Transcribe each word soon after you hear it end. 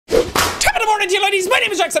morning to you ladies, my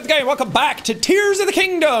name is Jacksepticeye and welcome back to Tears of the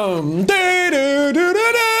Kingdom!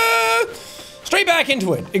 Straight back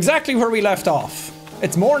into it, exactly where we left off.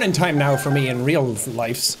 It's morning time now for me in real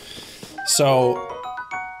lives. So,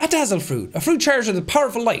 a dazzle fruit. A fruit charged with a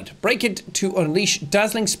powerful light. Break it to unleash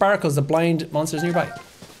dazzling sparkles that blind monsters nearby.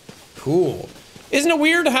 Cool. Isn't it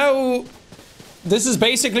weird how this is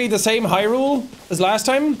basically the same Hyrule as last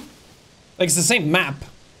time? Like, it's the same map,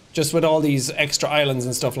 just with all these extra islands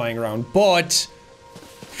and stuff lying around, but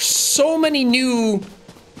so many new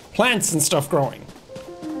plants and stuff growing.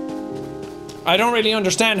 I don't really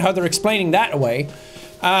understand how they're explaining that away.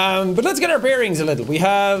 But let's get our bearings a little. We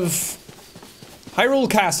have Hyrule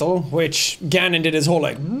Castle, which Ganon did his whole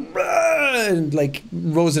like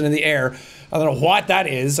rose it in the air. I don't know what that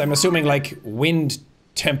is. I'm assuming like wind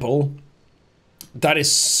temple. That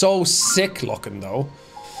is so sick looking though.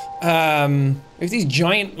 There's these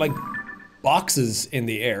giant like boxes in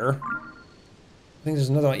the air. I think there's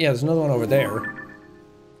another one. Yeah, there's another one over there.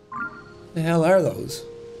 What the hell are those?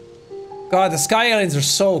 God, the Sky Islands are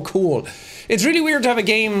so cool. It's really weird to have a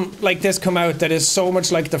game like this come out that is so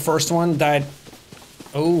much like the first one that...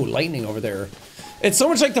 Oh, lightning over there. It's so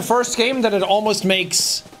much like the first game that it almost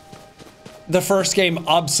makes the first game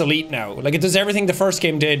obsolete now. Like, it does everything the first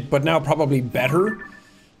game did, but now probably better.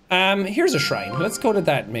 Here's a shrine. Let's go to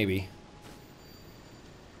that, maybe.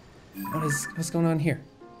 What's going on here?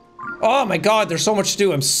 Oh my god, there's so much to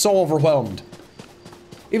do. I'm so overwhelmed.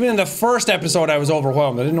 Even in the first episode, I was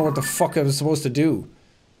overwhelmed. I didn't know what the fuck I was supposed to do.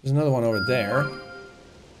 There's another one over there.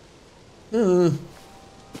 I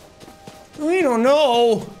don't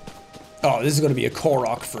know. Oh, this is gonna be a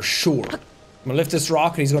Korok for sure. I'm gonna lift this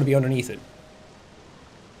rock and he's gonna be underneath it.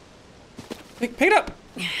 Pick it up.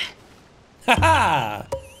 Haha.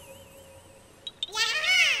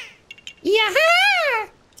 Yeah.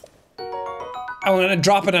 I'm gonna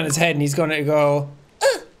drop it on his head and he's gonna go.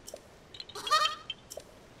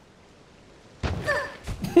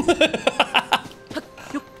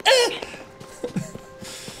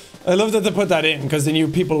 I love that they put that in because they knew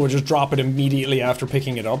people would just drop it immediately after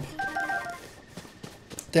picking it up.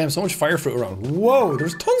 Damn, so much fire fruit around. Whoa,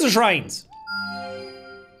 there's tons of shrines.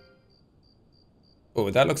 Oh,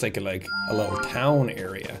 that looks like a little town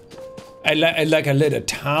area. Like a little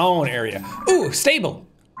town area. Ooh, stable.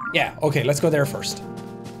 Yeah, okay, let's go there first.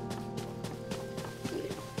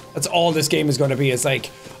 That's all this game is going to be. It's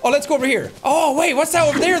like, oh, let's go over here. Oh, wait, what's that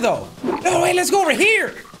over there, though? No, wait, let's go over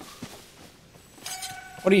here.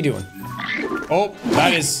 What are you doing? Oh,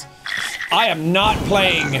 that is... I am not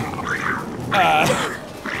playing,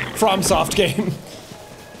 FromSoft game.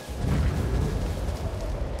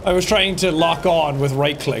 I was trying to lock on with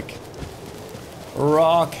right click.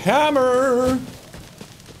 Rock hammer!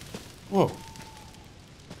 Whoa.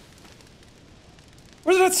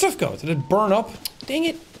 Where did that stuff go? Did it burn up? Dang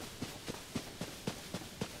it.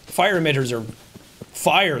 Fire emitters are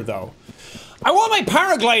fire, though. I want my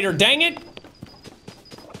paraglider, dang it!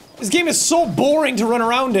 This game is so boring to run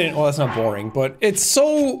around in. Well, that's not boring, but it's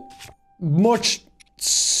so much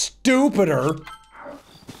stupider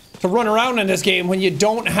to run around in this game when you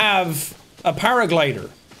don't have a paraglider.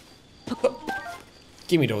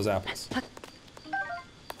 Give me those apples.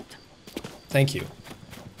 Thank you.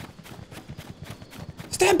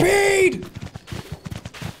 Stampede!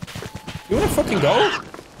 You wanna fucking go?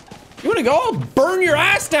 You wanna go? I'll burn your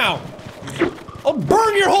ass down! I'll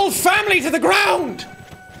burn your whole family to the ground!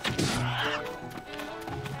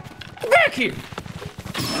 Come back here!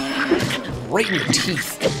 Right in your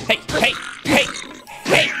teeth. Hey, hey, hey,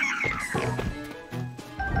 hey!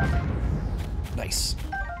 Nice.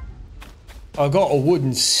 I got a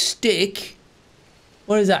wooden stick.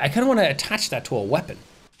 What is that? I kind of want to attach that to a weapon,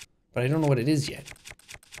 but I don't know what it is yet.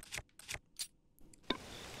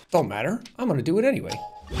 Don't matter. I'm gonna do it anyway.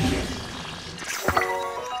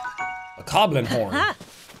 A goblin horn. Ha!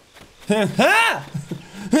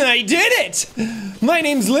 I did it! My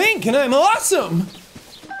name's Link and I'm awesome!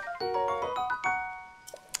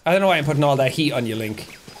 I don't know why I'm putting all that heat on you, Link.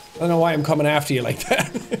 I don't know why I'm coming after you like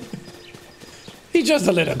that. He's just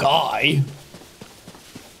a little guy.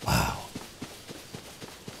 Wow.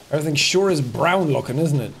 Everything sure is brown looking,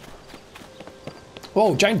 isn't it?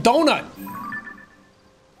 Whoa, giant donut!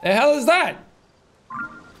 The hell is that?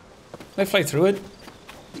 Can I fly through it?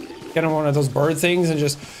 Get on one of those bird things and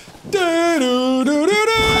just...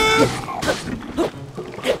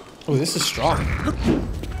 Oh, this is strong.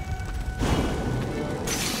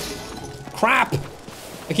 Crap!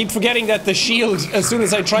 I keep forgetting that the shield, as soon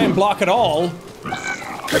as I try and block it all...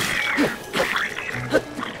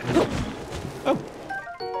 Oh.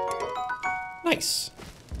 Nice.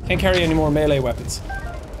 Can't carry any more melee weapons.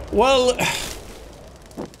 Well,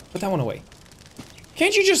 Put that one away.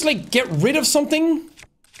 Can't you just, like, get rid of something?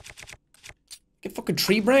 Get fucking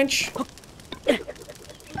tree branch? I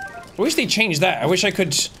wish they changed that. I wish I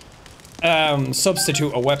could,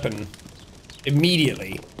 substitute a weapon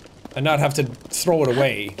immediately and not have to throw it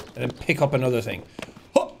away and then pick up another thing.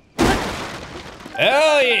 Huh.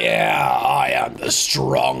 Hell yeah, I am the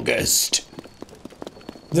strongest.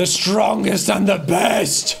 The strongest and the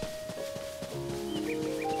best.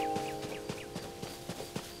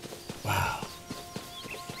 Wow.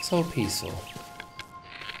 So peaceful.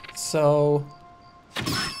 So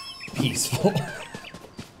peaceful.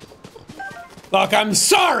 Look, I'm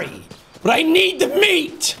sorry, but I need the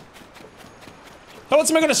meat! How else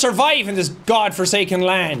am I gonna survive in this godforsaken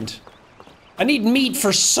land? I need meat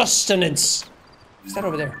for sustenance. What's that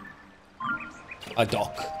over there? A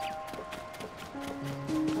duck.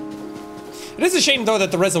 It is a shame, though,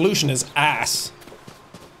 that the resolution is ass.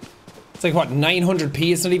 It's like, what,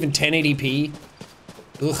 900p? It's not even 1080p.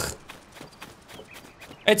 Ugh.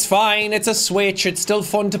 It's fine, it's a Switch, it's still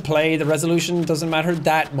fun to play, the resolution doesn't matter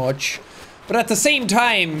that much. But at the same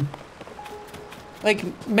time,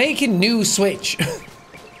 like, make a new Switch.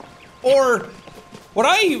 Or, what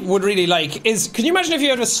I would really like is, can you imagine if you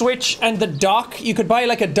had a Switch and the dock, you could buy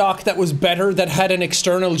like a dock that was better, that had an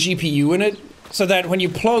external GPU in it, so that when you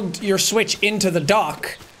plugged your Switch into the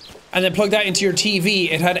dock, and then plugged that into your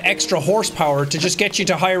TV, it had extra horsepower to just get you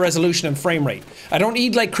to higher resolution and frame rate. I don't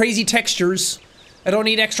need like crazy textures, I don't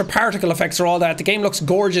need extra particle effects or all that, the game looks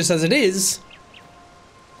gorgeous as it is.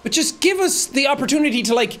 But just give us the opportunity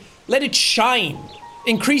to, like, let it shine.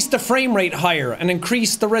 Increase the frame rate higher and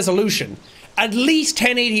increase the resolution. At least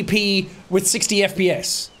 1080p with 60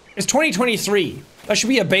 FPS. It's 2023. That should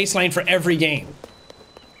be a baseline for every game.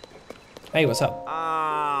 Hey, what's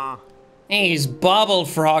up? These bubble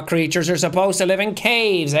frog creatures are supposed to live in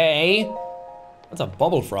caves, eh? What's a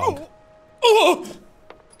bubble frog? Oh!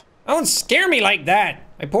 Don't scare me like that.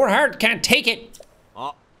 My poor heart can't take it.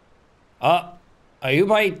 Are you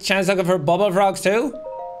by chance looking for bubble frogs too?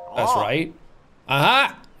 That's right.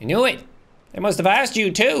 Aha! I knew it. They must have asked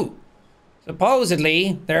you too.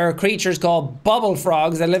 Supposedly, there are creatures called bubble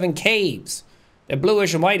frogs that live in caves. They're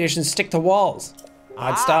bluish and whitish and stick to walls.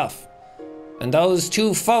 Odd stuff. And those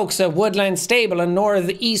two folks at Woodland Stable in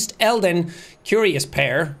Northeast Eldon, curious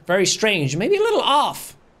pair. Very strange, maybe a little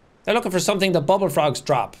off. They're looking for something the bubble frogs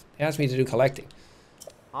drop. They asked me to do collecting.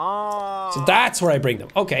 So that's where I bring them.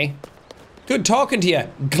 Okay. Good talking to you,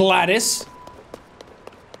 Gladys.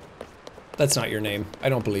 That's not your name. I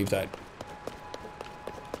don't believe that.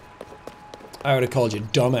 I would have called you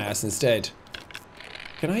dumbass instead.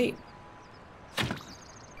 Can I?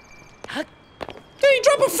 Hey,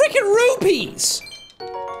 drop a freaking rupees!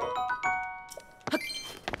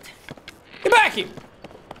 Get back here!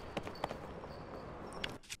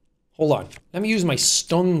 Hold on. Let me use my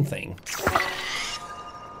stun thing.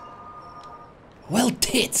 Well,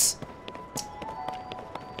 tits.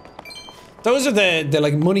 Those are the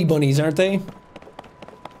like money bunnies, aren't they?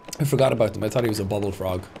 I forgot about them. I thought he was a bubble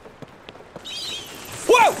frog.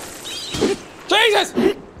 Whoa! Jesus!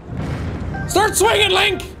 Start swinging,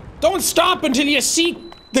 Link! Don't stop until you see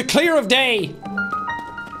the clear of day.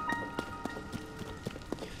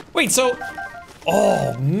 Wait, so...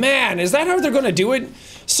 Oh, man, is that how they're gonna do it?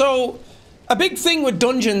 So, a big thing with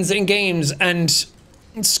dungeons in games, and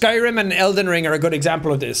Skyrim and Elden Ring are a good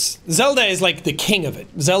example of this. Zelda is like the king of it.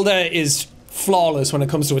 Zelda is flawless when it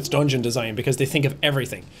comes to its dungeon design because they think of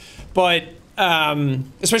everything. But,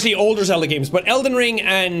 especially older Zelda games, but Elden Ring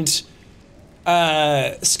and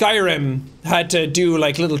Skyrim had to do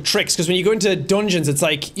like little tricks, because when you go into dungeons, it's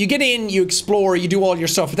like, you get in, you explore, you do all your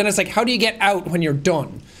stuff, but then it's like, how do you get out when you're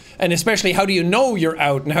done? And especially, how do you know you're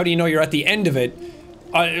out, and how do you know you're at the end of it?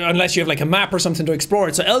 Unless you have like a map or something to explore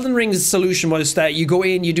it. So Elden Ring's solution was that you go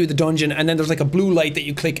in, you do the dungeon, and then there's like a blue light that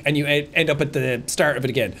you click and you end up at the start of it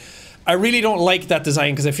again. I really don't like that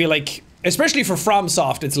design because I feel like, especially for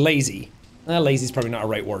FromSoft, it's lazy. Lazy is probably not a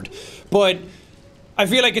right word. But I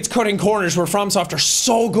feel like it's cutting corners where FromSoft are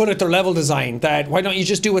so good at their level design that why don't you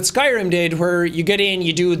just do what Skyrim did, where you get in,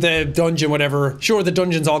 you do the dungeon, whatever. Sure, the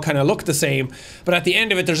dungeons all kind of look the same, but at the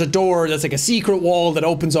end of it, there's a door that's like a secret wall that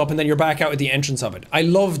opens up and then you're back out at the entrance of it. I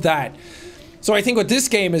love that. So I think what this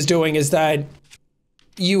game is doing is that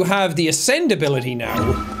you have the ascend ability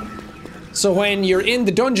now. So when you're in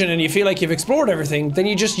the dungeon and you feel like you've explored everything, then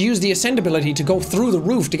you just use the ascend ability to go through the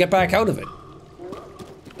roof to get back out of it.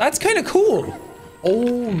 That's kind of cool.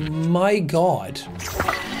 Oh my god.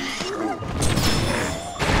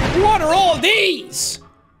 What are all these?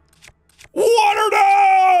 What are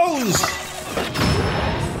those?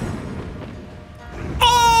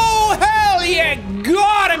 Oh, hell yeah!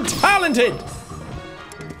 God, I'm talented.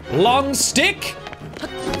 Long stick?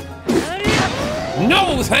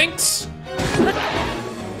 No, thanks.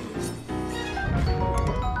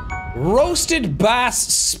 Roasted bass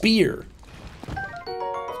spear.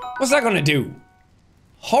 What's that gonna do?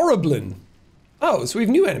 Horriblin. Oh, so we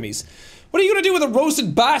have new enemies. What are you gonna do with a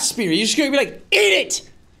roasted bass spear? You're just gonna be like, eat it!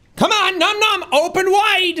 Come on, nom nom, open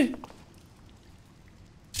wide!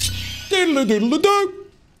 Diddle diddle do.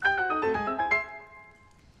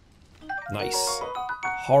 Nice.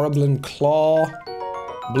 Horriblin claw.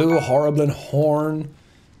 Blue Horriblin horn.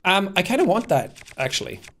 I kind of want that,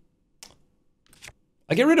 actually.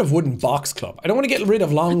 I get rid of wooden box club. I don't want to get rid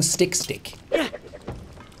of long stick stick.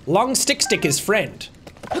 Long stick stick is friend.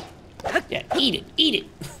 Yeah, eat it, eat it.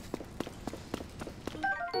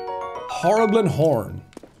 Horriblin horn.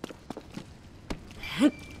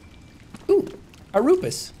 Ooh, a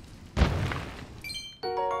rupus.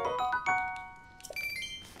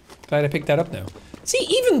 Glad I picked that up now. See,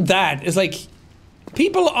 even that is like,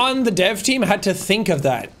 people on the dev team had to think of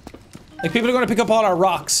that. Like, people are gonna pick up all our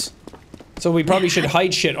rocks. So we probably should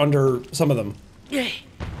hide shit under some of them.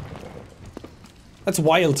 That's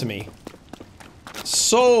wild to me.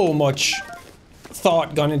 So much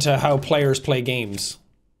thought gone into how players play games.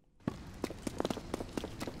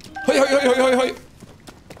 Hoi, hoi, hoi, hoi, hoi.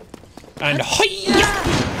 And hoi!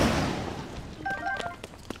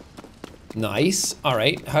 Nice.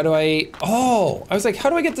 Alright, how do I... Oh! I was like, how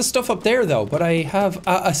do I get the stuff up there, though? But I have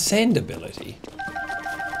a ascend ability.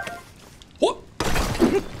 What?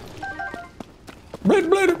 Blade,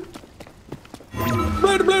 blade.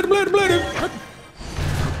 Blade, blade, blade, blade.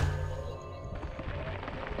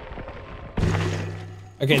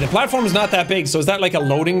 Okay, the platform is not that big, so is that like a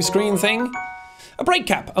loading screen thing? A bright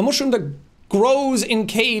cap, a mushroom that grows in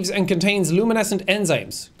caves and contains luminescent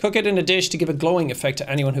enzymes. Cook it in a dish to give a glowing effect to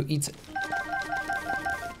anyone who eats it.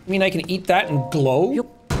 I mean, I can eat that and glow? Yep.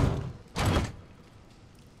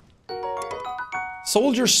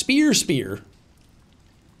 Soldier spear.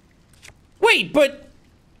 Wait, but...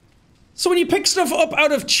 So when you pick stuff up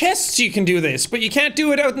out of chests you can do this, but you can't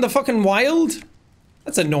do it out in the fucking wild?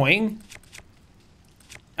 That's annoying.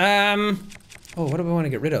 Oh, what do we want to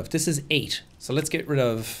get rid of? This is 8, so let's get rid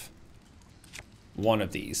of one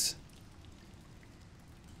of these.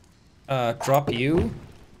 Drop you.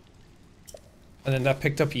 And then that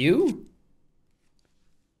picked up you?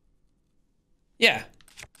 Yeah.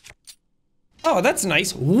 Oh, that's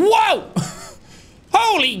nice. Whoa!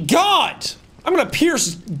 Holy God! I'm gonna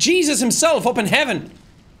pierce Jesus himself up in heaven.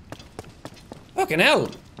 Fucking hell.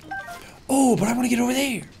 Oh, but I want to get over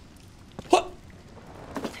there. What?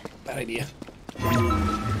 Bad idea.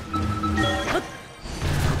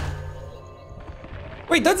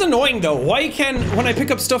 Wait, that's annoying though. Why can, when I pick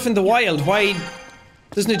up stuff in the wild, why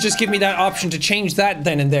doesn't it just give me that option to change that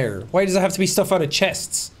then and there? Why does it have to be stuff out of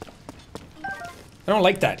chests? I don't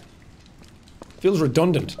like that. Feels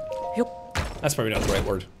redundant. Yep. That's probably not the right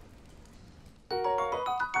word.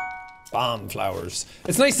 Bomb flowers.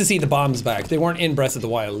 It's nice to see the bombs back. They weren't in Breath of the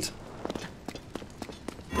Wild.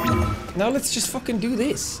 Now let's just fucking do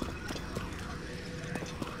this.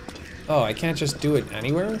 Oh, I can't just do it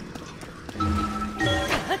anywhere?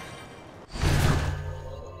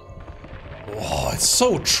 Oh, it's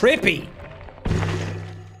so trippy.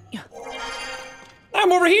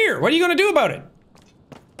 I'm over here. What are you gonna do about it?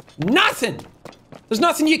 Nothing. There's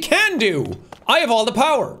nothing you can do. I have all the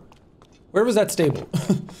power. Where was that stable?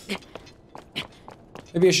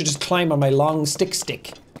 Maybe I should just climb on my long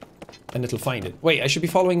stick and it'll find it. Wait, I should be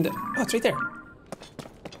following the... Oh, it's right there.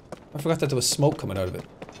 I forgot that there was smoke coming out of it.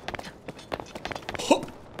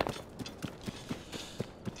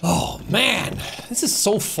 Oh, man. This is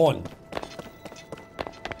so fun.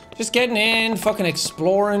 Just getting in, fucking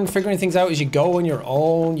exploring, figuring things out as you go on your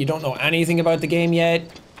own. You don't know anything about the game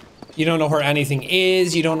yet. You don't know where anything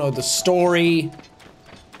is. You don't know the story.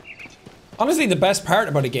 Honestly, the best part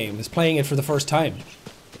about a game is playing it for the first time.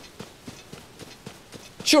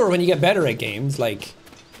 Sure, when you get better at games, like...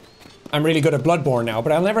 I'm really good at Bloodborne now,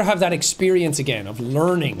 but I'll never have that experience again of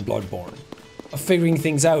learning Bloodborne. Of figuring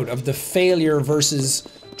things out, of the failure versus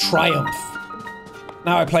triumph.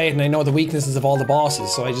 Now I play it and I know the weaknesses of all the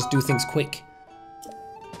bosses, so I just do things quick.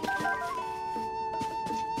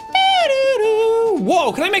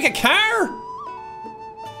 Whoa, can I make a car?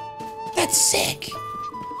 That's sick.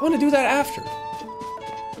 I want to do that after.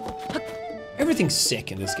 Everything's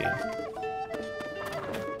sick in this game.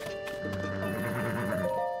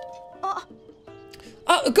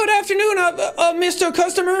 Good afternoon, Mr.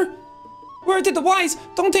 Customer. Word to the wise,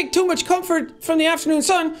 don't take too much comfort from the afternoon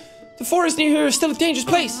sun. The forest near here is still a dangerous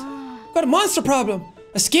place. Got a monster problem.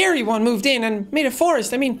 A scary one moved in and made a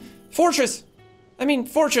forest. I mean, Fortress. I mean,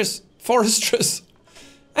 fortress. Fortress.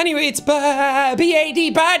 Anyway, it's B-A-D,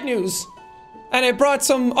 bad news. And I brought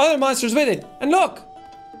some other monsters with it. And look.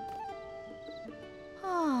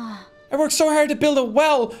 I worked so hard to build a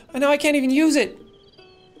well, and now I can't even use it.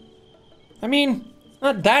 I mean,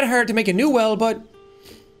 not that hard to make a new well, but...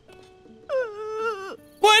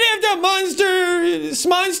 What if the monster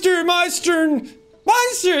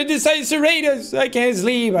decides to raid us? I can't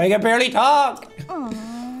sleep, I can barely talk.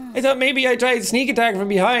 I thought maybe I tried sneak attack from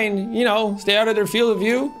behind, you know, stay out of their field of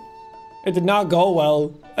view. It did not go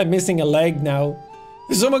well. I'm missing a leg now.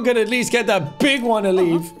 Someone could at least get that big one to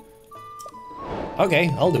leave. Okay,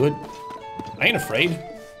 I'll do it. I ain't afraid.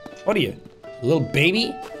 What are you? A little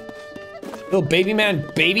baby? Little baby man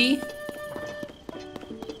baby?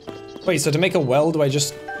 Wait, so to make a well, do I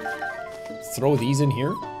just throw these in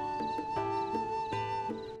here?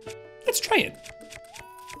 Let's try it.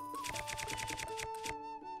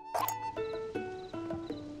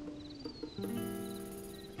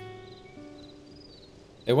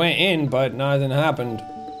 It went in, but nothing happened.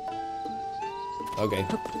 Okay.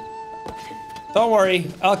 Don't worry,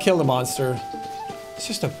 I'll kill the monster. It's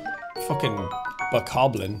just a fucking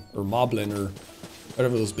bokoblin, or moblin, or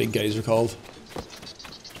whatever those big guys are called.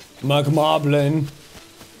 Moblin.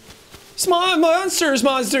 Small monsters,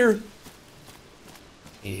 monster!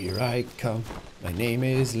 Here I come. My name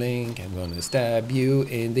is Link. I'm gonna stab you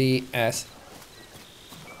in the ass.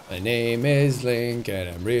 My name is Link, and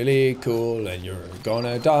I'm really cool, and you're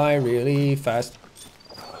gonna die really fast.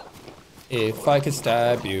 If I could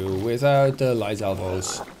stab you without the light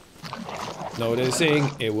elbows.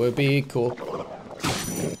 Noticing it would be cool.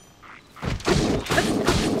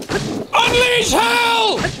 Unleash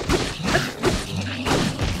hell!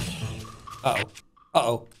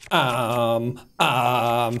 Uh-oh.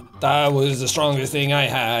 That was the strongest thing I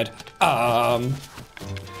had.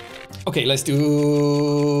 Okay, let's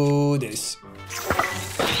do this.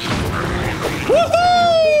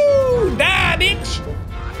 Woohoo! Nah, bitch!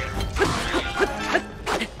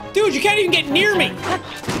 Dude, you can't even get near me!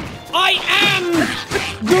 I am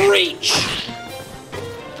the Reach!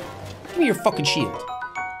 Give me your fucking shield.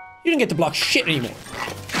 You didn't get to block shit anymore.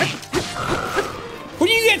 When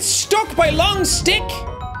you get stuck by long stick,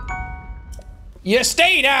 you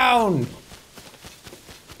stay down!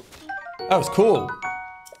 That was cool.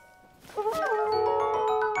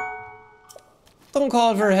 Don't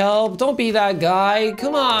call for help. Don't be that guy.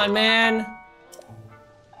 Come on, man.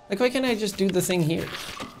 Like, why can't I just do the thing here?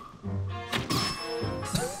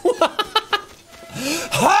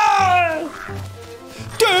 Ha!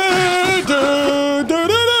 Da, da, da, da,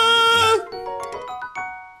 da.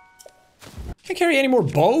 Can't carry any more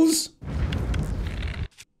bows?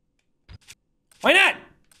 Why not?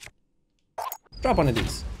 Drop one of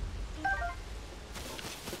these.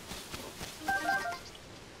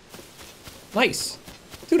 Nice.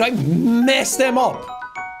 Dude, I messed them up.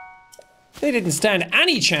 They didn't stand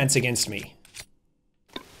any chance against me.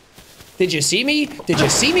 Did you see me? Did you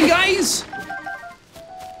see me, guys?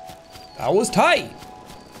 That was tight.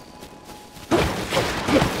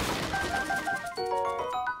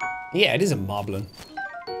 Yeah, it is a moblin.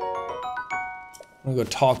 I'm gonna go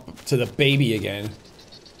talk to the baby again.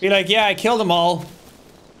 Be like, yeah, I killed them all.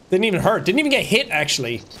 Didn't even hurt. Didn't even get hit,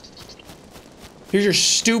 actually. Here's your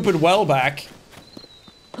stupid well back.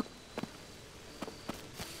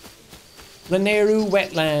 Laneru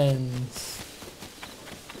Wetlands.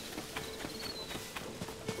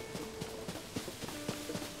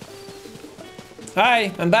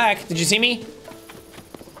 Hi, I'm back. Did you see me?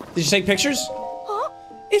 Did you take pictures? Huh?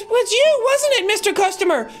 It was you, wasn't it, Mr.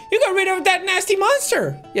 Customer? You got rid of that nasty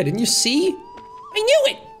monster. Yeah, didn't you see? I knew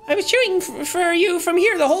it. I was cheering for you from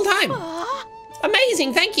here the whole time.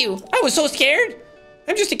 Amazing, thank you. I was so scared.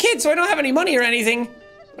 I'm just a kid, so I don't have any money or anything.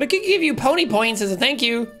 But I could give you pony points as a thank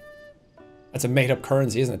you. That's a made-up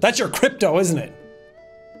currency, isn't it? That's your crypto, isn't it?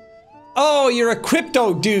 Oh, you're a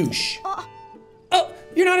crypto douche. Oh,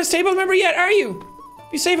 you're not a stable member yet, are you?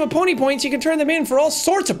 If you save up pony points, you can turn them in for all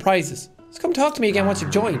sorts of prizes. Just come talk to me again once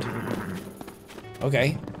you've joined.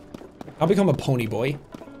 Okay. I'll become a pony boy.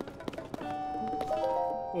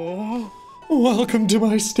 Oh, welcome to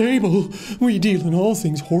my stable. We deal in all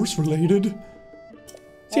things horse-related.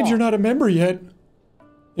 Seems you're not a member yet.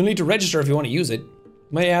 You'll need to register if you want to use it.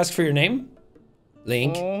 May I ask for your name?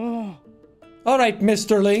 Link. All right,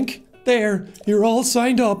 Mr. Link. There, you're all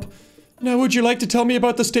signed up. Now, would you like to tell me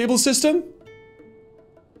about the stable system?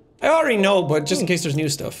 I already know, but just in case there's new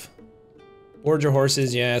stuff. Board your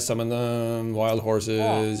horses, yeah, summon them. Wild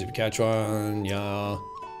horses, if you catch one, yeah.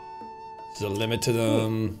 There's a limit to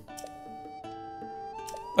them.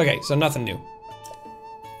 Okay, so nothing new.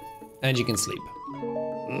 And you can sleep.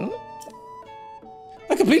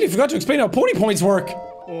 I completely forgot to explain how pony points work.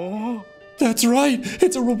 That's right,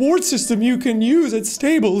 it's a reward system you can use at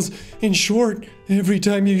stables. In short, every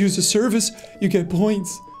time you use a service, you get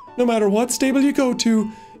points. No matter what stable you go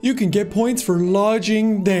to, you can get points for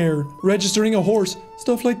lodging there, registering a horse,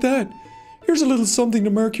 stuff like that. Here's a little something to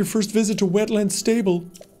mark your first visit to Wetland Stable.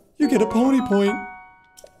 You get a pony point.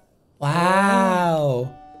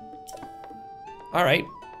 Wow. Alright.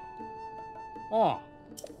 Oh.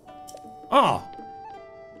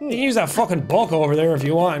 You can use that fucking book over there if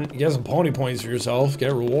you want. Get some pony points for yourself,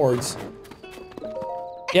 get rewards.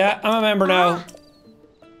 Yeah, I'm a member now.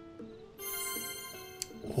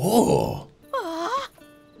 Whoa.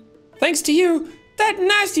 Thanks to you, that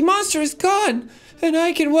nasty monster is gone, and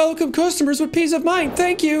I can welcome customers with peace of mind.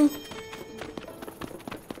 Thank you.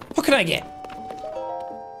 What can I get?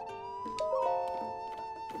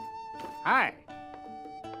 Hi.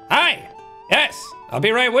 Hi. Yes, I'll be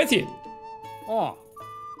right with you.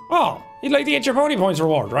 Oh, you'd like to get your pony points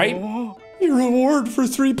reward, right? Your reward for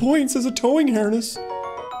 3 points is a towing harness.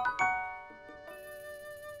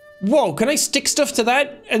 Whoa, can I stick stuff to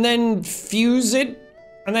that and then fuse it?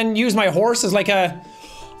 And then use my horse as like a...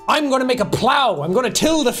 I'm gonna make a plow. I'm gonna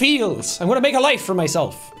till the fields. I'm gonna make a life for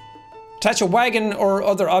myself. Attach a wagon or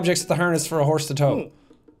other objects to the harness for a horse to tow.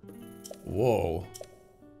 Whoa.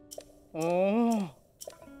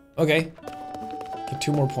 Okay. Get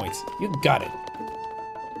 2 more points. You got it.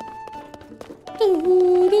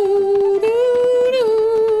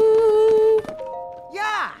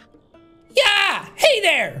 Yeah. Yeah! Hey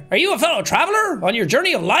there! Are you a fellow traveler on your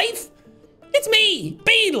journey of life? It's me,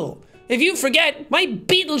 Beetle. If you forget, my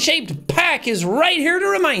beetle-shaped pack is right here to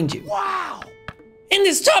remind you. Wow. In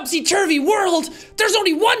this topsy-turvy world, there's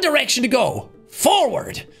only one direction to go.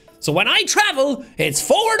 Forward. So when I travel, it's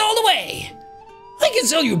forward all the way. I can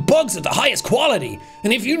sell you bugs at the highest quality.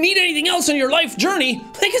 And if you need anything else on your life journey,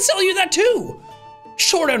 I can sell you that too.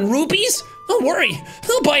 Short on rupees? Don't worry,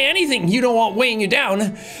 I'll buy anything you don't want weighing you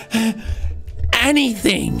down.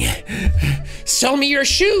 Anything. Sell me your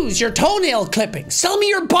shoes, your toenail clippings. Sell me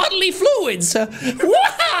your bodily fluids.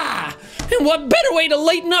 Wah! And what better way to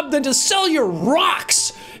lighten up than to sell your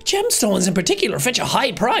rocks? Gemstones in particular fetch a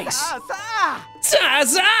high price.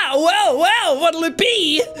 Za! Well, what'll it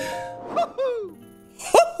be?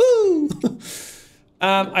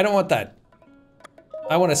 I don't want that.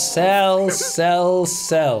 I want to sell.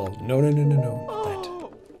 No, not that.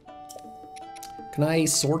 Can I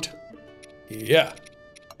sort? Yeah.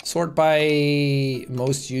 Sort by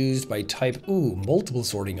most used by type. Ooh, multiple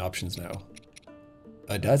sorting options now.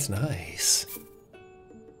 That's nice.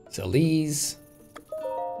 Sell these.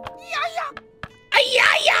 Yeah.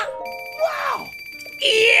 Wow.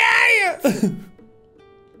 Yeah.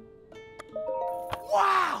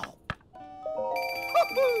 Wow.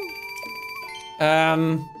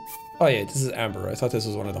 Oh yeah, this is Amber. I thought this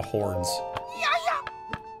was one of the horns.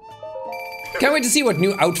 Can't wait to see what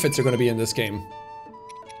new outfits are going to be in this game.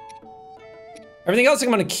 Everything else I'm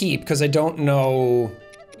going to keep because I don't know.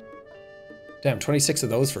 Damn, 26 of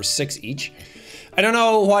those for 6 each. I don't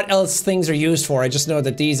know what else things are used for. I just know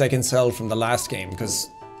that these I can sell from the last game because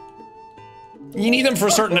you need them for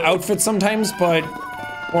certain outfits sometimes, but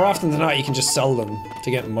more often than not, you can just sell them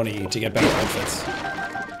to get money to get better outfits.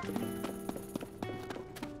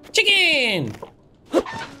 Chicken!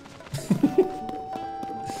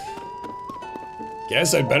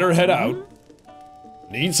 Guess I'd better head out.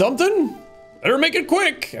 Need something? Better make it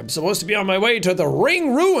quick. I'm supposed to be on my way to the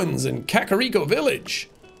Ring Ruins in Kakariko Village.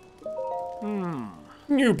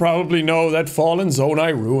 You probably know that fallen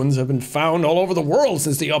Zonai ruins have been found all over the world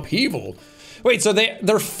since the upheaval. Wait, so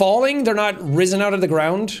they're falling? They're not risen out of the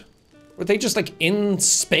ground? Were they just like in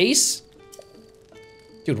space?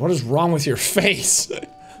 Dude, what is wrong with your face?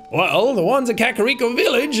 Well, the ones at Kakariko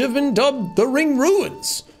Village have been dubbed the Ring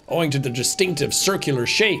Ruins, owing to their distinctive circular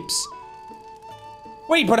shapes.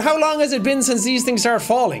 Wait, but how long has it been since these things started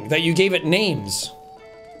falling that you gave it names?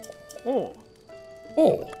 Oh.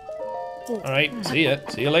 Alright, see ya.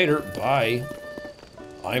 See you later. Bye.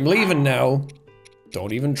 I'm leaving now.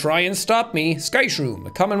 Don't even try and stop me. Sky Shroom, a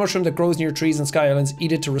common mushroom that grows near trees and sky islands.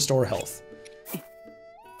 Eat it to restore health.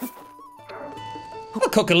 I'll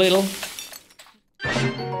cook a little.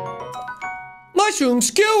 Mushroom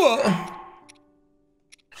skewer!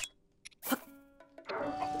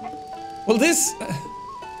 Well, this...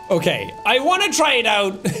 Okay, I want to try it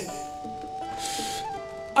out.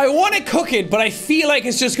 I want to cook it, but I feel like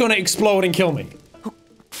it's just going to explode and kill me.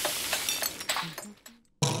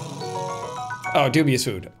 Oh, dubious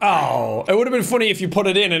food. Oh, it would have been funny if you put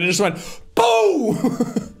it in and it just went, boom!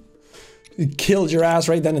 It killed your ass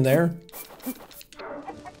right then and there.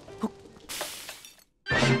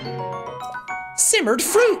 Simmered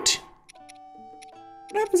fruit!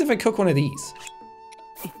 What happens if I cook one of these?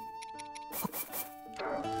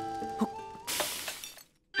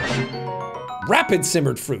 Rapid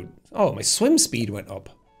simmered fruit. Oh, my swim speed went up.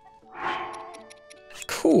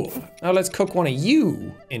 Cool. Now let's cook one of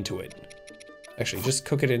you into it. Actually, just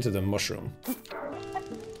cook it into the mushroom.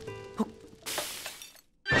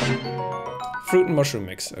 Fruit and mushroom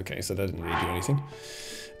mix. Okay, so that didn't really do anything.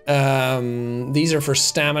 These are for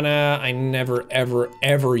stamina. I never,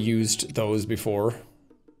 ever used those before.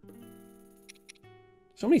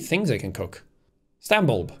 So many things I can cook. Stam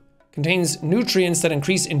bulb. Contains nutrients that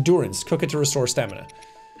increase endurance. Cook it to restore stamina.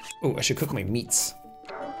 Oh, I should cook my meats.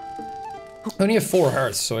 I only have 4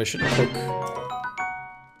 hearts, so I shouldn't cook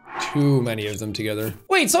too many of them together.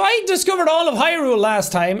 Wait, so I discovered all of Hyrule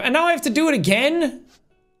last time, and now I have to do it again?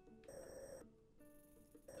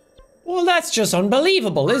 Well, that's just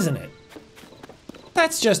unbelievable, isn't it?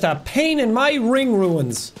 That's just a pain in my ring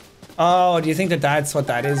ruins. Oh, do you think that that's what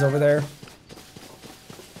that is over there?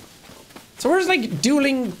 So where's like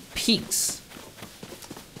dueling peaks?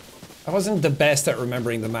 I wasn't the best at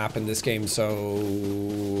remembering the map in this game,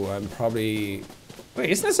 so I'm probably... Wait,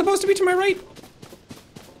 isn't it supposed to be to my right?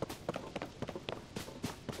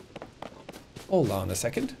 Hold on a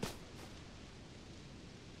second.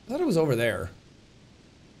 I thought it was over there.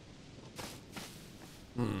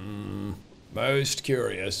 Most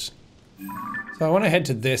curious. So I want to head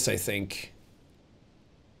to this, I think.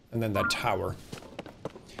 And then that tower.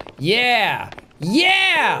 Yeah!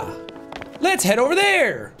 Yeah! Let's head over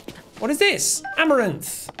there! What is this?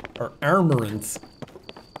 Amaranth. Or Armoranth.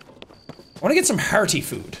 I want to get some hearty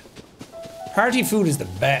food. Hearty food is the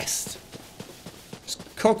best.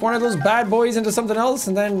 Just cook one of those bad boys into something else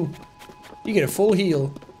and then you get a full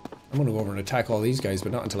heal. I'm gonna go over and attack all these guys,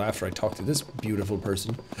 but not until after I talk to this beautiful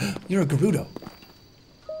person. You're a Gerudo.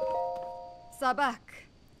 Sabak.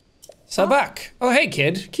 Sabak. Oh, hey,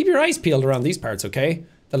 kid. Keep your eyes peeled around these parts, okay?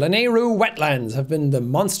 The Lanayru wetlands have been the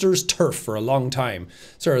monster's turf for a long time.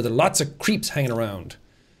 So there are lots of creeps hanging around.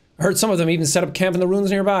 I heard some of them even set up camp in the ruins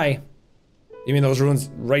nearby. You mean those ruins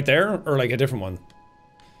right there? Or like a different one?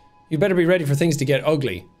 You better be ready for things to get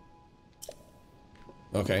ugly.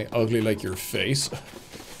 Okay, ugly like your face.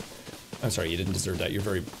 I'm sorry, you didn't deserve that. You're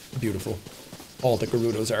very beautiful. All the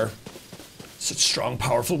Gerudos are. Such strong,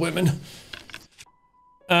 powerful women.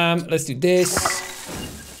 Let's do this.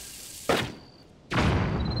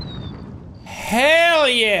 Hell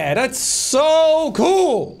yeah, that's so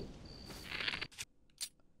cool.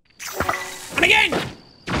 And again.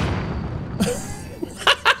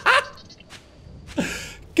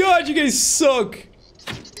 God, you guys suck.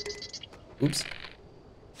 Oops.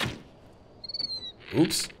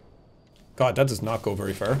 Oops. God, that does not go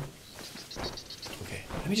very far. Okay,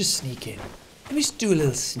 let me just sneak in. Let me just do a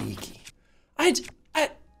little sneaky. I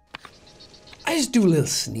just do a little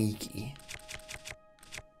sneaky.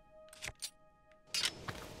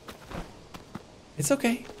 It's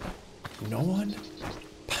okay. No one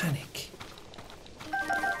panic.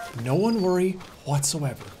 No one worry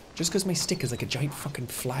whatsoever. Just because my stick is like a giant fucking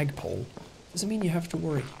flagpole doesn't mean you have to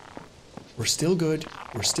worry. We're still good.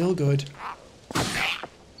 We're still good.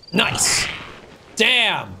 Nice!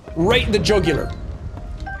 Damn! Right in the jugular.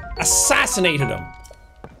 Assassinated him.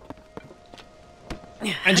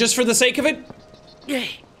 And just for the sake of it,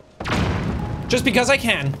 just because I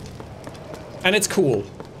can. And it's cool.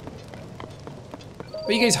 Where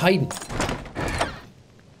are you guys hiding?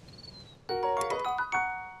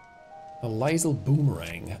 A Lysel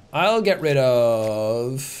boomerang. I'll get rid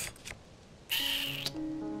of...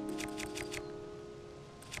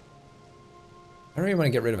 I don't even want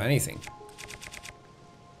to get rid of anything.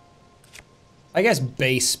 I guess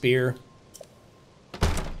base spear.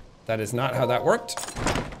 That is not how that worked.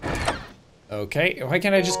 Okay, why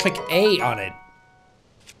can't I just click A on it?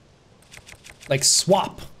 Like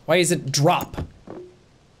swap. Why is it drop?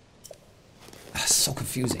 So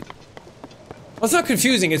confusing. Well, it's not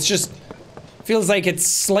confusing, it's just feels like it's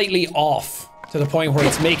slightly off to the point where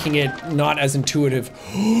it's making it not as intuitive.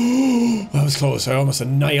 That was close, I almost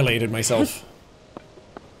annihilated myself.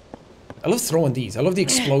 I love throwing these. I love the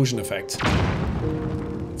explosion effect.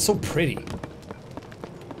 It's so pretty.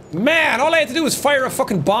 Man, all I had to do was fire a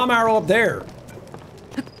fucking bomb arrow up there.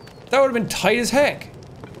 That would have been tight as heck.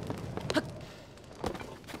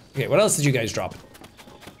 Okay, what else did you guys drop?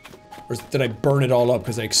 Or did I burn it all up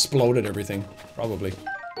because I exploded everything? Probably.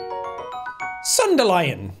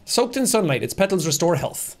 Sundelion. Soaked in sunlight. Its petals restore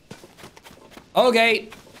health. Okay.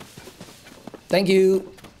 Thank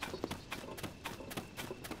you.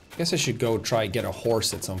 guess I should go try get a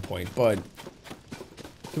horse at some point, but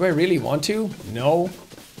do I really want to? No.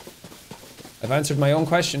 I've answered my own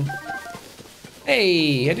question.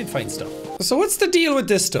 Hey, I did find stuff. So what's the deal with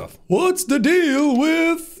this stuff? What's the deal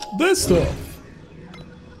with this stuff?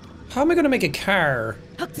 How am I gonna make a car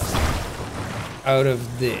out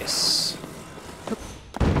of this?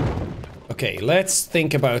 Okay, let's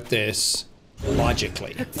think about this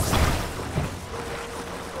logically.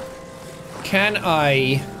 Can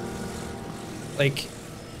I, like,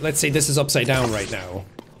 let's say this is upside down right now,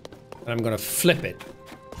 and I'm gonna flip it.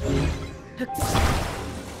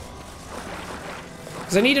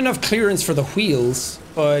 Because I need enough clearance for the wheels,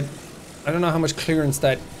 but I don't know how much clearance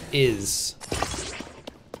that is.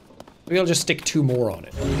 Maybe I'll just stick 2 more on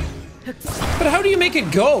it. But how do you make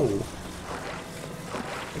it go?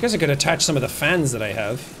 I guess I could attach some of the fans that I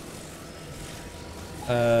have.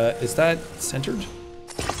 Is that centered?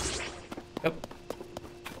 Yep.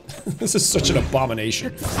 This is such an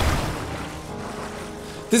abomination.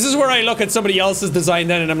 This is where I look at somebody else's design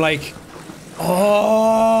then and I'm like,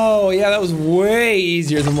 oh, yeah, that was way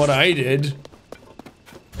easier than what I did.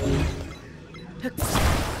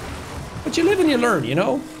 But you live and you learn, you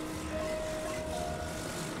know?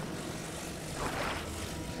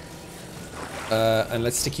 And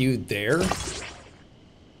let's stick you there.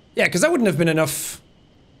 Yeah, because that wouldn't have been enough.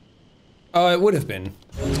 Oh, it would have been.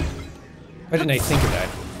 Why didn't I think of that?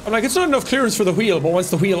 I'm like, it's not enough clearance for the wheel, but once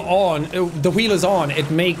the wheel is on, it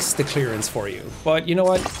makes the clearance for you. But you know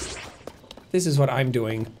what? This is what I'm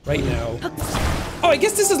doing right now. Oh, I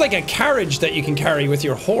guess this is like a carriage that you can carry with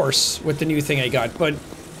your horse with the new thing I got, but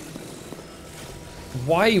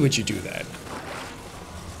why would you do that?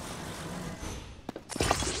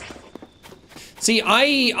 See,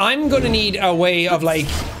 I'm gonna need a way of like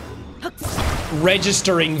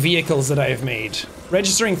registering vehicles that I have made.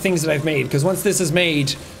 Registering things that I've made, because once this is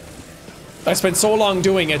made, I spent so long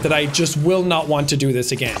doing it that I just will not want to do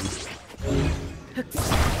this again.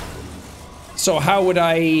 So how would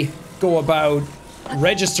I go about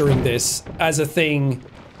registering this as a thing?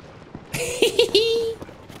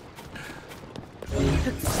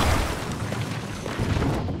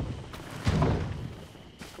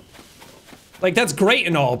 Like, that's great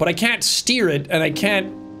and all, but I can't steer it and I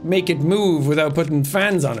can't make it move without putting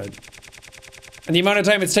fans on it. And the amount of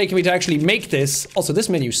time it's taken me to actually make this— also, this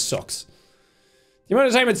menu sucks. The amount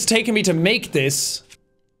of time it's taken me to make this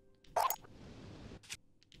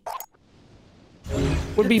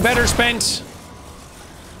would be better spent—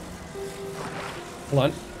 hold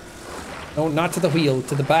on. No, not to the wheel,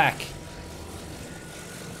 to the back.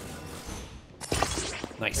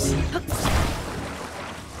 Nice.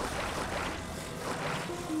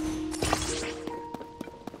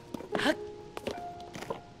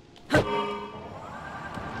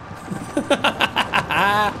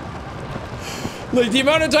 Like, the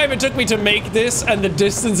amount of time it took me to make this and the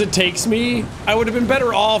distance it takes me, I would have been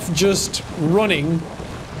better off just running.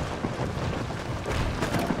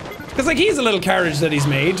 Because, like, he's a little carriage that he's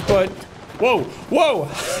made, but— whoa, whoa,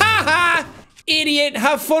 ha ha! Idiot,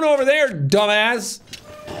 have fun over there, dumbass!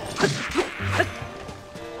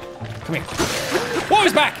 Come here. Whoa,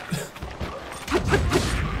 he's back!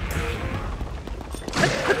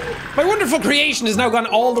 My wonderful creation has now gone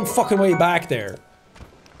all the fucking way back there.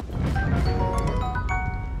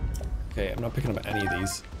 Okay, I'm not picking up any of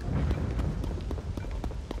these.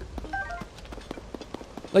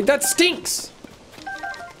 Like, that stinks!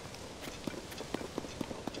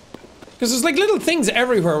 Because there's like little things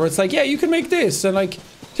everywhere where it's like, yeah, you can make this, and like,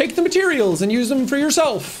 take the materials and use them for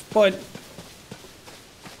yourself, but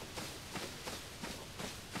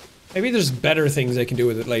maybe there's better things I can do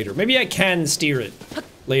with it later. Maybe I can steer it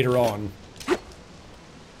later on.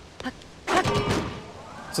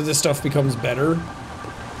 So this stuff becomes better.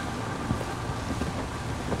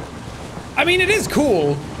 I mean, it is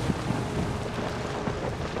cool.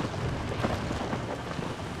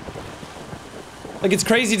 Like, it's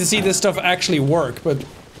crazy to see this stuff actually work, but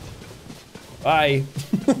bye.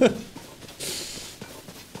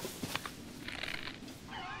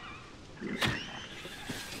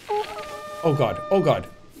 Oh god, oh god.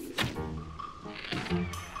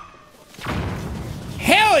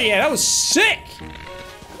 Hell yeah, that was sick!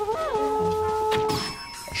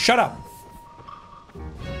 Shut up.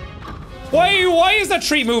 Why is that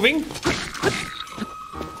tree moving?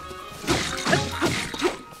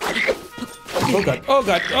 Oh god, oh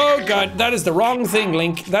god, oh god, that is the wrong thing,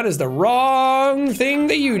 Link. That is the wrong thing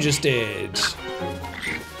that you just did.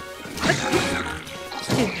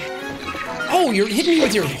 Oh, you're hitting me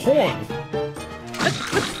with your horn.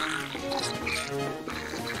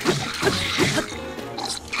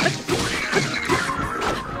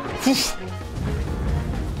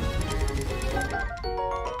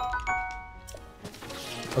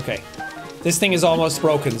 Okay. This thing is almost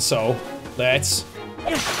broken, so let's...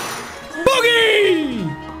 Boogie!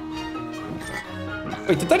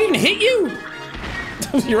 Wait, did that even hit you?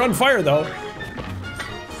 You're on fire, though.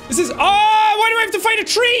 This is... Oh, why do I have to fight a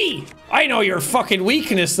tree? I know your fucking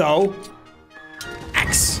weakness, though.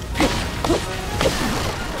 Axe.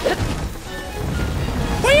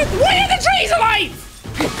 Why are the trees alive?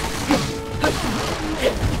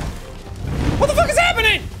 What the fuck is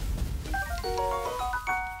happening?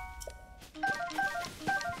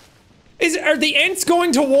 Are the Ents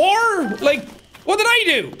going to war? Like, what did I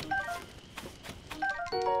do?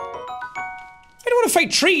 I don't want to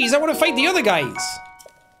fight trees, I want to fight the other guys.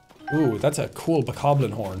 Ooh, that's a cool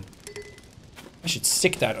bokoblin horn. I should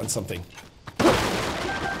stick that on something.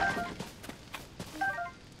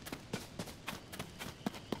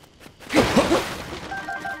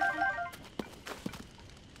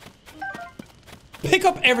 Pick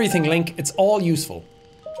up everything, Link. It's all useful.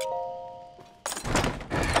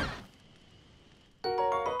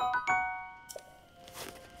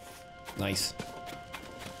 Nice.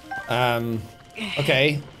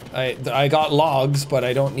 Okay. I got logs, but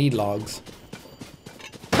I don't need logs.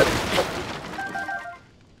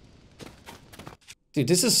 Dude,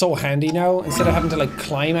 this is so handy now, instead of having to, like,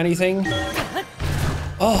 climb anything.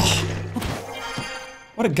 Oh.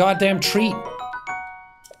 What a goddamn treat.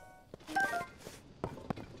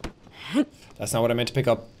 That's not what I meant to pick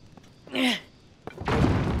up. That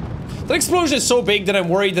explosion is so big that I'm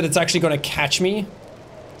worried that it's actually gonna catch me.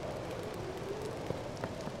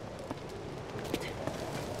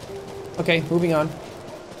 Okay, moving on.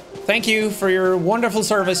 Thank you for your wonderful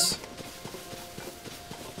service.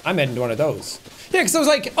 I'm heading to one of those. Yeah, because I was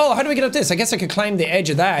like, oh, how do I get up this? I guess I could climb the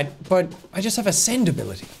edge of that, but I just have ascend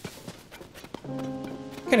ability.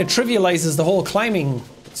 Kind of trivializes the whole climbing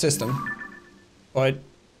system. But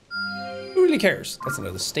who really cares? That's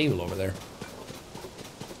another stable over there.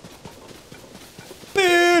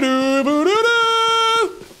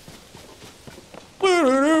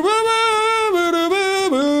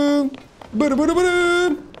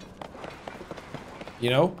 You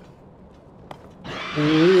know?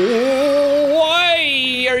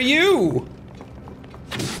 Why are you?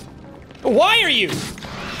 Why are you?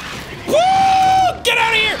 Woo! Get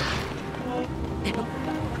out of here!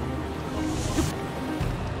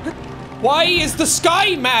 Why is the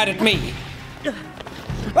sky mad at me?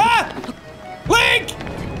 Ah! Link!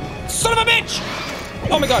 Son of a bitch!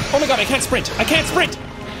 Oh my god, I can't sprint. I can't sprint!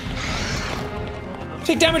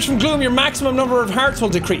 Take damage from gloom, your maximum number of hearts will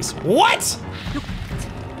decrease. What?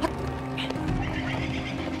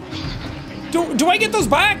 Do I get those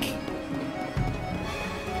back?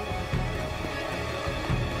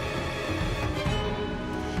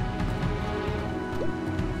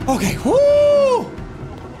 Okay, whoo!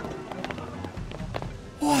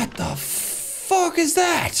 What the fuck is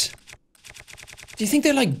that? Do you think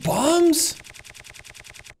they're like bombs?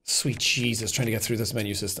 Sweet Jesus, trying to get through this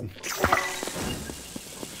menu system.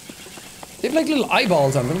 They have like little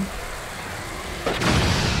eyeballs on them.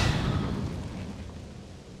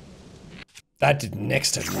 That did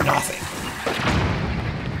next to nothing.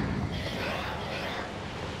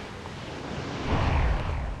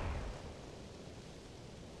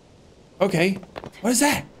 Okay, what is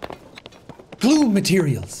that? Gloom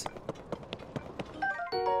materials.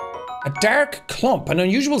 A dark clump, an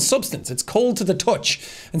unusual substance. It's cold to the touch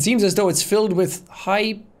and seems as though it's filled with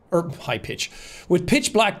with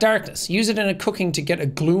pitch black darkness. Use it in a cooking to get a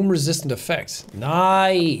gloom resistant effect.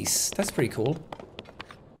 Nice. That's pretty cool.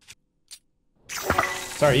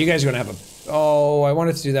 Sorry, you guys are gonna have a... Oh, I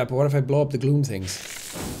wanted to do that, but what if I blow up the gloom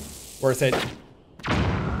things? Worth it.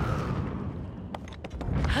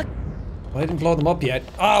 Well, I didn't blow them up yet.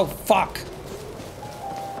 Oh, fuck!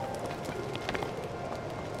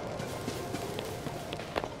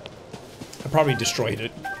 I probably destroyed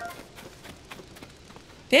it.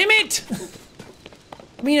 Damn it!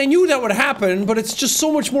 I mean, I knew that would happen, but it's just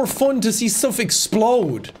so much more fun to see stuff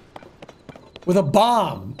explode. With a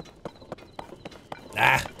bomb.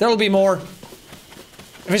 Ah, there'll be more.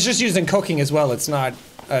 If it's just used in cooking as well, it's not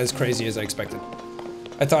as crazy as I expected.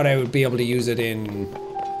 I thought I would be able to use it in,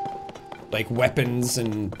 like, weapons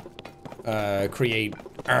and, create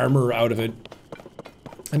armor out of it.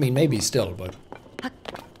 I mean, maybe still, but...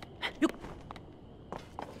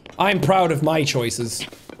 I'm proud of my choices.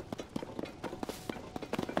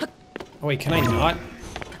 Oh wait, can I not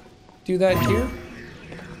do that here?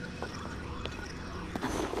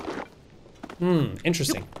 Hmm,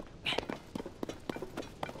 interesting.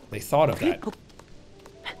 They thought of that.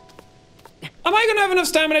 Am I gonna have enough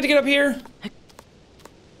stamina to get up here?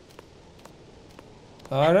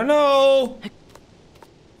 I don't know.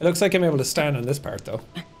 It looks like I'm able to stand on this part, though.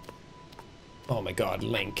 Oh my god,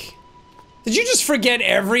 Link. Did you just forget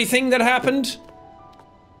everything that happened?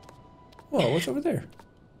 Whoa, what's over there?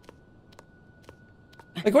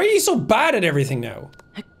 Like, why are you so bad at everything now?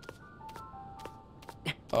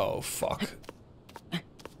 Oh, fuck.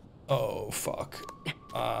 Oh, fuck.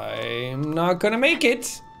 I'm not gonna make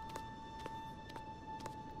it.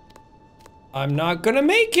 I'm not gonna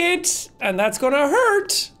make it, and that's gonna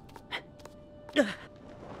hurt.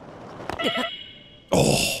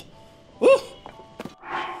 Oh. Woo.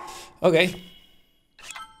 Okay.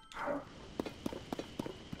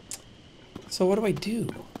 So what do I do?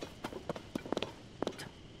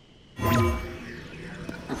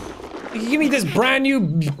 You give me this brand new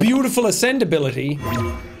beautiful ascend ability,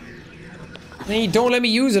 and then you don't let me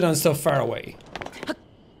use it on stuff far away.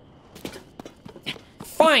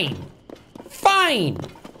 Fine. Fine.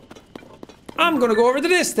 I'm gonna go over to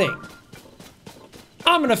this thing.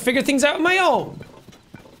 I'm gonna figure things out on my own.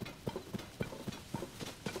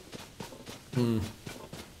 There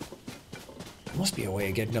must be a way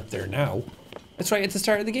of getting up there now. That's right at the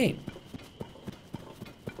start of the game.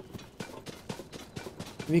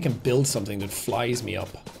 Maybe you can build something that flies me up.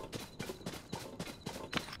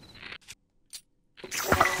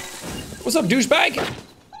 What's up, douchebag?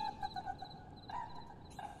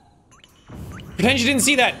 Pretend you didn't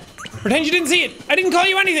see that. Pretend you didn't see it. I didn't call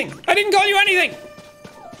you anything. I didn't call you anything.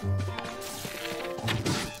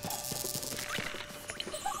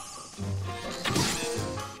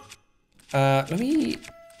 Let me...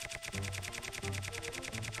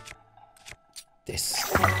 This.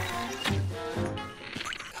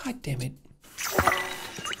 God damn it.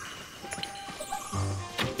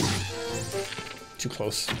 Too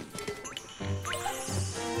close.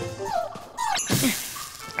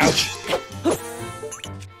 Ouch.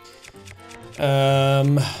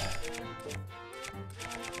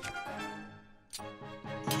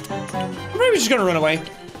 Maybe she's gonna run away.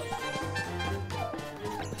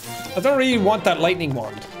 I don't really want that lightning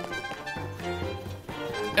wand.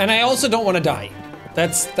 And I also don't want to die.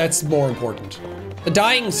 That's more important. The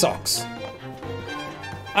dying sucks.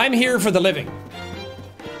 I'm here for the living.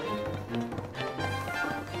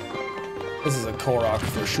 This is a Korok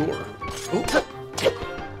for sure. Ooh.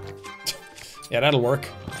 Yeah, that'll work.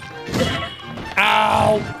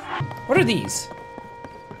 Ow! What are these?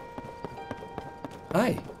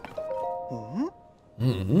 Hi.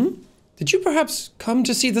 Did you perhaps come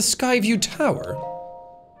to see the Skyview Tower?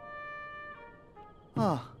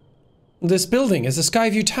 This building is a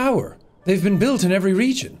Skyview Tower. They've been built in every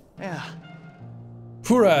region. Yeah.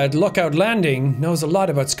 Pura at Lookout Landing knows a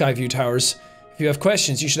lot about Skyview Towers. If you have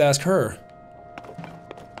questions, you should ask her.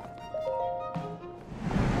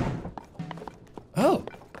 Oh.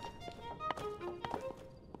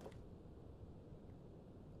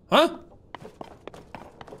 Huh?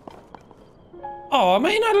 Oh, am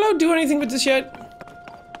I not allowed to do anything with this yet?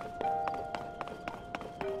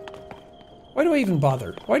 Why do I even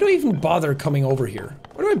bother? Why do I even bother coming over here?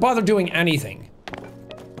 Why do I bother doing anything?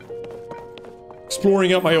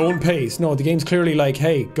 Exploring at my own pace. No, the game's clearly like,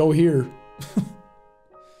 hey, go here.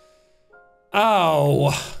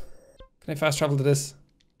 Ow. Can I fast travel to this?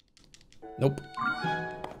 Nope.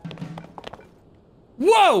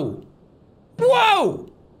 Whoa!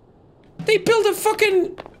 Whoa! They built a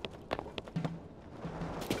fucking...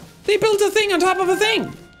 They built a thing on top of a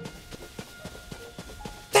thing!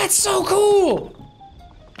 That's so cool!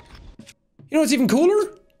 You know what's even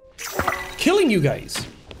cooler? Killing you guys.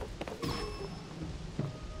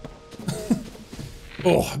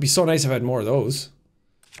 Oh, it'd be so nice if I had more of those.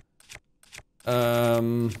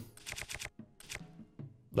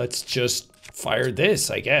 Let's just fire this,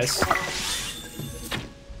 I guess.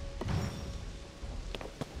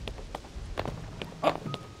 Oh,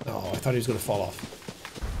 I thought he was gonna fall off.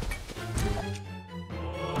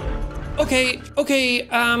 Okay,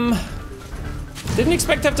 didn't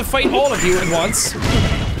expect to have to fight all of you at once.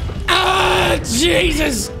 Ah,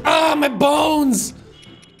 Jesus! Ah, my bones!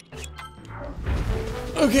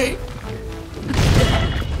 Okay.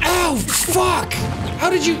 Ow, fuck! How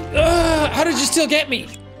did you still get me?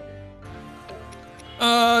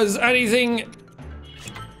 Is anything...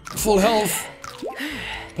 Full health?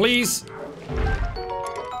 Please?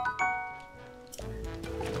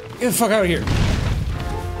 Get the fuck out of here.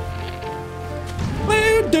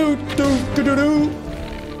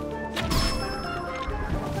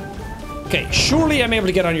 Okay, surely I'm able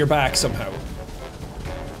to get on your back somehow.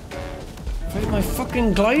 If I had my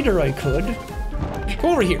fucking glider, I could.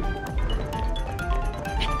 Go over here.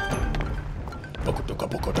 Oh,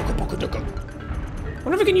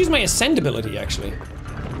 wonder if I can use my ascend ability, actually.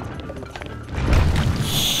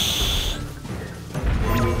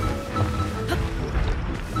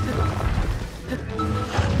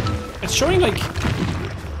 It's showing, like,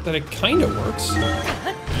 that it kind of works.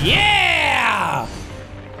 Yeah!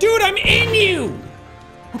 Dude, I'm in you!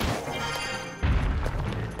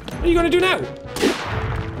 What are you gonna do now?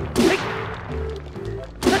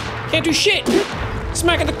 Can't do shit!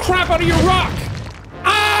 Smacking the crap out of your rock!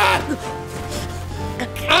 Ah!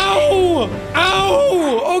 Ow!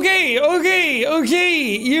 Ow! Okay, okay,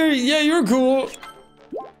 okay. You're cool.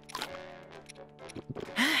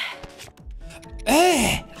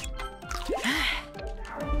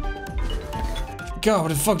 God, what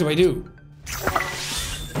the fuck do I do?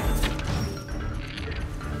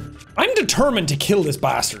 I'm determined to kill this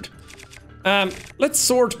bastard. Let's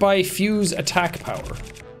sort by fuse attack power.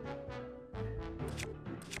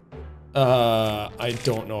 I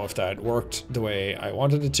don't know if that worked the way I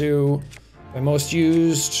wanted it to. My most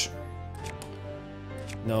used.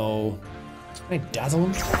 No. Can I dazzle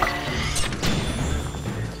him?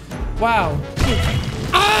 Wow.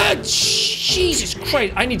 Ah, Jesus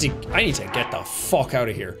Christ. I need to get the fuck out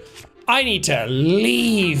of here. I need to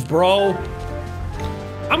leave, bro.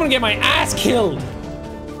 I'm gonna get my ass killed.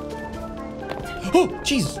 Oh,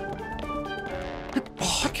 jeez.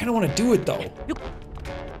 Oh, I kinda wanna do it though.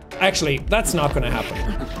 Actually, that's not gonna happen.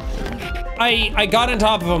 I got on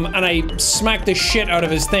top of him and I smacked the shit out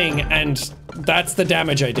of his thing, and that's the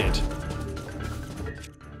damage I did.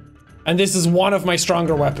 And this is one of my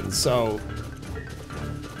stronger weapons, so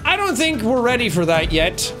I don't think we're ready for that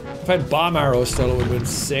yet. If I had bomb arrows still, it would have been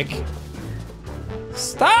sick.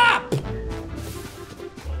 Stop!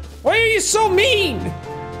 Why are you so mean?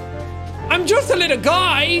 I'm just a little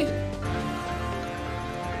guy.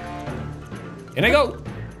 In I go.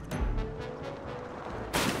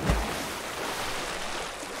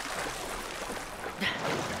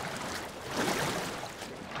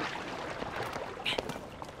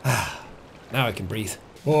 Now I can breathe.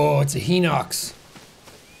 Oh, it's a Hinox.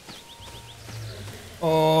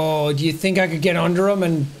 Oh, do you think I could get under him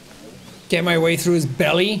and get my way through his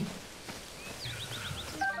belly?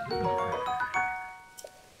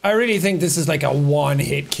 I really think this is like a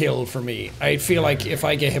one-hit kill for me. I feel like if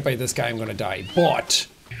I get hit by this guy, I'm gonna die, but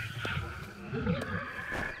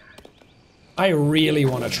I really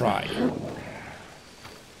want to try.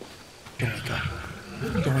 Don't wake up.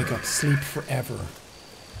 Don't wake up. Sleep forever.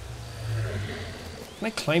 Can I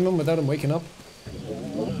climb him without him waking up?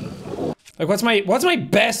 Like, what's my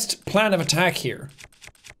best plan of attack here?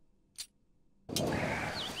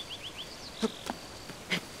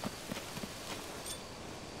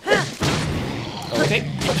 Okay.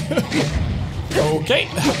 Okay.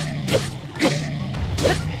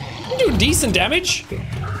 I'm doing decent damage.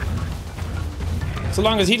 So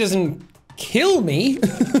long as he doesn't kill me.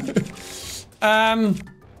 I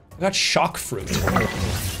got shock fruit.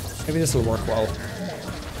 Maybe this will work well.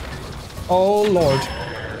 Oh Lord.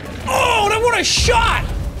 Oh, that what a shot!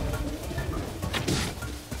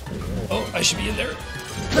 Oh, I should be in there.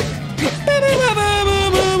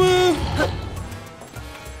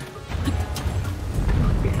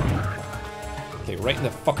 Okay, right in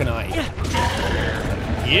the fucking eye.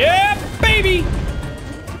 Yeah, baby!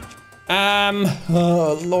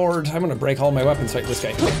 Oh Lord, I'm gonna break all my weapons fight this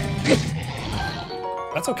guy.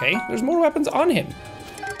 That's okay, there's more weapons on him.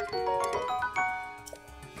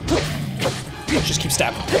 Just keep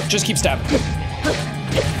stabbing. Just keep stabbing.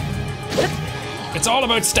 It's all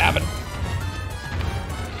about stabbing.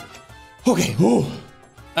 Okay. Ooh.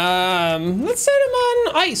 Let's set him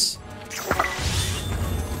on ice.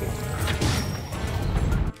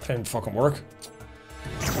 That didn't fucking work.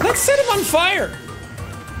 Let's set him on fire.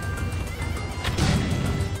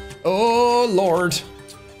 Oh Lord.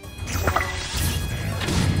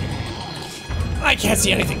 I can't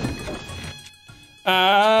see anything.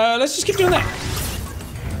 Let's just keep doing that.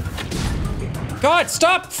 God,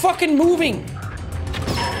 stop fucking moving.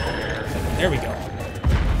 There we go.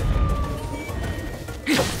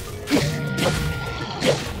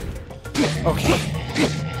 Okay.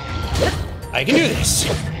 I can do this.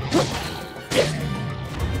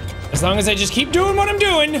 As long as I just keep doing what I'm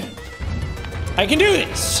doing, I can do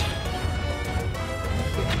this.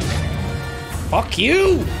 Fuck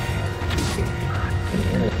you.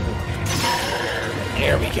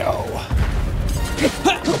 There we go.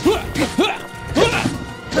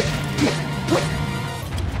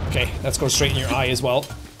 Okay, let's go straight in your eye as well.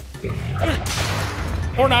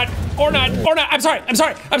 Or not, or not, or not. I'm sorry, I'm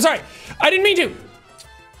sorry, I'm sorry. I didn't mean to.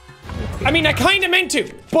 I mean, I kind of meant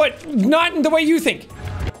to, but not in the way you think.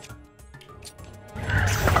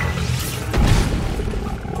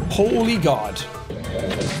 Holy God.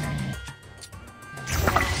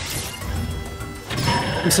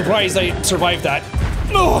 I'm surprised I survived that.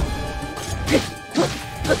 Oh!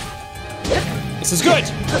 This is good!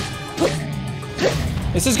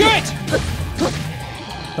 This is good!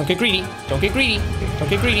 Don't get greedy. Don't get greedy. Don't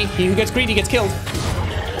get greedy. He who gets greedy gets killed.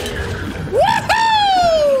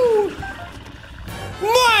 Woohoo!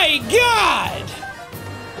 My God!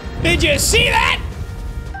 Did you see that?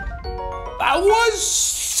 That was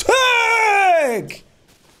sick!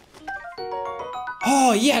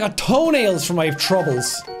 Oh yeah, I got toenails for my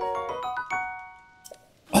troubles.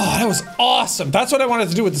 Oh, that was awesome. That's what I wanted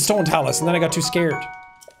to do with the stone talus, and then I got too scared.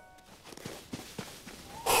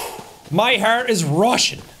 My heart is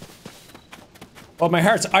Russian. Well, my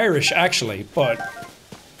heart's Irish, actually, but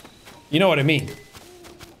you know what I mean.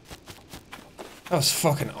 That was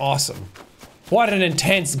fucking awesome. What an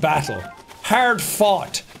intense battle. Hard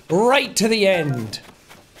fought, right to the end.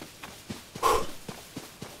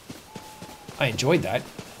 I enjoyed that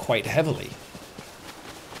quite heavily.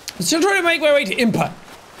 I'm still trying to make my way to Impa.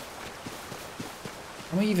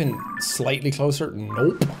 Am I even slightly closer?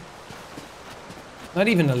 Nope. Not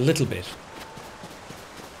even a little bit.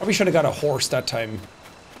 Probably should have got a horse that time.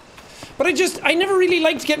 But I never really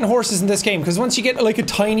liked getting horses in this game, because once you get like a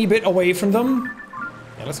tiny bit away from them...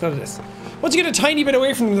 Yeah, let's go to this. Once you get a tiny bit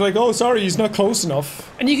away from them, they're like, oh, sorry, he's not close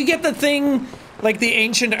enough. And you could get the thing, like the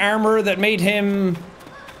ancient armor that made him...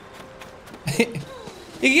 You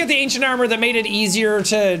could get the ancient armor that made it easier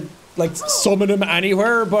to, like, summon him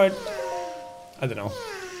anywhere, but... I don't know.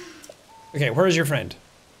 Okay, where's your friend?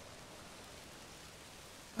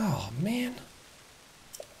 Oh, man.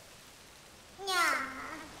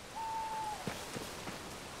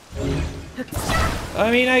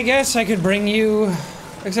 I mean, I guess I could bring you...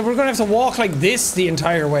 Except we're gonna have to walk like this the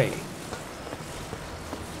entire way.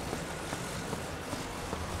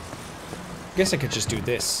 I guess I could just do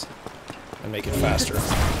this. And make it faster.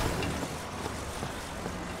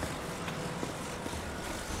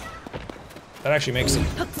 That actually makes it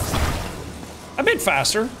a bit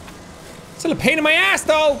faster. Still a pain in my ass,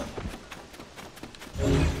 though!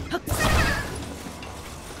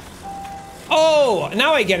 Oh,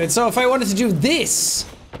 now I get it. So if I wanted to do this,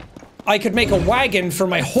 I could make a wagon for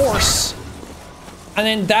my horse, and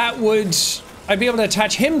then that would... I'd be able to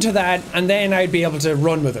attach him to that, and then I'd be able to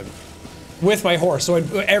run with him. With my horse, so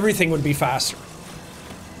everything would be faster.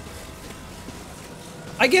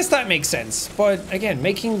 I guess that makes sense, but again,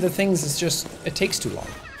 making the things is just... It takes too long.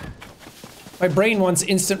 My brain wants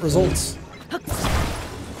instant results.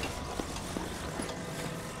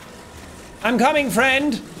 I'm coming,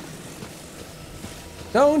 friend!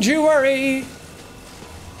 Don't you worry!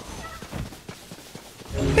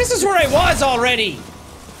 This is where I was already!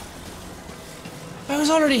 I was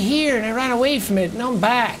already here and I ran away from it, now I'm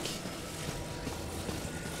back.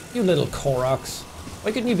 You little Koroks.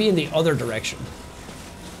 Why couldn't you be in the other direction?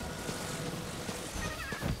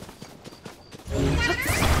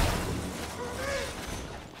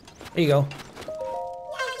 There you go.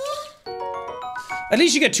 At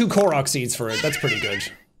least you get 2 Korok seeds for it. That's pretty good.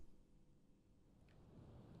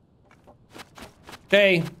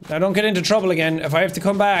 Okay, now don't get into trouble again if I have to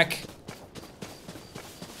come back.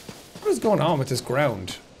 What is going on with this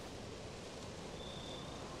ground?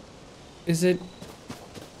 Is it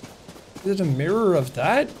a mirror of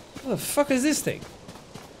that? What the fuck is this thing?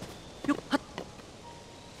 Is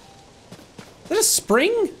that a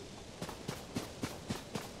spring?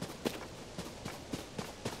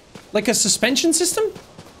 Like a suspension system?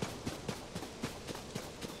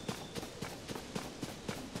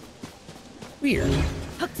 Weird.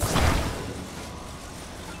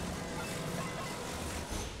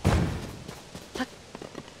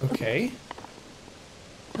 Okay.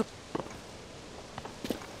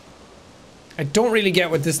 I don't really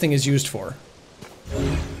get what this thing is used for.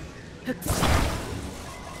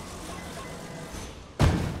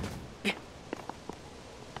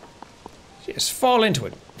 Just fall into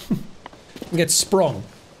it. And get sprung.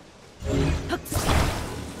 I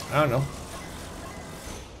don't know.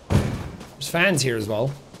 There's fans here as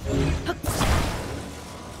well.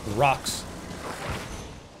 Rocks.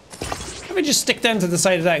 Let me just stick them to the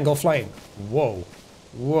side of that and go flying. Whoa.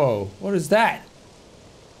 Whoa. What is that?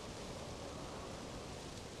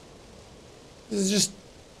 This is just...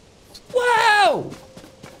 Wow!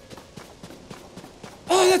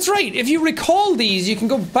 Oh, that's right. If you recall these, you can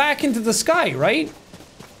go back into the sky, right?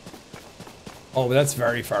 Oh, but that's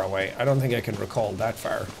very far away. I don't think I can recall that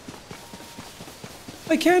far.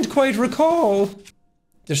 I can't quite recall.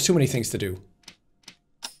 There's too many things to do.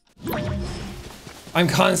 I'm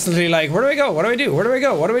constantly like, where do I go? What do I do? Where do I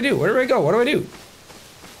go? What do I do? Where do I go? What do I do?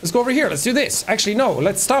 Let's go over here. Let's do this. Actually, no.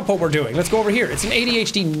 Let's stop what we're doing. Let's go over here. It's an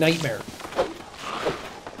ADHD nightmare.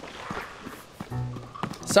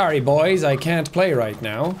 Sorry, boys. I can't play right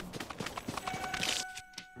now.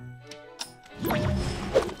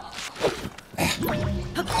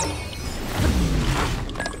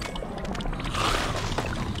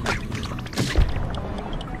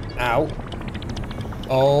 Ow.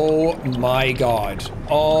 Oh my god.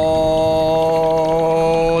 Oh,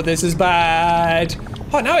 this is bad.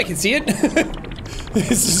 Oh, now I can see it.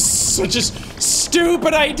 This is such a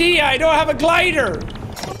stupid idea. I don't have a glider.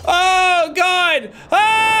 Oh god.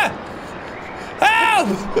 Ah! Help!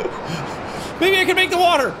 Maybe I can make the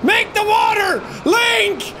water. Make the water!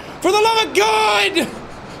 Link! For the love of God!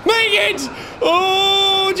 Make it!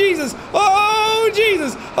 Oh, Jesus. Oh,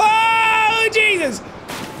 Jesus. Oh, Jesus.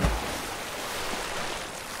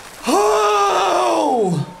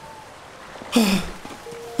 Oh!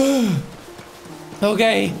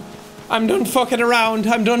 Okay, I'm done fucking around.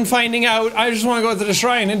 I'm done finding out. I just want to go to the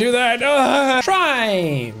shrine and do that.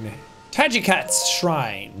 Shrine! Tajikat's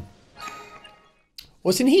shrine.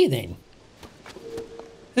 What's in here then?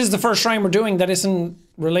 This is the first shrine we're doing that isn't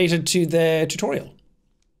related to the tutorial.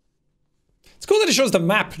 It's cool that it shows the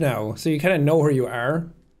map now, so you kind of know where you are.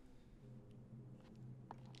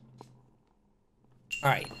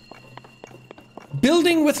 Alright.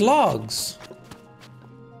 Building with logs.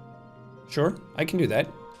 Sure, I can do that.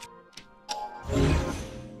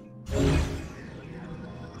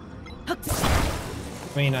 I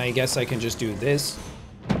mean, I guess I can just do this.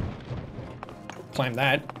 Climb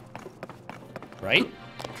that. Right?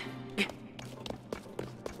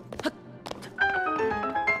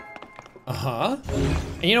 Uh-huh.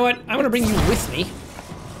 And you know what? I'm gonna bring you with me.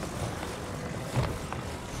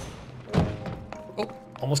 Oh,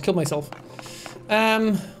 almost killed myself.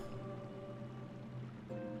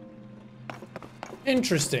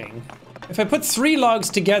 Interesting. If I put 3 logs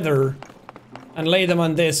together and lay them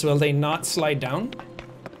on this, will they not slide down?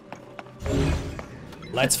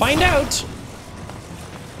 Let's find out.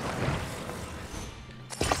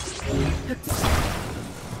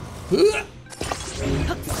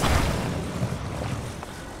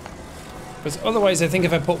 Because otherwise I think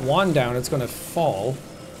if I put 1 down, it's gonna fall.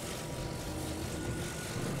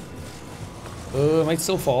 It might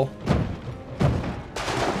still fall.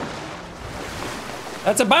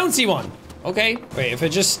 That's a bouncy one. Okay. Wait, if I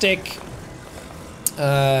just stick,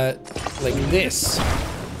 like this.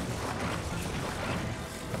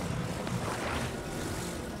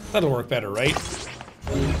 That'll work better, right?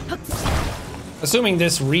 Assuming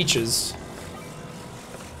this reaches.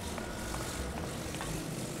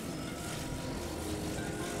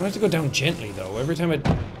 I have to go down gently though. Every time it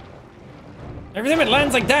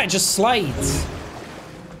lands like that, it just slides.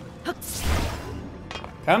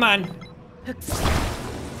 Come on.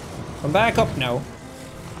 Come back up now.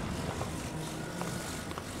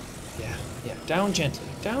 Yeah, down gently.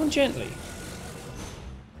 Down gently.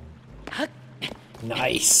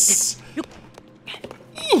 Nice.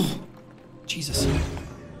 Ooh. Jesus.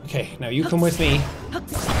 Okay, now you come with me.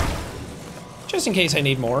 Just in case I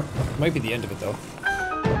need more. Might be the end of it though.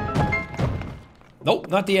 Nope,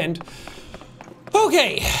 not the end.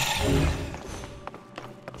 Okay.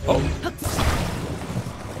 Oh.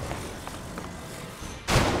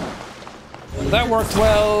 That worked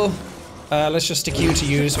well. Let's just stick you to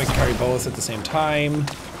you so I can carry both at the same time.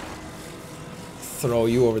 Throw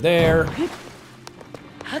you over there.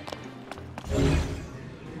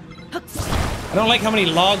 I don't like how many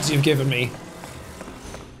logs you've given me.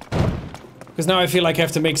 Because now I feel like I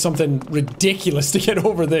have to make something ridiculous to get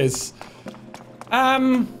over this.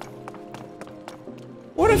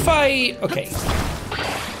 What if I... Okay.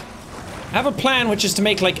 I have a plan which is to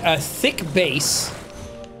make like a thick base.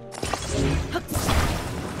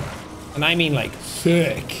 And I mean like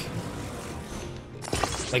thick.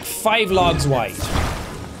 Like 5 logs wide.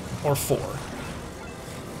 Or 4.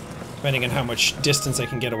 Depending on how much distance I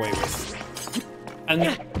can get away with. And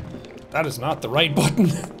that is not the right button.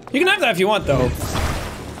 You can have that if you want though.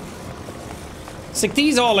 Stick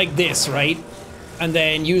these all like this, right? And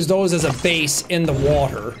then use those as a base in the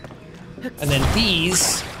water. And then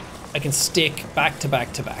these I can stick back to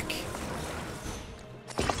back to back.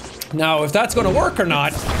 Now, if that's gonna work or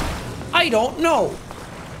not, I don't know.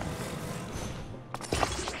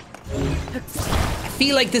 I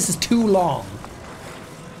feel like this is too long.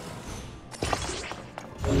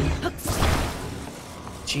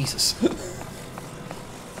 Jesus.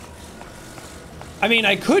 I mean,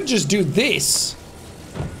 I could just do this.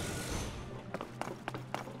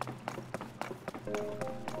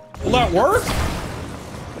 Will that work?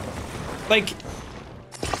 Like,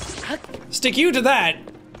 stick you to that,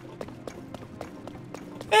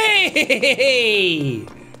 Hey!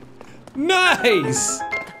 Nice!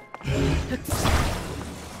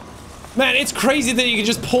 Man, it's crazy that you can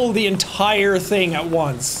just pull the entire thing at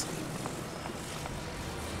once.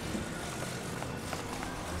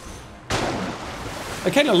 I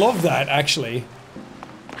kind of love that, actually.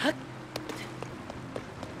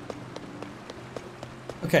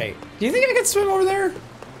 Okay, do you think I could swim over there?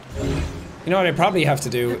 You know what I probably have to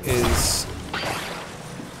do is...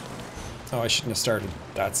 Oh, I shouldn't have started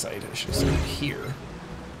that side. I should have started here.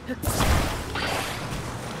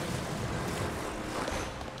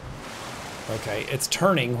 Okay, it's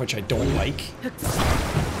turning, which I don't like.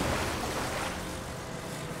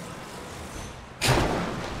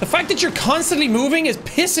 The fact that you're constantly moving is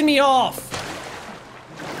pissing me off.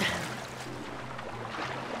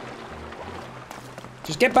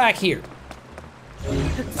 Just get back here. I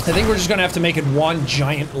think we're just gonna have to make it one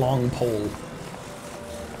giant long pole.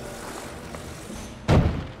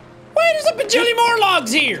 Why there's a bajillion more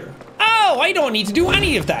logs here? Oh, I don't need to do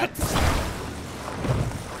any of that.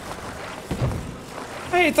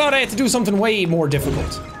 I thought I had to do something way more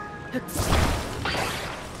difficult.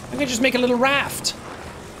 I could just make a little raft.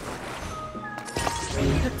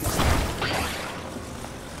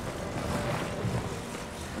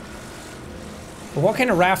 But what kind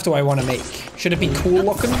of raft do I want to make? Should it be cool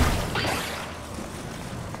looking?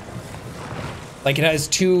 Like it has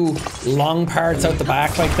two long parts out the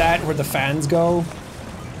back like that where the fans go?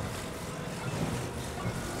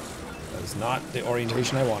 That's not the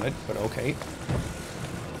orientation I wanted, but okay.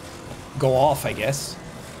 Go off, I guess.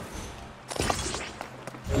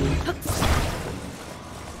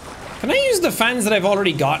 Can I use the fans that I've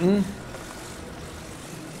already gotten?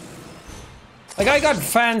 Like, I got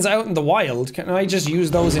fans out in the wild. Can I just use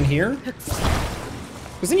those in here?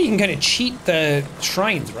 Because then you can kind of cheat the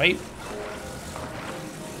shrines, right?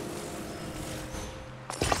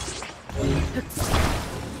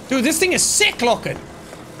 Dude, this thing is sick looking.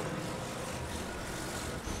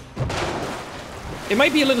 It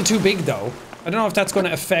might be a little too big, though. I don't know if that's going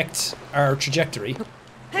to affect our trajectory.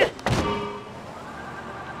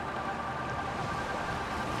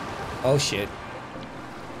 Oh, shit.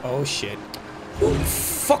 Oh, shit. You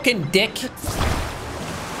fucking dick.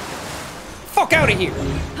 Fuck out of here.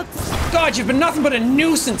 God, you've been nothing but a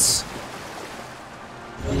nuisance.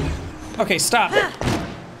 Okay, stop.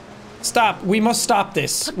 Stop. We must stop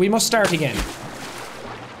this. We must start again.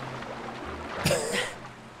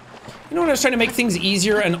 You know when I was trying to make things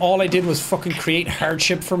easier and all I did was fucking create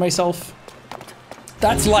hardship for myself?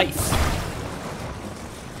 That's life.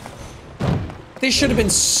 This should have been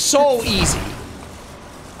so easy.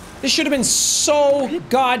 This should have been so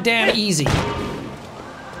goddamn easy.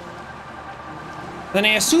 Then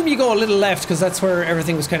I assume you go a little left because that's where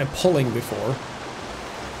everything was kind of pulling before.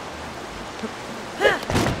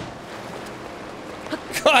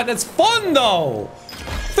 God, that's fun though!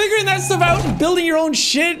 Figuring that stuff out and building your own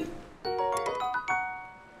shit.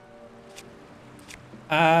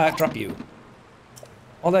 Drop you.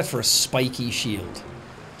 All that for a spiky shield.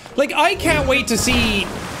 Like, I can't wait to see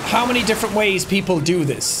how many different ways people do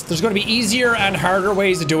this. There's gonna be easier and harder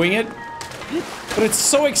ways of doing it. But it's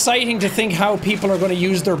so exciting to think how people are gonna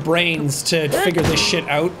use their brains to figure this shit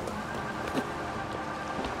out.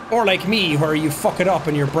 Or like me, where you fuck it up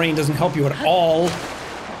and your brain doesn't help you at all.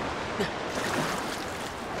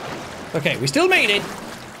 Okay, we still made it.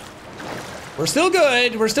 We're still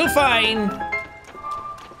good, we're still fine.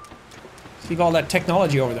 Leave all that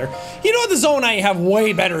technology over there. You know the Zone I have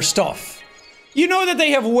way better stuff. You know that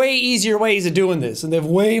they have way easier ways of doing this, and they have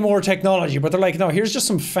way more technology, but they're like, no, here's just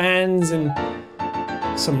some fans and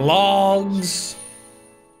some logs.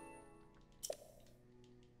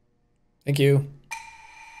 Thank you.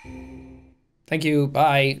 Thank you,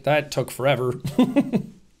 bye. That took forever.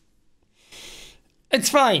 It's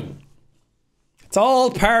fine. It's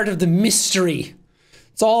all part of the mystery.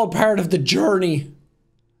 It's all part of the journey.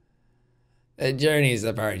 The journey is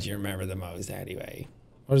the part you remember the most, anyway.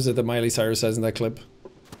 What is it that Miley Cyrus says in that clip?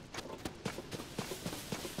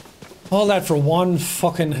 All that for one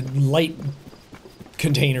fucking light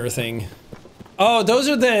container thing. Oh, those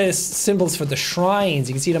are the symbols for the shrines.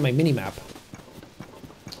 You can see it on my mini-map.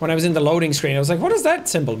 When I was in the loading screen, I was like, what does that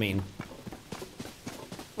symbol mean?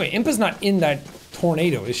 Wait, Impa's not in that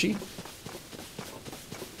tornado, is she?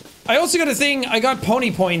 I also got a thing, I got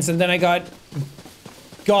pony points and then I got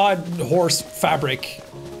God horse fabric.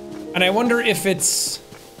 And I wonder if it's...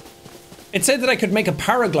 It said that I could make a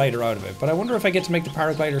paraglider out of it, but I wonder if I get to make the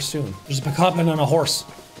paraglider soon. There's a bokoblin on a horse.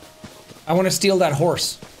 I want to steal that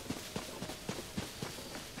horse.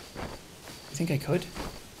 I think I could.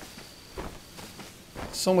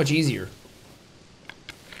 So much easier.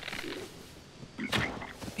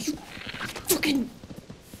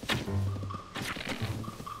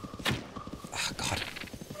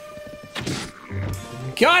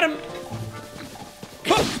 Got him!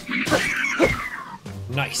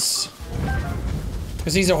 Nice.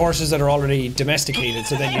 Because these are horses that are already domesticated,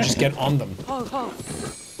 so then you just get on them.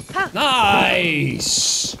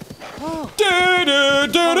 Nice!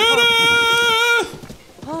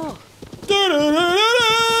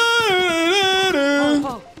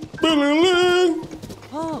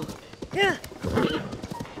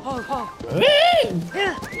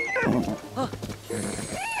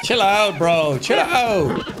 Chill out, bro. Chill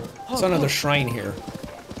out. There's another shrine here.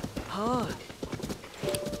 Okay.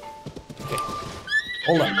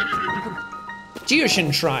 Hold up.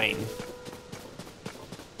 Geoshin Shrine.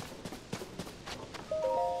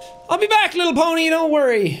 I'll be back, little pony, don't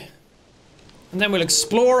worry. And then we'll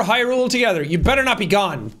explore Hyrule together. You better not be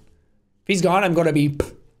gone. If he's gone, I'm gonna be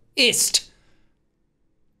pissed.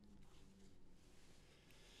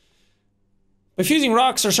 By fusing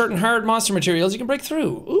rocks or certain hard monster materials, you can break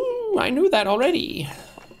through. Ooh, I knew that already.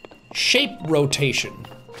 Shape rotation.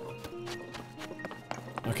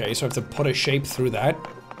 Okay, so I have to put a shape through that.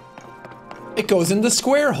 It goes in the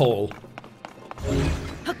square hole.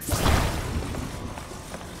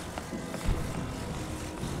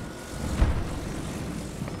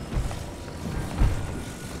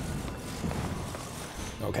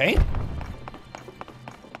 Okay.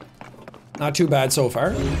 Not too bad so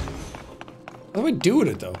far. What do I do with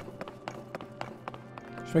it though?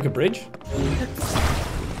 Should I make a bridge?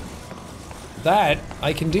 That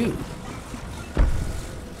I can do.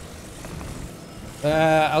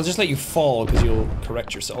 I'll just let you fall because you'll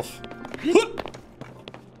correct yourself.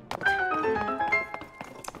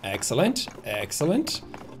 Excellent, excellent.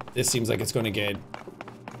 This seems like it's going to get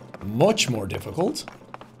much more difficult.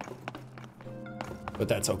 But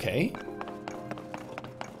that's okay.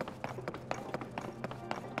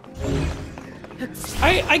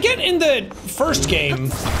 I get in the first game,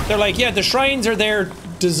 they're like, yeah, the shrines are there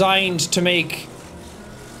designed to make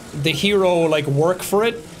the hero like work for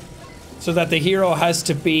it. So that the hero has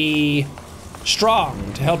to be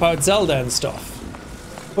strong to help out Zelda and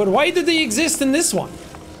stuff. But why did they exist in this one?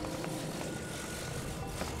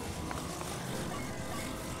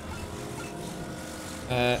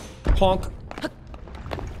 Plonk.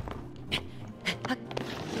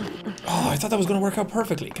 Oh, I thought that was gonna work out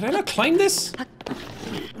perfectly. Can I not climb this?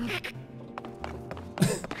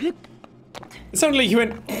 It sounded like you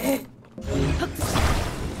went.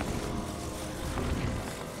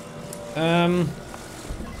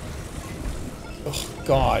 Oh,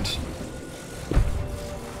 God.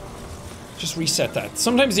 Just reset that.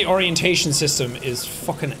 Sometimes the orientation system is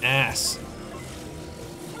fucking ass.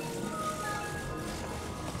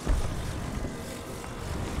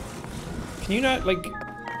 Can you not, like...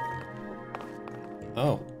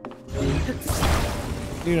 Oh.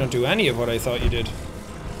 You don't do any of what I thought you did.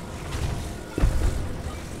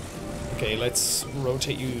 Okay, let's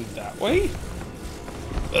rotate you that way.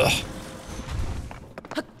 Ugh.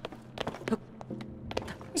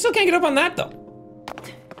 I still can't get up on that, though.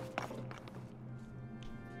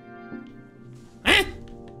 Huh?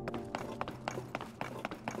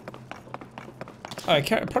 Oh, I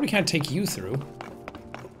probably can't take you through.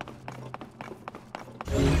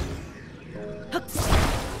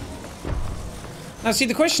 Now, see,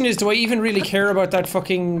 the question is, do I even really care about that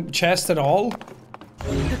fucking chest at all?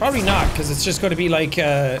 Probably not, because it's just going to be like,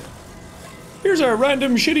 here's a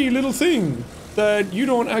random shitty little thing that you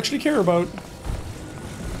don't actually care about.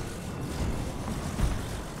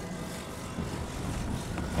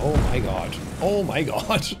 Oh my god. Oh my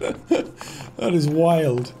god. That is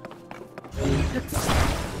wild.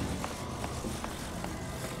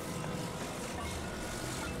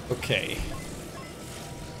 Okay.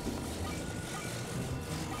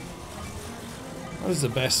 What is the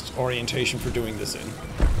best orientation for doing this in?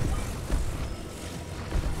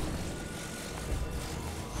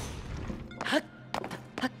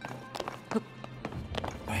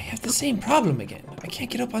 I have the same problem again. I can't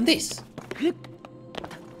get up on this.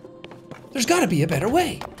 There's gotta be a better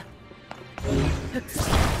way.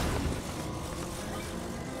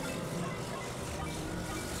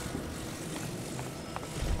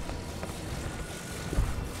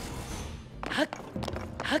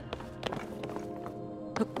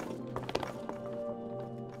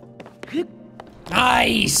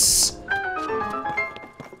 Nice!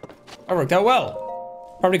 That worked out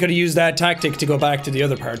well. Probably could have used that tactic to go back to the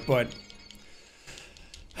other part, but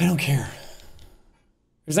I don't care.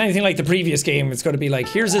 If it's anything like the previous game, it's going to be like,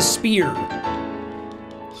 here's a spear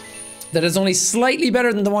that is only slightly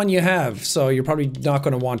better than the one you have, so you're probably not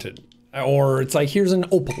going to want it. Or it's like, here's an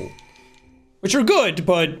opal, which are good,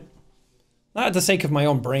 but not at the sake of my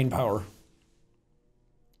own brain power.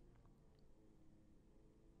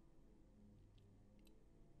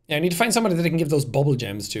 Yeah, I need to find somebody that I can give those bubble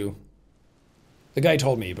gems to. The guy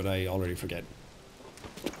told me, but I already forget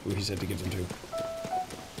who he said to give them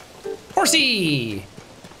to. Horsey!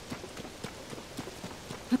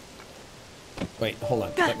 Wait, hold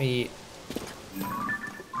on. Let me...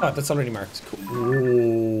 Oh, that's already marked.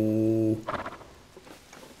 Cool.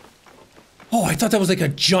 Oh, I thought that was like a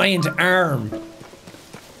giant arm. I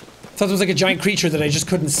thought it was like a giant creature that I just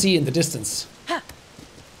couldn't see in the distance.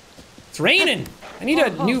 It's raining! I need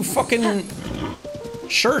a new fucking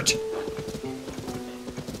shirt.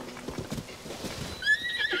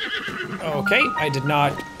 Okay, I did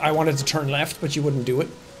not. I wanted to turn left, but you wouldn't do it.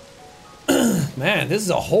 Man, this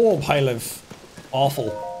is a whole pile of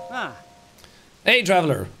awful. Hey,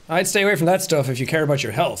 traveler. I'd stay away from that stuff if you care about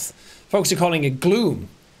your health. Folks are calling it gloom.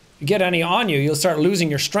 If you get any on you, you'll start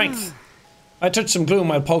losing your strength. I touched some gloom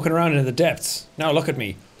while poking around in the depths. Now look at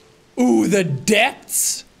me. Ooh, the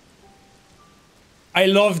depths! I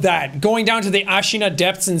love that. Going down to the Ashina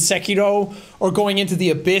depths in Sekiro, or going into the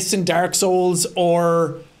Abyss in Dark Souls,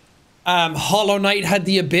 or Hollow Knight had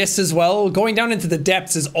the Abyss as well. Going down into the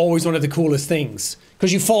depths is always one of the coolest things.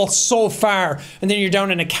 Because you fall so far, and then you're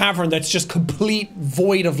down in a cavern that's just complete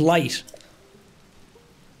void of light.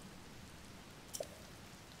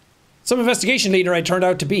 Some investigation leader I turned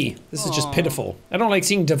out to be. This is just pitiful. I don't like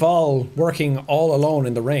seeing Duval working all alone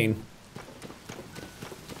in the rain.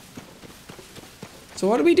 So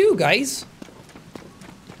what do we do, guys?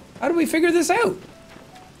 How do we figure this out?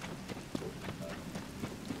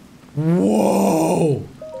 Whoa!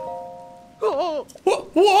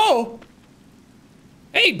 Whoa!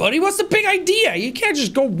 Hey, buddy, what's the big idea? You can't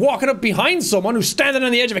just go walking up behind someone who's standing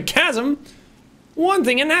on the edge of a chasm. One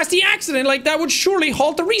thing, a nasty accident like that would surely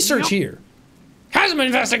halt the research here. Chasm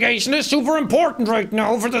investigation is super important right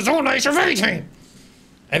now for the Zone survey team.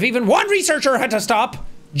 If even one researcher had to stop,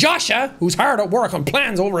 Joshua, who's hard at work on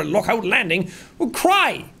plans over at Lookout Landing, would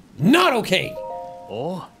cry. Not okay.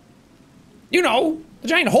 Oh? You know, the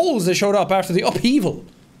giant holes that showed up after the upheaval.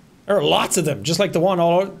 There are lots of them, just like this one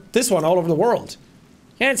all over the world.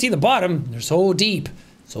 Can't see the bottom. They're so deep,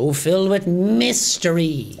 so filled with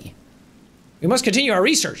mystery. We must continue our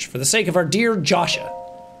research for the sake of our dear Joshua.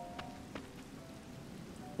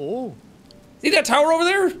 Oh. See that tower over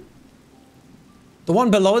there? The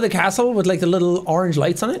one below the castle with like the little orange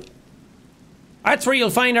lights on it? That's where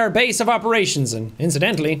you'll find our base of operations and,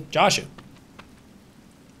 incidentally, Joshua.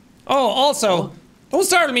 Oh, also, don't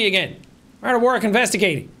startle me again. I'm hard at work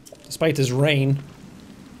investigating, despite this rain.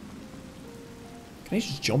 Can I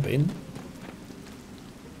just jump in?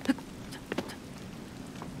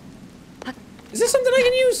 Is this something I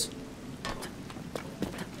can use?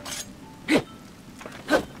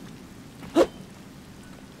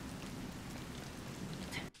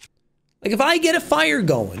 Like if I get a fire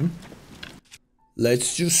going,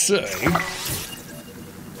 let's just say...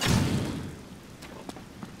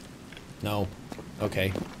 No.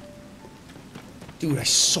 Okay. Dude, I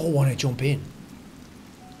so want to jump in.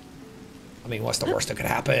 I mean, what's the worst that could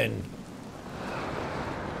happen?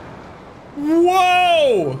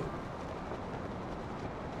 Whoa!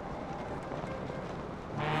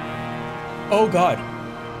 Oh god.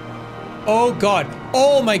 Oh god.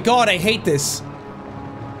 Oh my god, I hate this.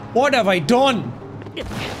 What have I done?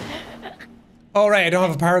 Oh right, I don't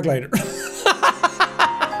have a paraglider.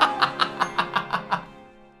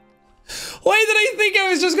 Why did I think I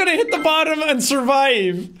was just gonna hit the bottom and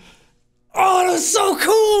survive? Oh, that was so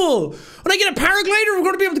cool! When I get a paraglider, we're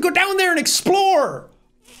gonna be able to go down there and explore!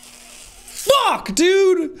 Fuck,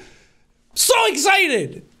 dude! So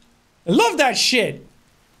excited! I love that shit!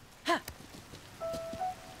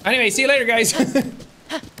 Anyway, see you later, guys.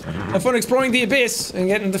 Have fun exploring the abyss and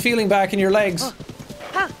getting the feeling back in your legs.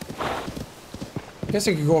 I guess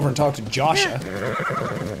I could go over and talk to Joshua.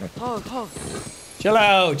 Chill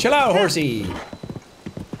out, horsey.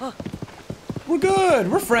 We're good,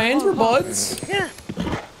 we're friends, we're buds.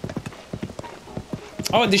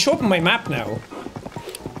 Oh, and they show up on my map now.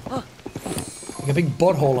 Like a big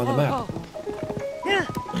butthole on the map.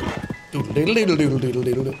 Doodle doodle doodle doodle doodle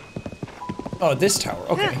doodle. Oh, this tower,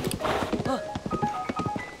 okay.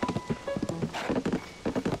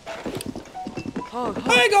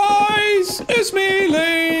 Hey guys! It's me,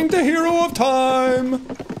 Link, the hero of time!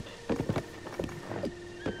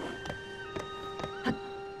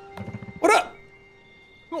 What up?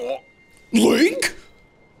 Link?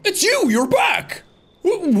 It's you! You're back!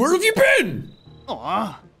 Where have you been?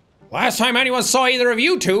 Last time anyone saw either of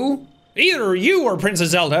you two, either you or Princess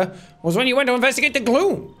Zelda, was when you went to investigate the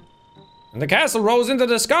gloom. And the castle rose into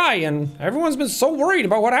the sky, and everyone's been so worried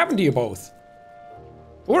about what happened to you both.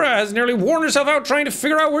 Ura has nearly worn herself out trying to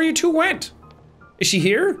figure out where you two went. Is she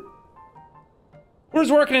here?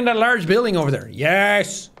 Who's working in that large building over there?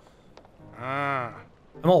 Yes. I'm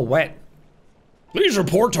all wet. Please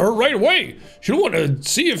report to her right away. She'll want to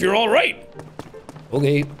see if you're all right.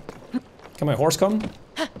 Okay. Can my horse come?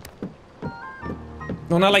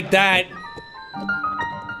 No, not like that.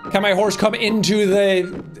 Can my horse come into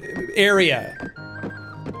the area?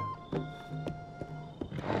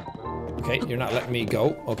 Okay, you're not letting me go.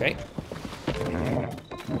 Okay.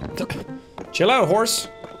 Chill out, horse.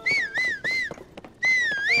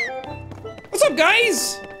 What's up,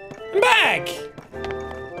 guys? I'm back.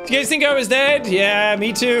 Do you guys think I was dead? Yeah,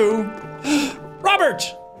 me too. Robert!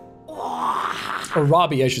 Or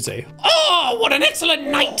Robbie, I should say. Oh, what an excellent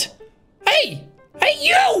night! Hey! Hey,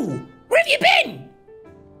 you! Where have you been?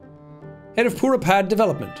 Head of Purapad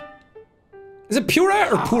Development. Is it Pura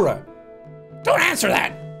or Pura? Don't answer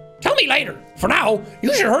that! Tell me later. For now,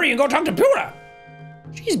 you should hurry and go talk to Pura.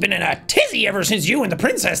 She's been in a tizzy ever since you and the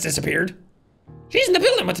princess disappeared. She's in the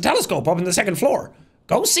building with the telescope up on the second floor.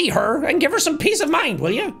 Go see her and give her some peace of mind,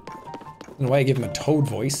 will you? I don't know why I give him a toad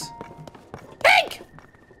voice. Hank!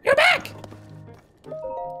 You're back!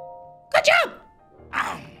 Good job!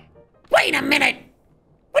 Wait a minute!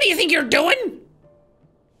 What do you think you're doing?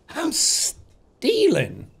 I'm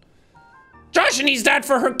stealing. Josh needs that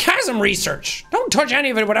for her chasm research. Don't touch any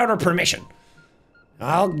of it without her permission.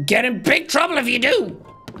 I'll get in big trouble if you do.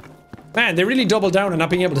 Man, they really doubled down on not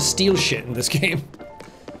being able to steal shit in this game.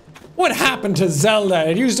 What happened to Zelda?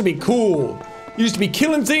 It used to be cool. It used to be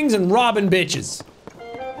killing things and robbing bitches.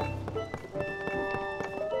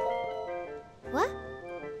 What?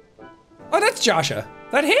 Oh, that's Joshua.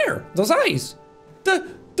 That hair, those eyes. Doc!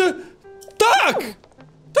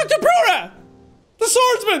 Dr. Pura! The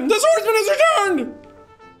swordsman has returned!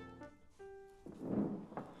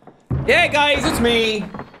 Yeah, guys, it's me.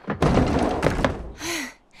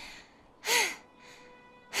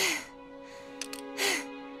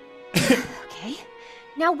 Okay.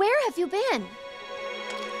 Now where have you been?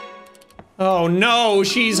 Oh no,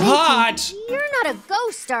 she's hot! You're not a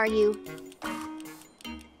ghost, are you?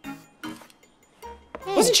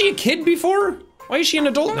 Hey, Wasn't she a kid before? Why is she an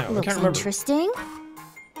adult now? I looks can't remember. interesting.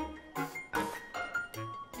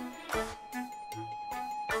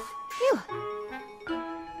 Phew.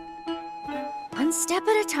 One step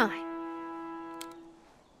at a time.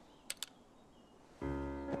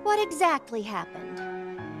 What exactly happened?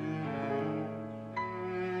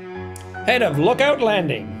 Head of Lookout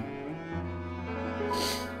Landing.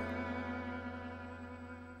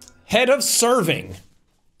 Head of Serving.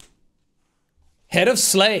 Head of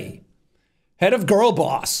Slay. Head of Girl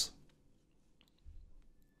Boss.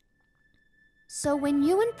 So when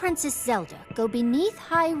you and Princess Zelda go beneath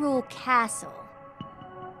Hyrule Castle,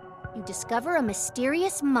 you discover a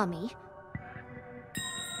mysterious mummy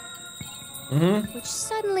which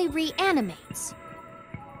suddenly reanimates.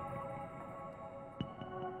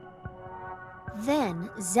 Then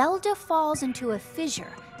Zelda falls into a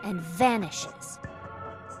fissure and vanishes.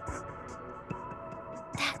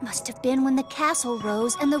 That must have been when the castle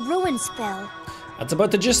rose and the ruins fell. That's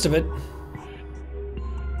about the gist of it.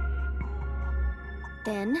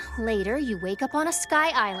 Then, later, you wake up on a sky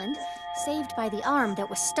island, saved by the arm that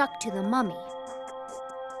was stuck to the mummy.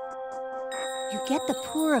 You get the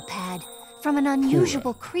Purapad from an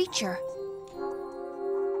unusual creature,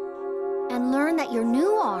 and learn that your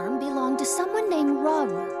new arm belonged to someone named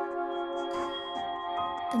Rauru.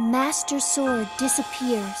 The Master Sword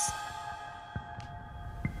disappears.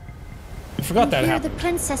 I forgot that Hear happened. the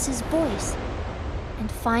princess's voice and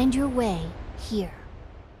find your way here.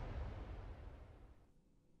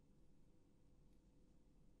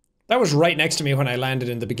 That was right next to me when I landed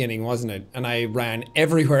in the beginning, wasn't it? And I ran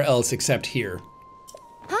everywhere else except here.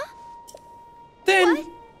 Huh? Then, What?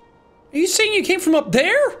 are you saying you came from up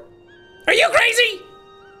there? Are you crazy?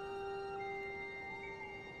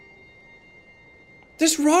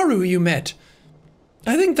 This Rauru you met.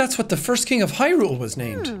 I think that's what the first king of Hyrule was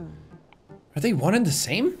named. Are they one and the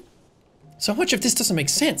same? So much of this doesn't make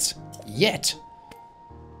sense. Yet.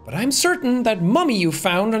 But I'm certain that mummy you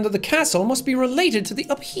found under the castle must be related to the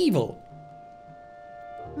upheaval.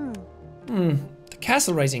 The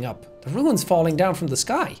castle rising up. The ruins falling down from the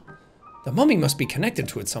sky. The mummy must be connected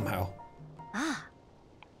to it somehow. Ah.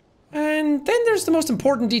 And then there's the most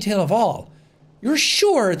important detail of all. You're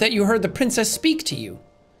sure that you heard the princess speak to you?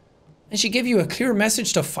 And she gave you a clear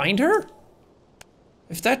message to find her?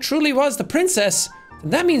 If that truly was the princess, then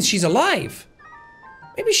that means she's alive.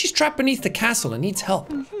 Maybe she's trapped beneath the castle and needs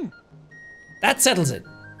help. That settles it.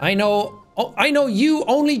 I know you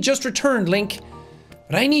only just returned, Link.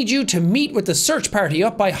 But I need you to meet with the search party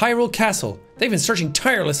up by Hyrule Castle. They've been searching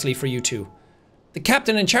tirelessly for you two. The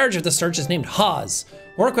captain in charge of the search is named Haz.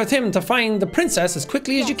 Work with him to find the princess as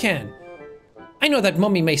quickly as you can. I know that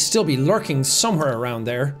mummy may still be lurking somewhere around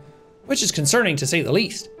there, which is concerning to say the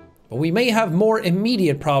least. But we may have more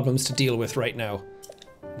immediate problems to deal with right now.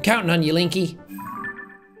 I'm counting on you, Linky.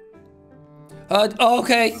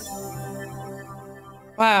 Okay.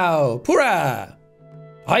 Wow, Pura!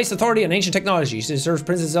 Highest authority in ancient technology. She serves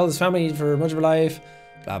Princess Zelda's family for much of her life.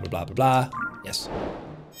 Blah, blah, blah, blah, blah. Yes.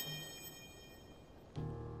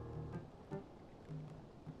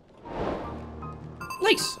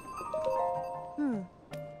 Nice.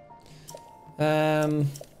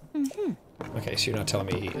 Okay, so you're not telling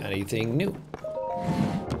me anything new.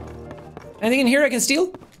 Anything in here I can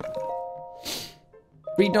steal?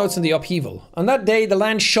 Read notes on the upheaval. On that day, the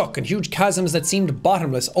land shook and huge chasms that seemed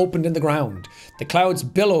bottomless opened in the ground. The clouds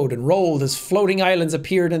billowed and rolled as floating islands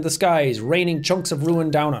appeared in the skies, raining chunks of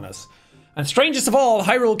ruin down on us. And strangest of all,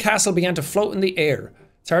 Hyrule Castle began to float in the air.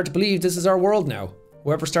 It's hard to believe this is our world now.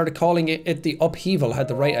 Whoever started calling it the upheaval had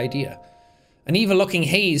the right idea. An evil-looking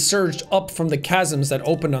haze surged up from the chasms that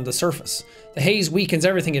opened on the surface. The haze weakens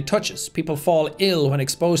everything it touches. People fall ill when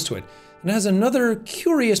exposed to it. And it has another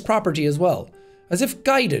curious property as well. As if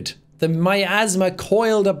guided, the miasma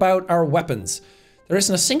coiled about our weapons. There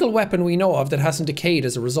isn't a single weapon we know of that hasn't decayed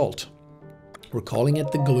as a result. We're calling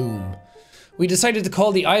it the Gloom. We decided to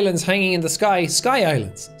call the islands hanging in the sky, Sky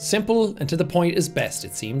Islands. Simple and to the point is best,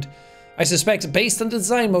 it seemed. I suspect, based on the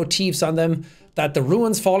design motifs on them, that the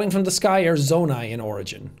ruins falling from the sky are Zonai in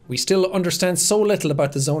origin. We still understand so little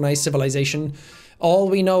about the Zonai civilization. All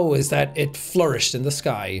we know is that it flourished in the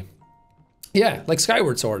sky. Yeah, like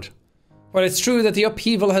Skyward Sword. While it's true that the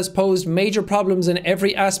upheaval has posed major problems in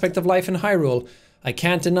every aspect of life in Hyrule, I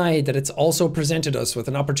can't deny that it's also presented us with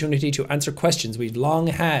an opportunity to answer questions we've long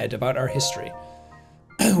had about our history.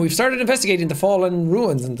 We've started investigating the fallen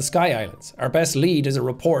ruins in the Sky Islands. Our best lead is a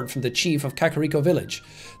report from the chief of Kakariko Village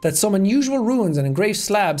that some unusual ruins and engraved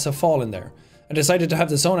slabs have fallen there, and decided to have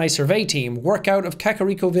the Zonai survey team work out of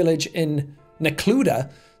Kakariko Village in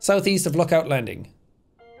Necluda, southeast of Lookout Landing.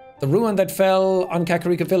 The ruin that fell on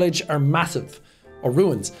Kakariko Village are massive, or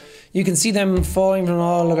ruins. You can see them falling from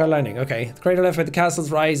all Lookout Landing. Okay, the crater left by the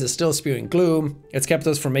castle's rise is still spewing gloom. It's kept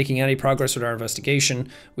us from making any progress with our investigation.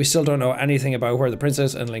 We still don't know anything about where the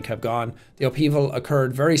princess and Link have gone. The upheaval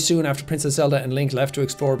occurred very soon after Princess Zelda and Link left to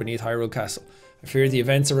explore beneath Hyrule Castle. I fear the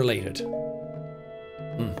events are related.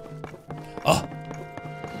 Oh!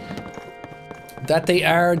 That they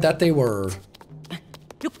are, that they were.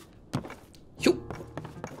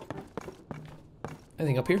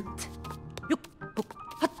 Anything up here?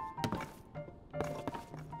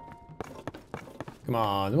 Come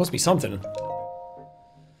on, there must be something.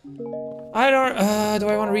 I don't, do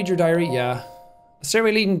I want to read your diary? Yeah. A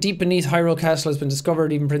stairway leading deep beneath Hyrule Castle has been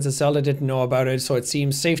discovered. Even Princess Zelda didn't know about it, so it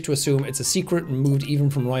seems safe to assume it's a secret removed even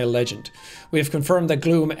from royal legend. We have confirmed that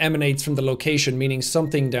gloom emanates from the location, meaning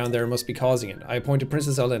something down there must be causing it. I appointed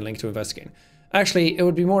Princess Zelda and Link to investigate. Actually, it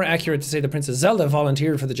would be more accurate to say that Princess Zelda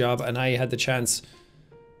volunteered for the job and I had the chance.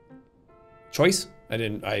 Choice? I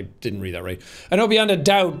didn't read that right. I know beyond a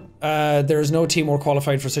doubt there is no team more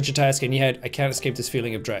qualified for such a task, and yet I can't escape this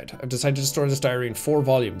feeling of dread. I've decided to store this diary in 4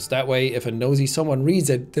 volumes. That way, if a nosy someone reads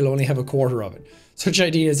it, they'll only have a quarter of it. Such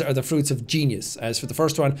ideas are the fruits of genius. As for the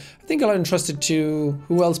first one, I think I'll entrust it to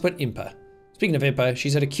who else but Impa. Speaking of Impa,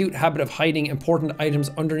 she's had a cute habit of hiding important items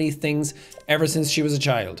underneath things ever since she was a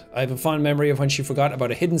child. I have a fond memory of when she forgot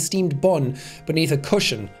about a hidden steamed bun beneath a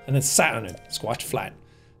cushion and then sat on it, squat flat.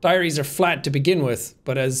 Diaries are flat to begin with,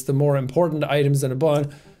 but as the more important items in a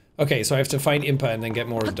bun... Okay, so I have to find Impa and then get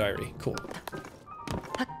more of the diary. Cool.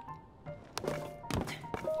 I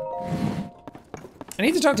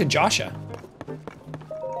need to talk to Joshua.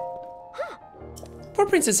 Poor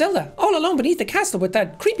Princess Zelda, all alone beneath the castle with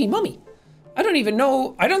that creepy mummy. I don't even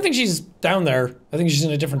know... I don't think she's down there. I think she's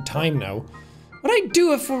in a different time now. What I'd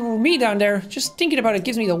do if it were me down there, just thinking about it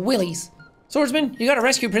gives me the willies. Swordsman, you gotta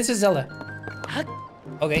rescue Princess Zelda.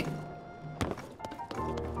 Okay.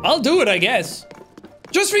 I'll do it, I guess.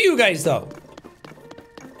 Just for you guys, though.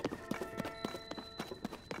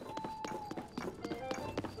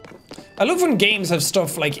 I love when games have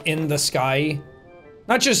stuff like in the sky.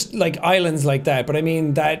 Not just like islands like that, but I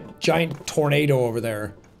mean that giant tornado over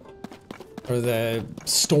there. Or the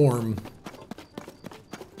storm.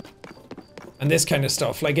 And this kind of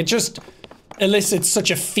stuff. Like it just elicits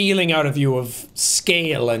such a feeling out of you of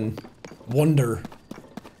scale and wonder.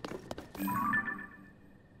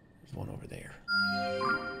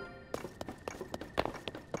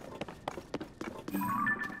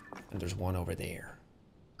 There's one over there.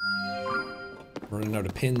 Running out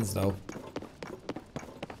of pins though.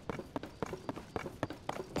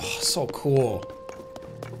 so cool.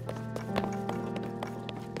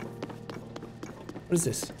 What is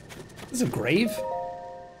this? Is this a grave?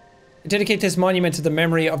 I dedicate this monument to the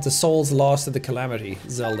memory of the souls lost to the calamity,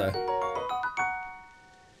 Zelda.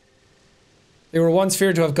 They were once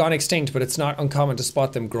feared to have gone extinct, but it's not uncommon to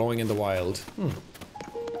spot them growing in the wild.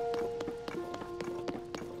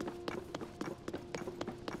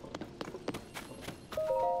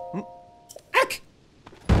 Ack!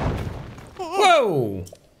 Whoa!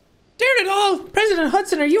 Darn it all! President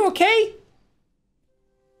Hudson, are you okay?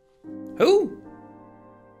 Who?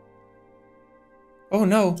 Oh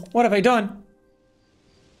no, what have I done?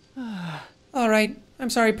 Alright, I'm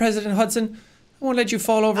sorry, President Hudson. I won't let you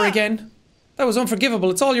fall over again. That was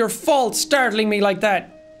unforgivable. It's all your fault startling me like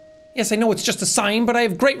that. Yes, I know it's just a sign, but I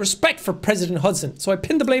have great respect for President Hudson, so I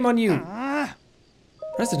pin the blame on you.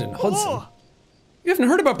 President Hudson? You haven't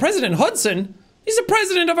heard about President Hudson? He's the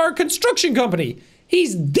president of our construction company.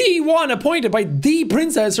 He's the one appointed by the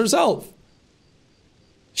princess herself.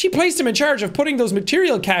 She placed him in charge of putting those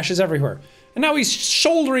material caches everywhere, and now he's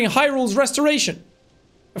shouldering Hyrule's restoration.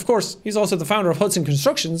 Of course, he's also the founder of Hudson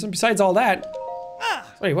Constructions, and besides all that...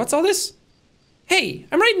 Sorry, what's all this? Hey,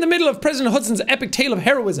 I'm right in the middle of President Hudson's epic tale of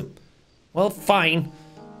heroism. Well, fine.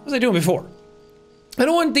 What was I doing before? I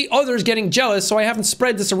don't want the others getting jealous, so I haven't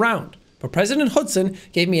spread this around. But President Hudson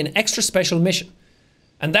gave me an extra special mission.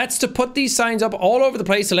 And that's to put these signs up all over the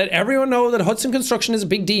place to let everyone know that Hudson Construction is a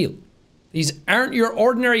big deal. These aren't your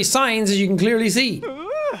ordinary signs, as you can clearly see.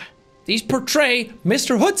 These portray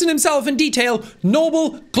Mr. Hudson himself in detail,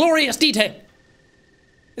 noble, glorious detail.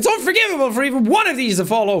 It's unforgivable for even one of these to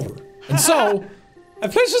fall over. And so, I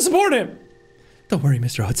pledge to support him. Don't worry,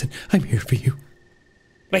 Mr. Hudson, I'm here for you.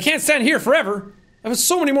 But I can't stand here forever. I have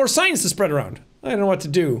so many more signs to spread around. I don't know what to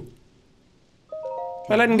do.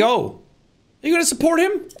 I let him go. Are you gonna support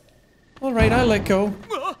him? Alright, I'll let go.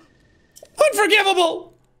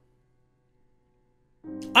 Unforgivable!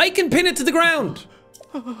 I can pin it to the ground.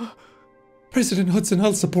 President Hudson,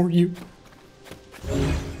 I'll support you.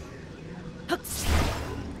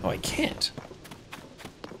 Oh, I can't.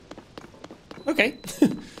 Okay.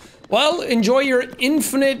 Well, enjoy your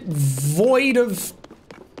infinite void of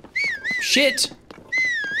shit.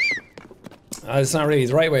 That's not really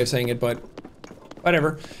the right way of saying it, but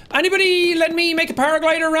whatever. Anybody let me make a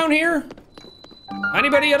paraglider around here?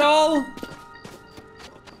 Anybody at all?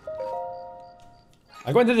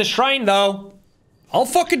 I'm going to the shrine, though. I'll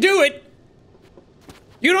fucking do it.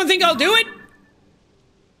 You don't think I'll do it?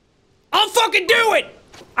 I'll fucking do it!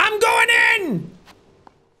 I'm going in!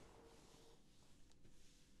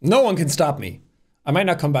 No one can stop me. I might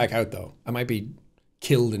not come back out, though. I might be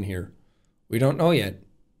killed in here. We don't know yet.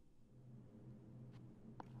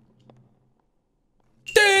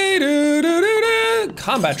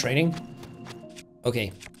 Combat training.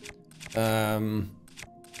 Okay.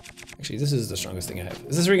 Actually, this is the strongest thing I have.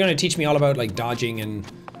 Is this where you're going to teach me all about, like, dodging and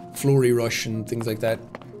flurry rush and things like that?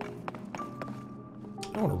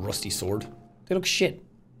 I don't want a rusty sword. They look shit.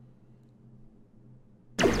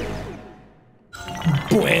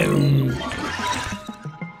 Boom!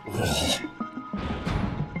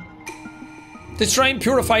 This shrine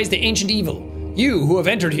purifies the ancient evil. You who have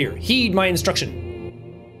entered here, heed my instruction.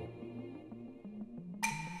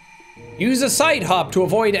 Use a side hop to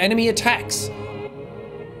avoid enemy attacks.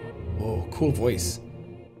 Whoa, cool voice.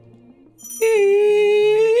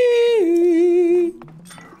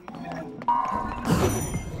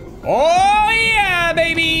 Oh yeah,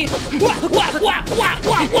 baby! Wah, wah, wah, wah,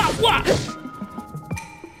 wah, wah, wah.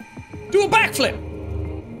 Do a backflip.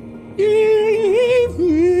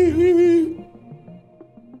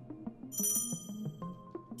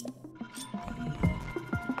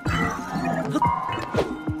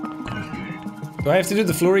 Do I have to do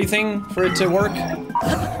the flurry thing for it to work?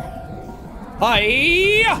 Hi!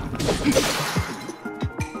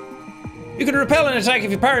 You can repel an attack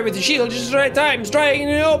if you parry with the shield just at the right time, striking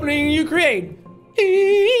an opening you create.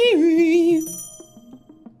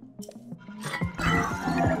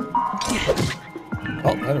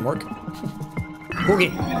 Oh, that didn't work. Okay.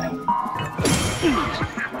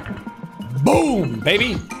 Boom,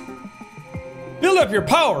 baby! Build up your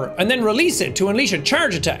power and then release it to unleash a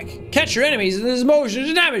charge attack. Catch your enemies in this motion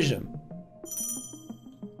to damage them.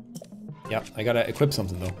 Yep, I gotta equip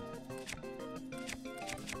something though.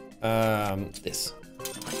 This.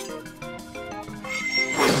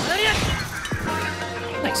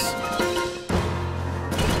 Nice.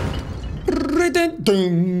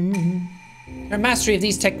 Your mastery of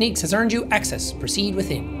these techniques has earned you access. Proceed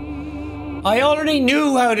within. I already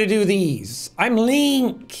knew how to do these. I'm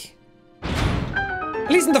Link.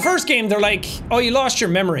 At least in the first game, they're like, oh, you lost your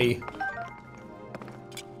memory.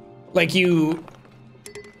 Like you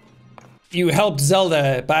helped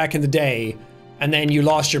Zelda back in the day, and then you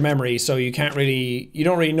lost your memory, so you don't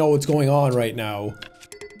really know what's going on right now.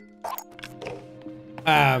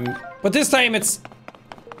 But this time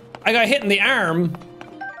I got hit in the arm,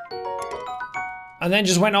 and then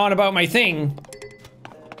just went on about my thing.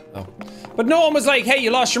 Oh. But no one was like, hey,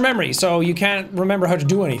 you lost your memory, so you can't remember how to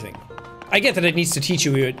do anything. I get that it needs to teach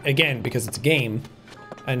you it again because it's a game,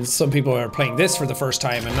 and some people are playing this for the first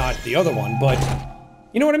time and not the other one, but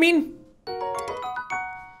you know what I mean?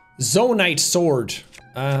 Zonite sword.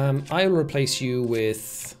 I'll replace you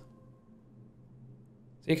with...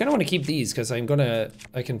 See, I kind of want to keep these because I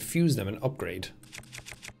can fuse them and upgrade.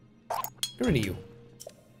 Get rid of you.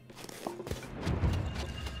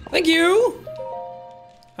 Thank you!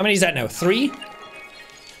 How many is that now? 3?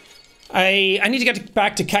 I need to get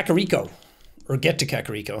back to Kakariko. Or get to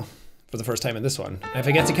Kakariko for the first time in this one. And if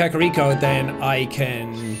I get to Kakariko, then I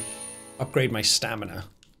can upgrade my stamina.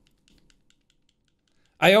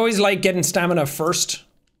 I always like getting stamina first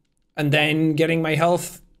and then getting my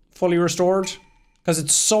health fully restored, because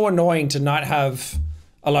it's so annoying to not have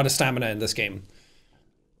a lot of stamina in this game.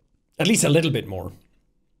 At least a little bit more.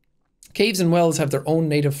 Caves and wells have their own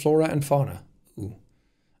native flora and fauna. Ooh.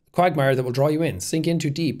 A quagmire that will draw you in. Sink in too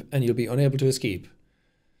deep and you'll be unable to escape.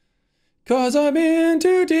 'Cause I'm in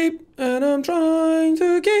too deep and I'm trying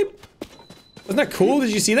to keep. Wasn't that cool?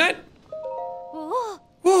 Did you see that? Oh.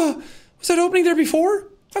 Whoa! Was that opening there before?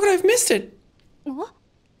 How could I have missed it? What?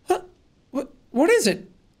 Huh? What is it?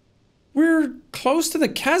 We're close to the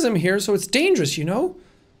chasm here, so it's dangerous, you know?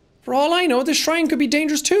 For all I know, this shrine could be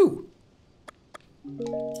dangerous too.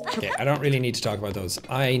 Okay, I don't really need to talk about those.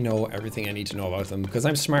 I know everything I need to know about them because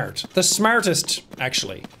I'm smart. The smartest,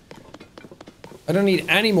 actually. I don't need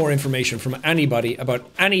any more information from anybody about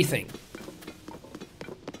anything.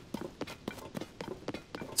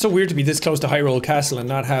 It's so weird to be this close to Hyrule Castle and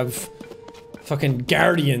not have fucking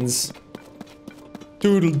guardians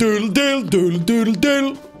doodle doodle doodle doodle doodle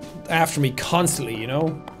doodle after me constantly, you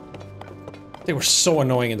know? They were so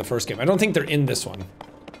annoying in the first game. I don't think they're in this one.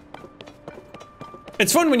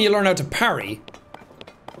 It's fun when you learn how to parry.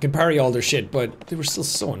 You can parry all their shit, but they were still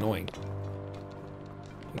so annoying.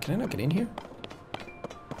 Wait, can I not get in here?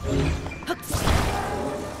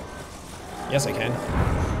 Yes, I can.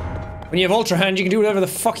 When you have Ultra Hand, you can do whatever the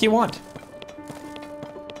fuck you want.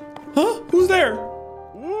 Huh? Who's there?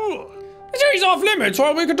 This area's off limits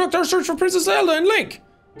while we conduct our search for Princess Zelda and Link.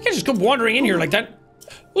 You can't just come wandering in here like that.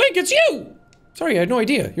 Link, it's you! Sorry, I had no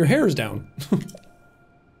idea. Your hair is down.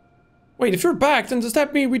 Wait, if you're back, then does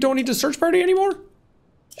that mean we don't need a search party anymore?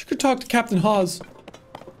 You could talk to Captain Hawes.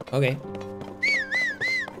 Okay.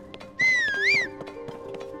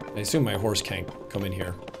 I assume my horse can't come in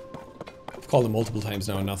here. I've called him multiple times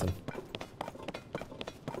now and nothing.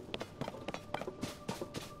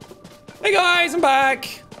 Hey guys, I'm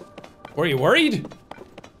back! Were you worried?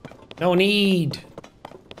 No need.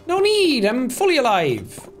 No need, I'm fully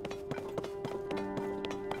alive.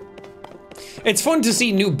 It's fun to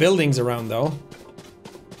see new buildings around though.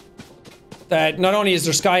 That not only is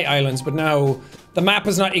there sky islands, but now the map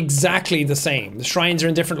is not exactly the same. The shrines are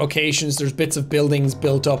in different locations, there's bits of buildings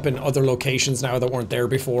built up in other locations now that weren't there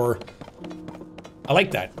before. I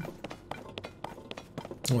like that.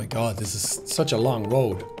 Oh my god, this is such a long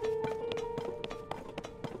road.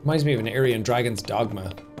 Reminds me of an area in Dragon's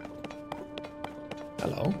Dogma.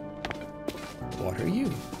 Hello. What are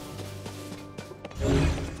you?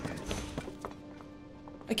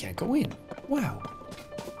 I can't go in. Wow.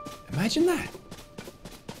 Imagine that.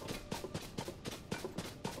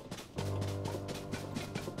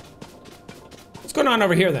 What's going on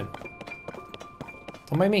over here then?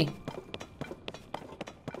 Don't mind me.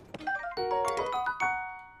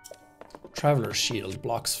 Traveler's Shield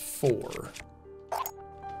blocks 4.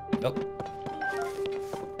 Nope.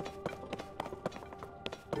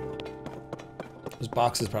 Those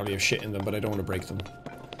boxes probably have shit in them, but I don't want to break them.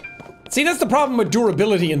 See, that's the problem with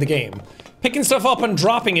durability in the game. Picking stuff up and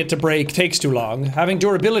dropping it to break takes too long. Having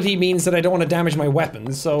durability means that I don't want to damage my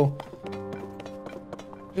weapons, so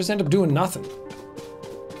I just end up doing nothing.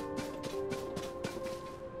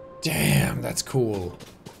 Damn, that's cool.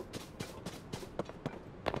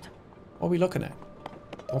 What are we looking at?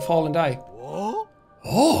 Don't fall and die.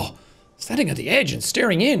 Oh, standing at the edge and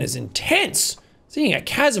staring in is intense. Seeing a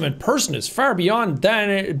chasm in person is far beyond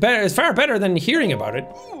is far better than hearing about it.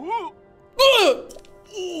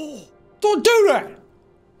 Don't do that!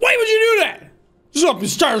 Why would you do that? Just up and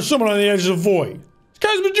stare someone on the edge of the void. This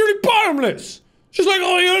chasm is nearly bottomless, just like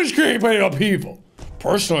all the others created upheaval.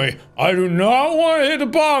 Personally, I do not want to hit the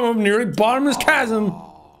bottom of nearly bottomless chasm.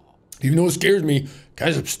 Even though it scares me,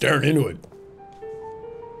 guys, I'm staring into it.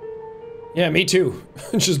 Yeah, me too.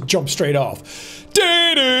 Just jump straight off.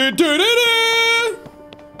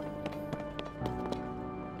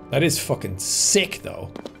 That is fucking sick,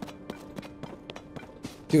 though.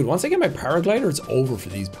 Dude, once I get my paraglider, it's over for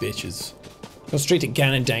these bitches. Go straight to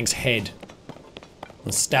Ganondank's head.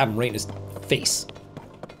 And stab him right in his face.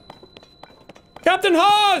 Captain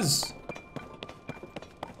Hawes!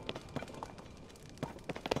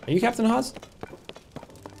 Are you Captain Hawes?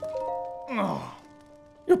 Oh.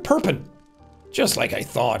 You're perping. Just like I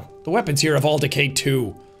thought. The weapons here have all decayed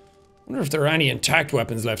too. Wonder if there are any intact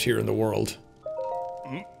weapons left here in the world.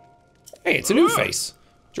 Hey, it's a new face.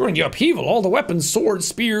 During the upheaval, all the weapons, swords,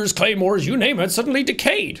 spears, claymores, you name it, suddenly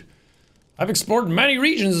decayed. I've explored many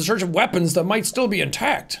regions in search of weapons that might still be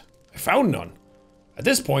intact. I found none. At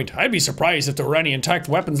this point, I'd be surprised if there were any intact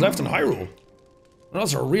weapons left in Hyrule.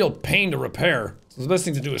 Those are a real pain to repair, so the best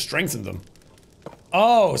thing to do is strengthen them.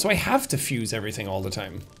 Oh, so I have to fuse everything all the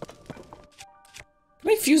time.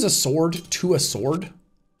 Can I fuse a sword to a sword?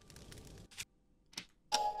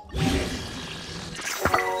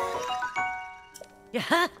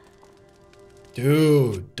 Yeah.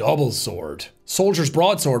 Dude, double sword. Soldier's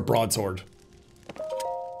broadsword, broadsword.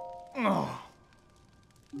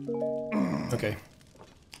 Okay.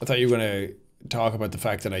 I thought you were gonna talk about the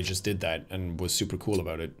fact that I just did that and was super cool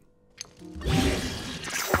about it.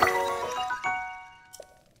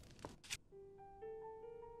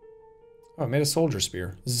 Oh, I made a soldier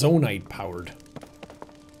spear. Zonite powered.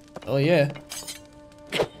 Oh yeah.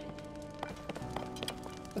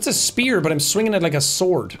 That's a spear, but I'm swinging it like a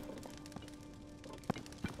sword.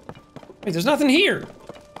 Wait, there's nothing here.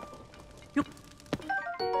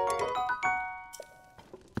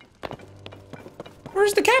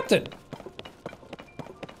 Where's the captain?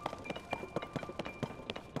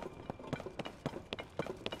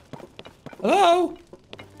 Hello?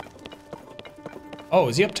 Oh,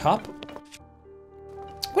 is he up top?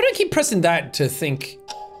 Why do I keep pressing that to think?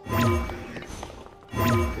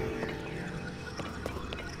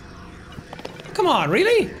 Come on,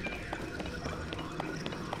 really?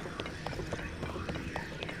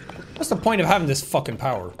 What's the point of having this fucking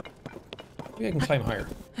power? Maybe I can climb higher.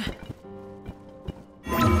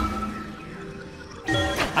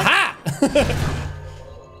 Aha!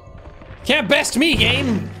 Can't best me,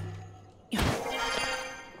 game!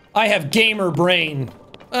 I have gamer brain.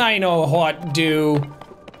 I know what do.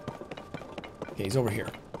 Okay, he's over here.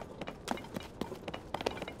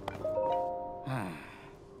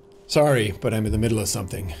 Sorry, but I'm in the middle of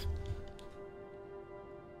something.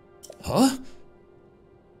 Huh?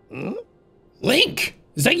 Link!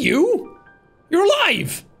 Is that you? You're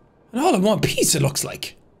alive! And all in one piece, it looks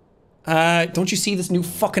like. Don't you see this new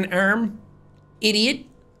fucking arm? Idiot.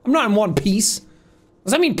 I'm not in one piece.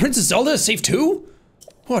 Does that mean Princess Zelda is safe too?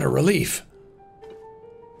 What a relief.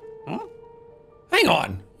 Huh? Hang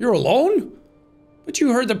on, you're alone? But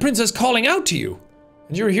you heard the princess calling out to you.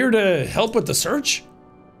 And you're here to help with the search?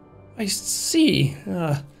 I see.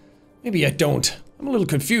 Maybe I don't. I'm a little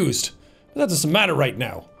confused. But that doesn't matter right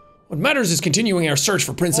now. What matters is continuing our search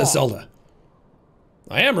for Princess Zelda.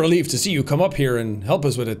 I am relieved to see you come up here and help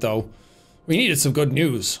us with it, though. We needed some good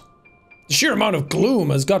news. The sheer amount of gloom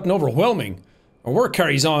has gotten overwhelming. Our work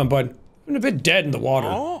carries on, but we've been a bit dead in the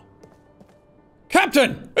water.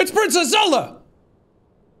 Captain! It's Princess Zelda!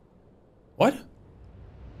 What?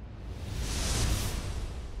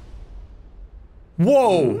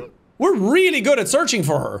 Whoa! We're really good at searching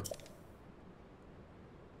for her.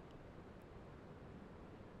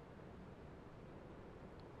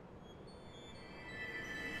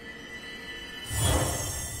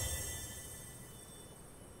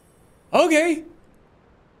 Okay.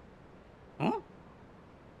 Huh?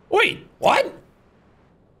 Wait, what?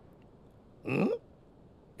 You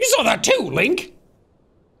saw that too, Link.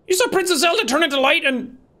 You saw Princess Zelda turn into light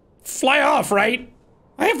and fly off, right?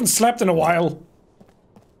 I haven't slept in a while.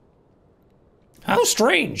 How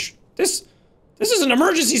strange. This is an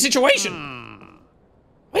emergency situation.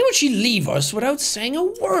 Why would she leave us without saying a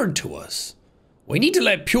word to us? We need to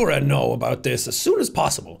let Pura know about this as soon as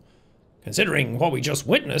possible. Considering what we just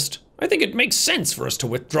witnessed, I think it makes sense for us to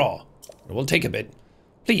withdraw. It will take a bit.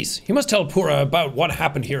 Please, you must tell Pura about what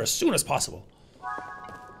happened here as soon as possible.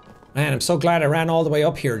 Man, I'm so glad I ran all the way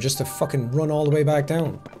up here just to fucking run all the way back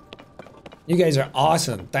down. You guys are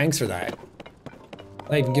awesome. Thanks for that.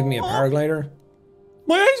 Not even giving me a paraglider.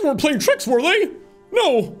 My eyes weren't playing tricks, were they?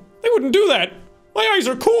 No, they wouldn't do that. My eyes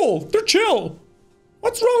are cool. They're chill.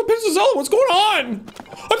 What's wrong with Princess Zelda? What's going on?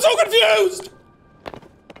 I'm so confused.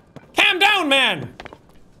 Calm down, man.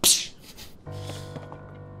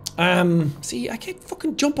 See, I can't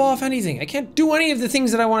fucking jump off anything. I can't do any of the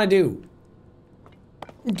things that I want to do. I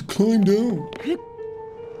have to climb down.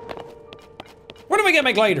 Where do I get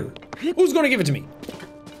my glider? Who's gonna give it to me?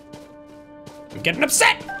 I'm getting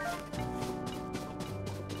upset!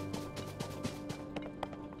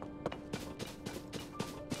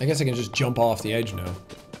 I guess I can just jump off the edge now.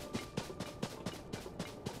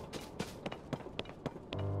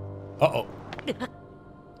 Uh-oh.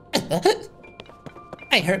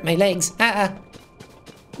 I hurt my legs.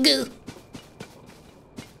 Goo.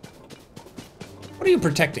 What are you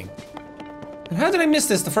protecting? And how did I miss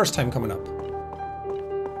this the first time coming up?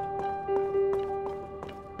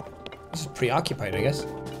 This is preoccupied, I guess.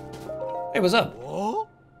 Hey, what's up? What?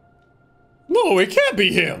 No, it can't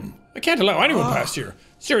be him. I can't allow anyone past here.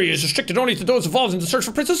 This area is restricted only to those involved in the search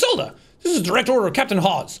for Princess Zelda. This is a direct order of Captain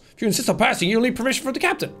Hawes. If you insist on passing, you'll need permission from the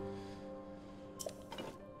captain.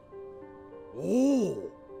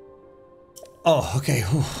 Oh. Oh, okay.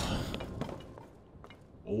 Oh.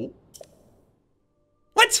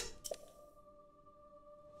 What?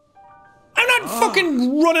 I'm not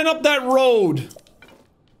fucking running up that road.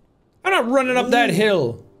 I'm not running up that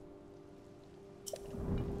hill.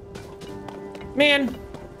 Man.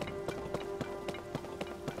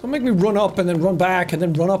 Don't make me run up and then run back and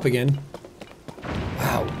then run up again.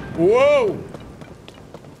 Wow. Whoa!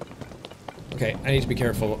 Okay, I need to be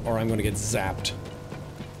careful or I'm gonna get zapped.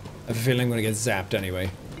 I have a feeling I'm gonna get zapped anyway.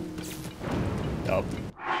 Yup.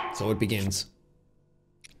 So it begins.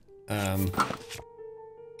 That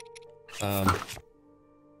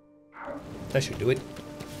should do it.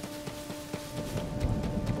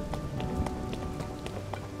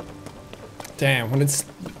 Damn, when it's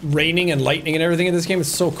raining and lightning and everything in this game, it's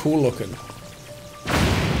so cool looking.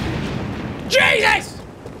 Jesus!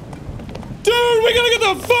 Dude, we gotta get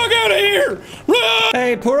the fuck out of here! Run!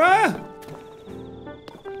 Hey, Pura!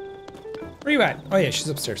 Where are you at? Oh yeah, she's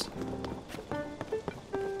upstairs.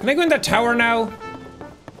 Can I go in that tower now?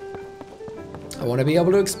 I want to be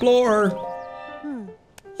able to explore.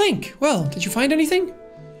 Link, well, did you find anything?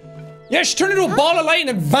 Yeah, she turned into a ball of light and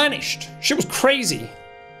then vanished. She was crazy.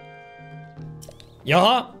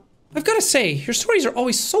 Yeah? I've got to say, your stories are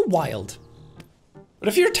always so wild. But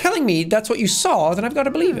if you're telling me that's what you saw, then I've got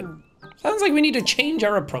to believe it. Sounds like we need to change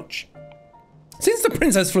our approach. Since the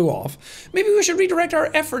princess flew off, maybe we should redirect our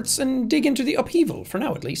efforts and dig into the upheaval, for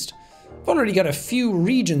now at least. I've already got a few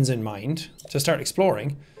regions in mind to start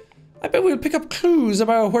exploring. I bet we'll pick up clues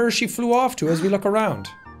about where she flew off to as we look around.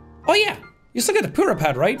 Oh yeah, you still got the Pura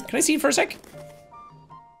pad, right? Can I see it for a sec?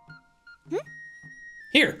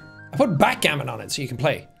 Here, I put backgammon on it so you can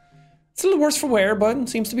play. It's a little worse for wear, but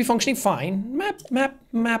seems to be functioning fine. Map.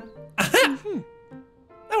 Aha!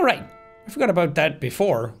 All right, I forgot about that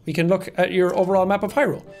before. We can look at your overall map of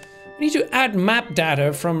Hyrule. We need to add map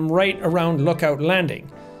data from right around Lookout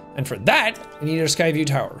Landing. And for that, we need our Skyview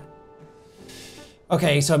Tower.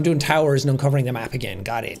 Okay, so I'm doing towers and I'm covering the map again.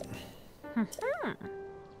 Got it.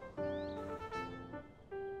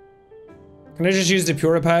 Can I just use the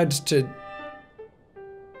Puripad to...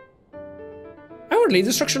 Outwardly,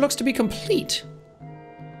 the structure looks to be complete.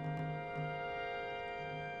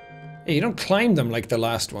 Hey, you don't climb them like the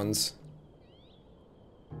last ones.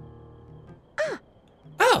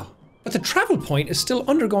 Oh, but the travel point is still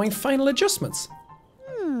undergoing final adjustments.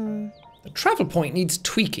 The travel point needs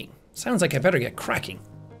tweaking. Sounds like I better get cracking.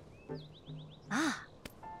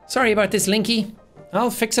 Sorry about this, Linky.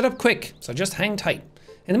 I'll fix it up quick, so just hang tight.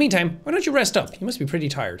 In the meantime, why don't you rest up? You must be pretty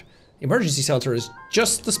tired. The emergency shelter is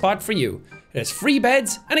just the spot for you. It has free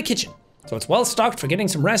beds and a kitchen, so it's well stocked for getting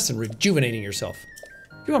some rest and rejuvenating yourself.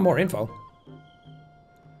 If you want more info,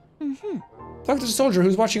 talk to the soldier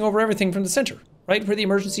who's watching over everything from the center, right where the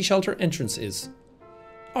emergency shelter entrance is.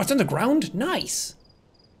 Oh, it's underground? Nice.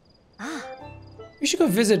 You should go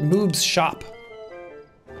visit Moob's shop.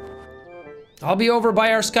 I'll be over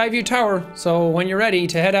by our Skyview Tower, so when you're ready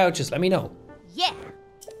to head out, just let me know. Yeah.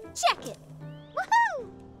 Check it.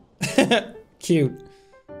 Woohoo! Cute.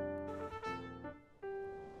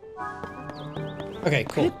 Okay,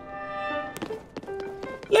 cool.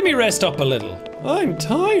 Let me rest up a little. I'm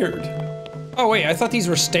tired. Oh wait, I thought these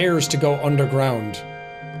were stairs to go underground.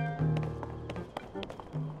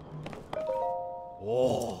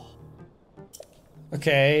 Oh.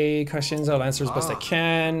 Okay, questions, I'll answer as best I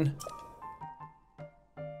can.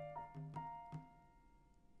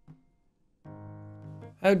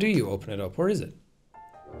 How do you open it up? Where is it?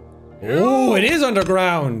 Oh, it is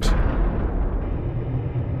underground!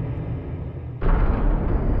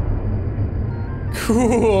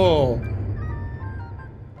 Cool!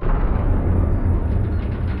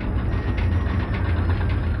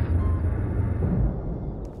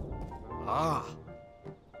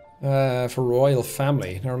 For royal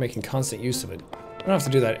family. Now we're making constant use of it. I don't have to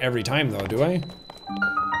do that every time though, do I?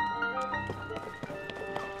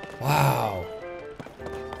 Wow.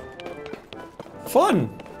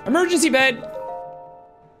 Fun! Emergency bed!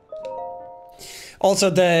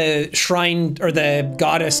 Also, the shrine, or the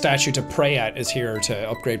goddess statue to pray at is here to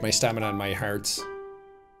upgrade my stamina and my hearts.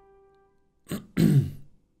 The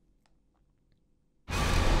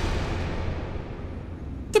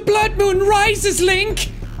blood moon rises,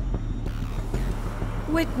 Link!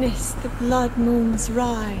 Witness the blood moon's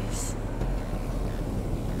rise.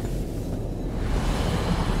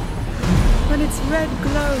 When its red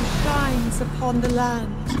glow shines upon the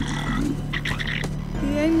land,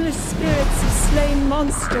 the aimless spirits of slain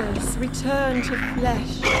monsters return to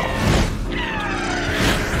flesh.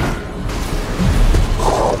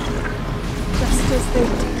 Just as they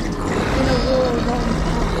did in a war long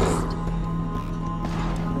past.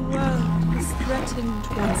 The world is threatened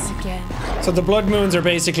once again. So the blood moons are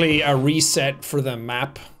basically a reset for the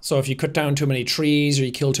map. So if you cut down too many trees or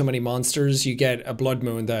you kill too many monsters, you get a blood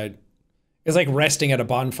moon that is like resting at a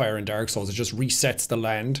bonfire in Dark Souls. It just resets the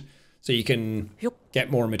land. So you can get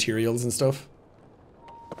more materials and stuff.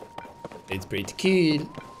 It's pretty cool.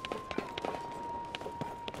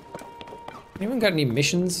 Anyone got any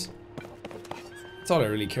missions? That's all I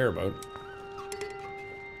really care about.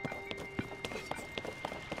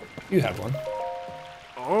 You have one.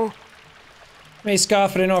 Oh? May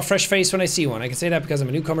scoff, but I know a fresh face when I see one. I can say that because I'm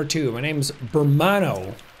a newcomer too. My name's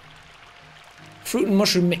Bermano. Fruit and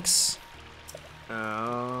mushroom mix.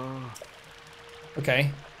 Okay.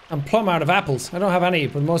 I'm plumb out of apples. I don't have any,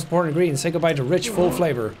 but the most important ingredients. Say goodbye to rich, full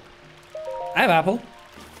flavor. I have apple.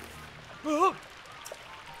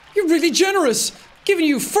 You're really generous. Giving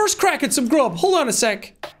you first crack at some grub. Hold on a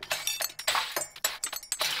sec.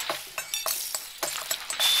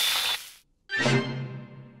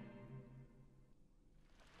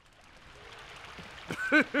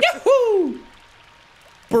 Yahoo!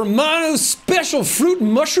 Bermano's special fruit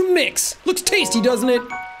and mushroom mix. Looks tasty, doesn't it?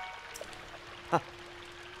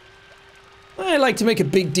 I like to make a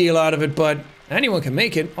big deal out of it, but anyone can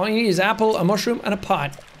make it. All you need is apple, a mushroom, and a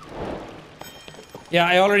pot. Yeah,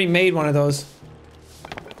 I already made one of those.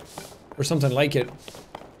 Or something like it.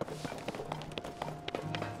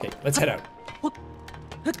 Okay, let's head out.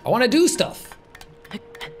 I want to do stuff.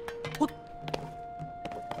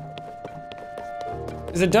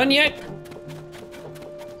 Is it done yet?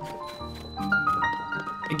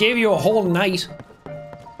 It gave you a whole night.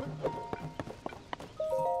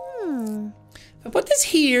 I put this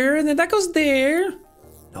here, and then that goes there.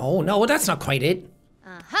 No, that's not quite it.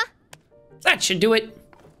 Uh-huh. That should do it.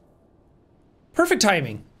 Perfect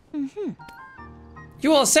timing.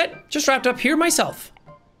 You all set? Just wrapped up here myself.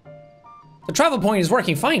 The travel point is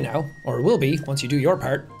working fine now, or it will be once you do your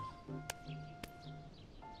part.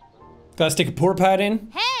 Gotta stick a pour pad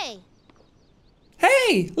in. Hey!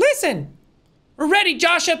 Hey, listen! We're ready,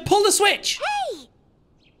 Joshua. Pull the switch. Hey!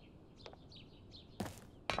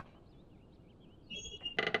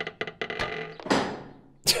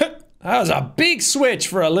 That was a big switch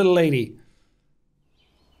for a little lady.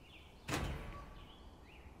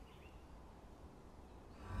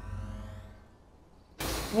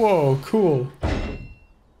 Whoa, cool.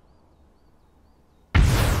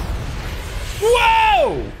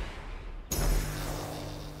 Whoa!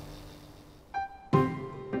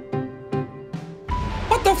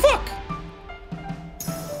 What the fuck?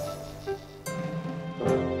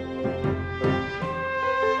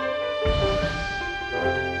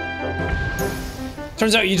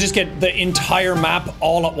 Turns out you just get the entire map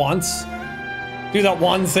all at once. Do that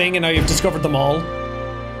one thing and now you've discovered them all.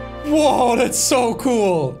 Whoa, that's so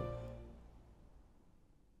cool.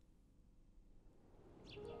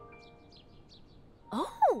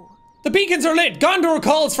 Oh! The beacons are lit. Gondor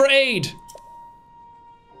calls for aid.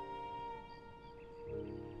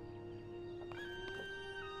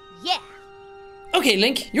 Yeah! Okay,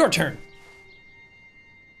 Link, your turn.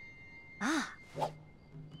 Ah.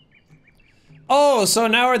 Oh, so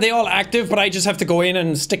now are they all active, but I just have to go in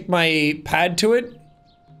and stick my pad to it?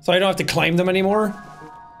 So I don't have to climb them anymore?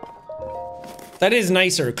 That is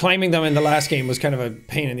nicer. Climbing them in the last game was kind of a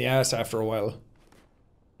pain in the ass after a while.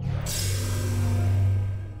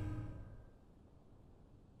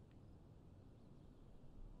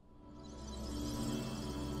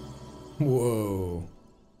 Whoa.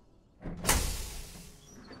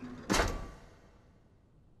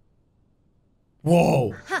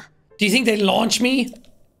 Whoa. Huh. Do you think they launch me?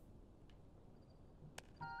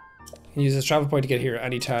 Use this travel point to get here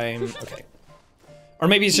anytime. Okay. Or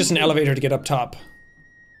maybe it's just an elevator to get up top.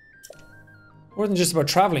 More than just about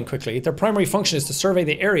traveling quickly, their primary function is to survey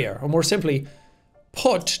the area, or more simply,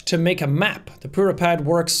 put to make a map. The Puripad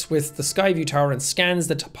works with the Skyview Tower and scans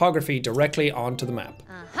the topography directly onto the map.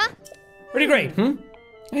 Pretty great, hmm?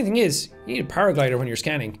 The thing is, you need a paraglider when you're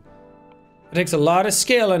scanning. It takes a lot of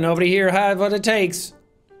skill and nobody here had what it takes.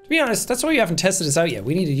 To be honest, that's why you haven't tested this out yet.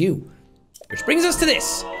 We needed you. Which brings us to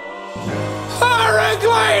this.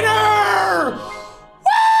 Paraglider!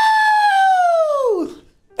 Woo!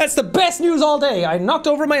 That's the best news all day. I knocked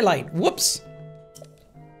over my light. Whoops.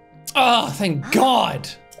 Oh, thank God.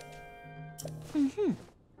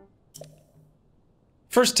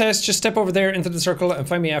 First test, just step over there into the circle and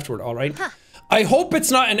find me afterward, all right? I hope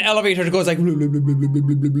it's not an elevator that goes like blah, blah, blah, blah, blah,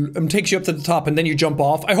 blah, blah, and takes you up to the top and then you jump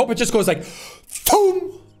off. I hope it just goes like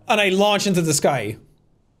boom, and I launch into the sky.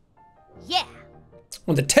 Yeah.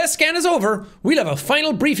 When the test scan is over, we'll have a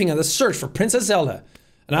final briefing on the search for Princess Zelda.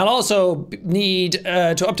 And I'll also need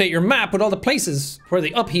to update your map with all the places where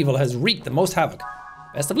the upheaval has wreaked the most havoc.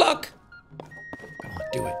 Best of luck. Come on,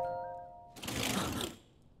 do it.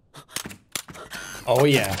 Oh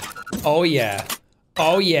yeah. Oh yeah.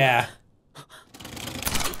 Oh yeah.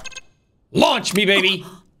 Launch me, baby!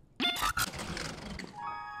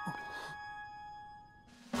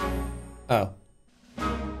 Oh.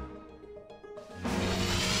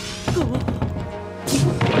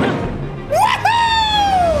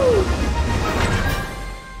 Woohoo!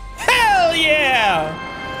 Hell yeah!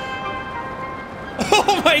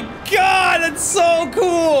 Oh my God, that's so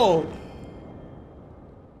cool!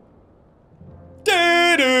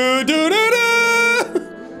 Do do do do do!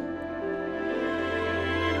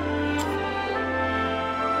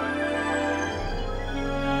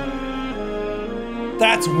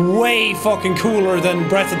 That's way fucking cooler than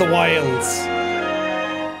Breath of the Wilds.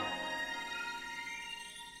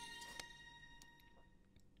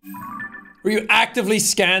 Where you actively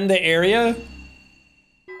scan the area?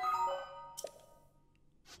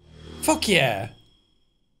 Fuck yeah.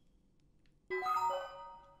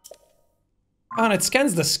 Oh, and it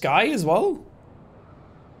scans the sky as well?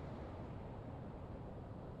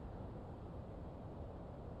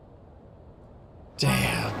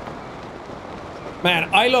 Damn. Man,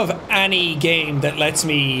 I love any game that lets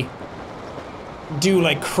me do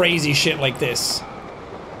like crazy shit like this.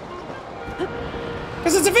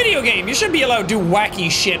 Because it's a video game, you should be allowed to do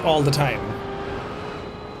wacky shit all the time.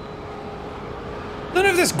 None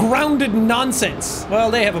of this grounded nonsense.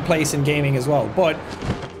 Well, they have a place in gaming as well, but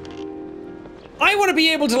I want to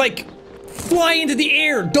be able to like fly into the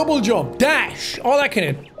air, double jump, dash, all that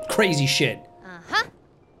kind of crazy shit.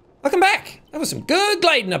 Welcome back. That was some good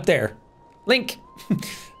gliding up there. Link.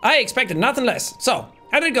 I expected nothing less. So,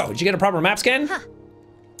 how did it go? Did you get a proper map scan?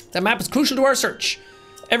 That map is crucial to our search.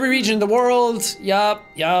 Every region in the world. Yup.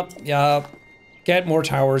 Get more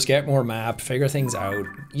towers, get more map, figure things out.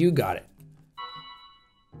 You got it.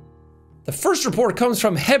 The first report comes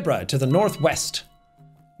from Hebra to the northwest.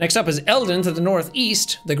 Next up is Eldon to the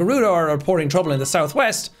northeast. The Gerudo are reporting trouble in the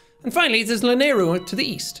southwest. And finally, there's Lanayru to the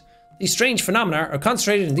east. These strange phenomena are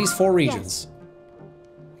concentrated in these four regions.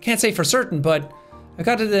 I can't say for certain, but I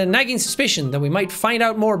got the nagging suspicion that we might find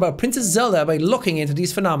out more about Princess Zelda by looking into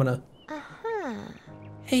these phenomena.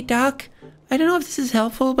 Hey Doc, I don't know if this is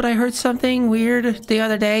helpful, but I heard something weird the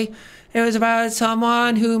other day. It was about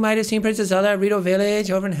someone who might have seen Princess Zelda at Rito Village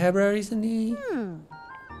over in Hebra recently.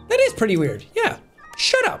 That is pretty weird, yeah.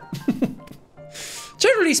 Shut up.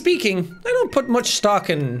 Generally speaking, I don't put much stock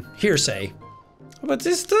in hearsay. But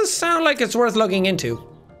this does sound like it's worth looking into.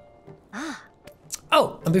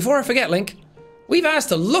 Oh, and before I forget, Link, we've asked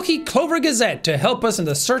the Lucky Clover Gazette to help us in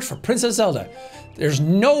the search for Princess Zelda. There's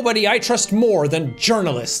nobody I trust more than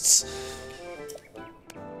journalists.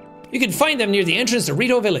 You can find them near the entrance to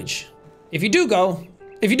Rito Village. If you do go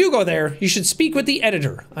there, you should speak with the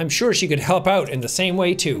editor. I'm sure she could help out in the same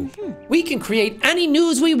way too. We can create any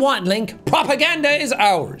news we want, Link. Propaganda is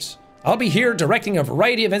ours. I'll be here directing a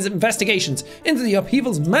variety of investigations into the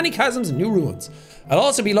upheaval's many chasms and new ruins. I'll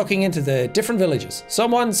also be looking into the different villages.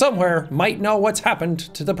 Someone somewhere might know what's happened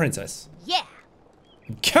to the princess. Yeah.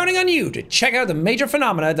 I'm counting on you to check out the major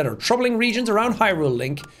phenomena that are troubling regions around Hyrule,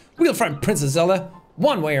 Link. We'll find Princess Zelda,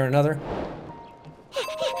 one way or another.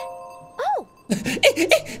 Oh!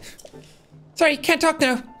 Sorry, can't talk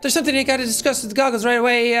now. There's something I gotta discuss with the goggles right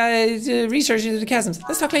away. Research into the chasms.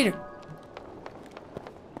 Let's talk later.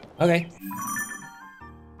 Okay.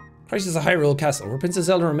 Crisis of Hyrule Castle, where Princess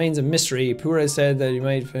Zelda remains a mystery. Pura said that you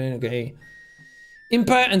might find, okay.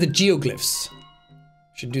 Impa and the Geoglyphs.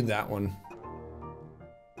 Should do that one.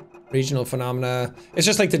 Regional phenomena. It's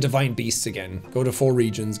just like the Divine Beasts again. Go to 4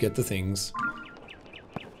 regions, get the things.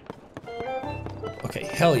 Okay,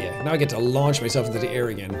 hell yeah. Now I get to launch myself into the air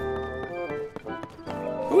again.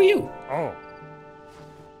 Who are you?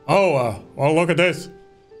 Well, look at this.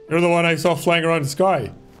 You're the one I saw flying around the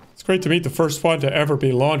sky. It's great to meet the first one to ever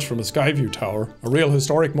be launched from a Skyview tower. A real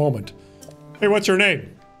historic moment. Hey, what's your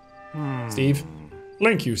name? Steve?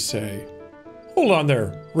 Link, you say? Hold on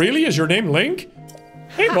there. Really? Is your name Link?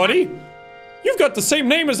 Hey, buddy. You've got the same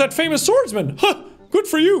name as that famous swordsman. Huh. Good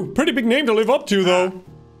for you. Pretty big name to live up to, though.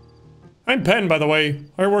 I'm Penn, by the way.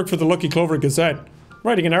 I work for the Lucky Clover Gazette.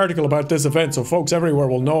 Writing an article about this event so folks everywhere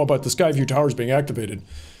will know about the Skyview towers being activated.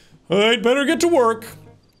 I'd better get to work.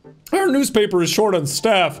 Our newspaper is short on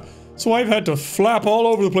staff, so I've had to flap all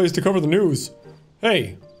over the place to cover the news.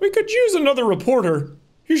 Hey, we could use another reporter.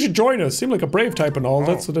 You should join us. Seem like a brave type and all.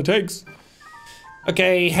 That's what it takes.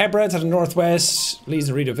 Okay, Hebra to the northwest. Leads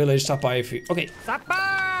the Rita village. Stop by if you... Okay.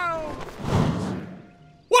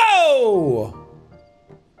 Whoa!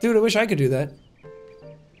 Dude, I wish I could do that.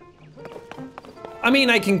 I mean,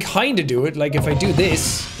 I can kinda do it. Like, if I do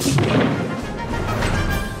this...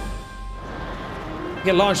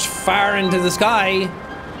 get launched far into the sky.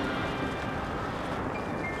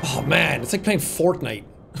 Oh man, it's like playing Fortnite.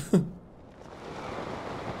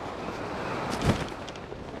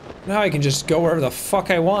 Now I can just go wherever the fuck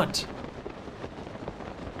I want.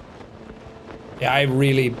 Yeah, I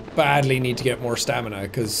really badly need to get more stamina,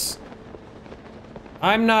 because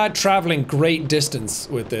I'm not traveling great distance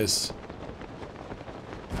with this.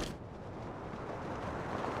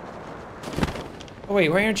 Oh wait,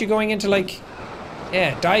 why aren't you going into like...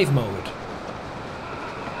 yeah, dive mode.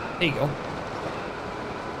 There you go.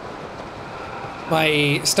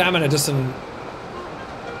 My stamina doesn't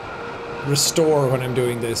restore when I'm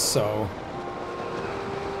doing this, so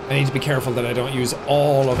I need to be careful that I don't use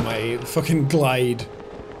all of my fucking glide.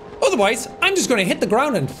 Otherwise, I'm just gonna hit the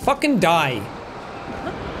ground and fucking die.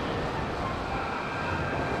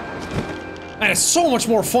 Man, it's so much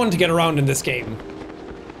more fun to get around in this game.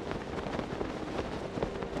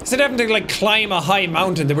 Instead of having to like climb a high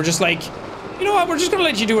mountain, they were just like, you know what, we're just gonna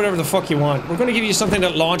let you do whatever the fuck you want. We're gonna give you something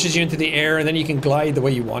that launches you into the air and then you can glide the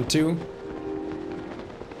way you want to.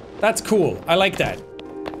 That's cool. I like that.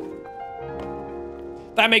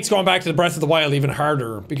 That makes going back to the Breath of the Wild even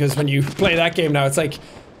harder, because when you play that game now, it's like,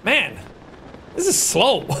 man, this is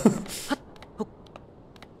slow.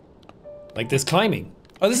 Like this climbing.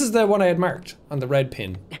 Oh, this is the one I had marked on the red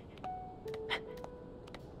pin.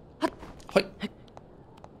 Hoi.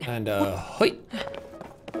 And, hoi.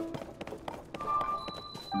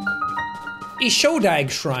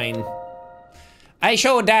 Ishodag Shrine.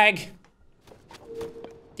 Ishodag.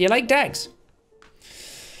 Do you like dags?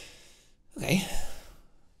 Okay.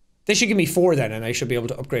 They should give me 4 then, and I should be able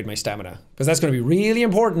to upgrade my stamina. Because that's going to be really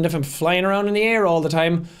important if I'm flying around in the air all the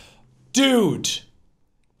time. Dude!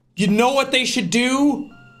 You know what they should do?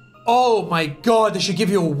 Oh my god, they should give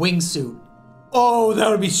you a wingsuit. Oh, that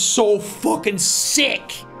would be so fucking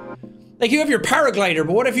sick! Like, you have your paraglider,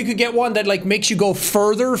 but what if you could get one that, like, makes you go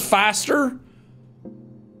further, faster?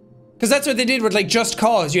 Because that's what they did with, like, Just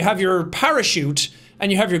Cause. You have your parachute,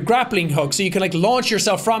 and you have your grappling hook, so you can, like, launch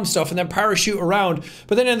yourself from stuff and then parachute around.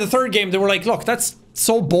 But then in the third game, they were like, look, that's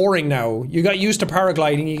so boring now. You got used to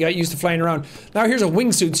paragliding, you got used to flying around. Now here's a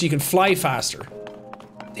wingsuit so you can fly faster.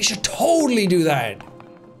 They should totally do that.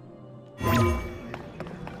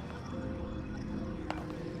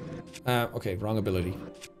 Okay, wrong ability.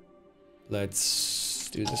 Let's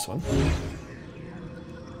do this one.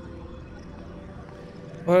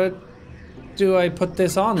 What do I put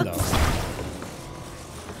this on, though?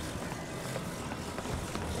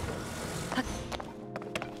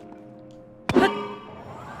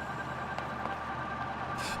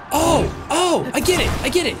 Oh, I get it, I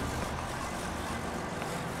get it.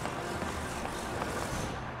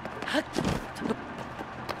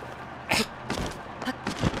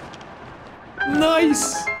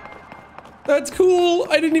 Nice. That's cool.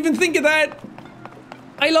 I didn't even think of that.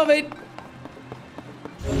 I love it.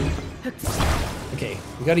 Okay,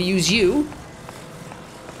 we gotta use you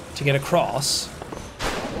to get across.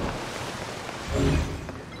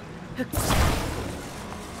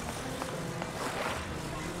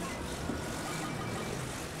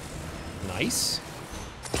 Nice.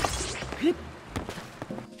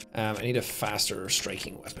 I need a faster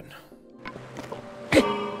striking weapon.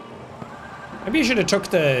 Maybe I should have took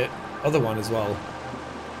the other one as well.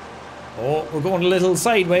 Oh, we're going a little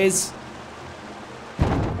sideways.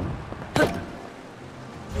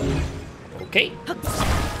 Okay.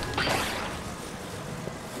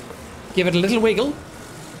 Give it a little wiggle.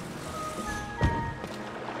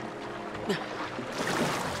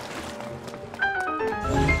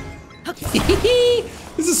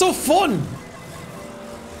 This is so fun!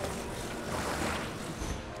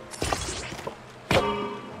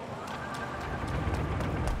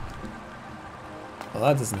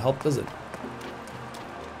 Well, that doesn't help, does it?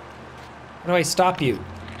 How do I stop you?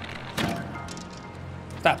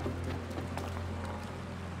 Stop.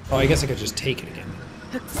 Oh, I guess I could just take it again.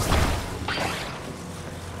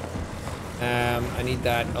 I need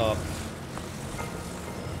that up.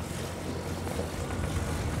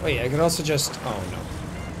 Wait, I could also just... Oh,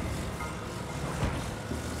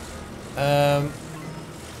 no.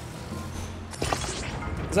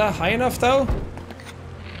 Is that high enough, though?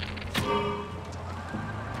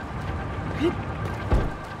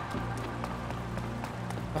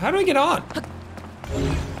 Well, how do I get on? I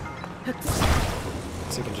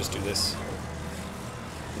guess I can just do this.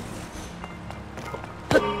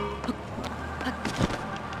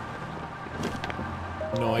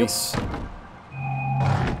 Nice.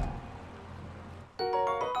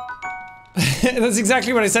 That's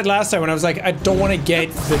exactly what I said last time when I was like, I don't want to get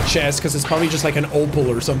the chest because it's probably just like an opal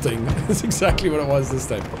or something. That's exactly what it was this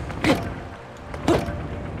time.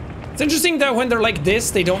 It's interesting that when they're like this,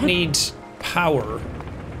 they don't need power.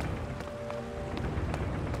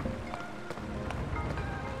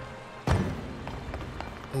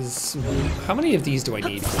 How many of these do I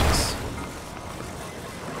need for this?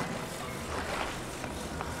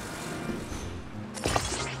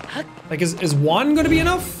 Like, is one gonna be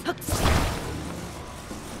enough?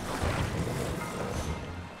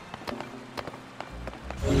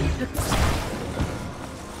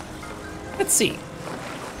 Let's see.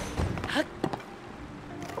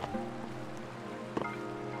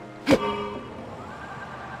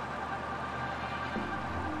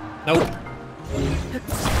 Nope.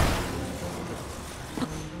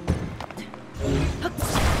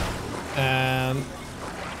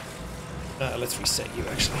 Let's reset you,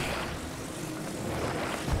 actually.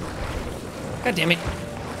 God damn it.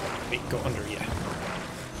 Wait, go under, yeah.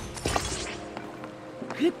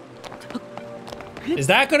 Is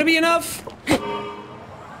that gonna be enough?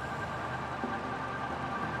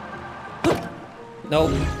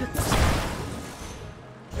 Nope.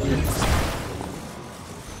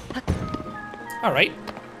 Alright.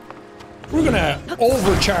 We're gonna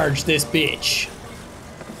overcharge this bitch.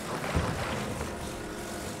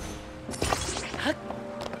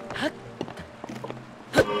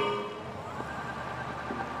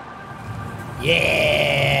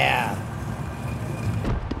 Yeah!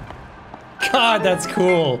 God, that's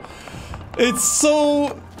cool. It's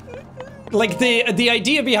so... Like, the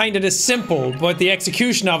idea behind it is simple, but the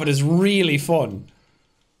execution of it is really fun.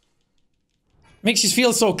 Makes you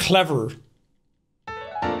feel so clever.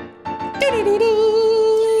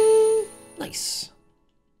 Nice.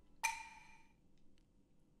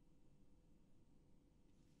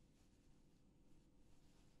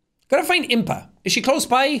 Gotta find Impa. Is she close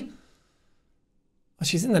by? Oh,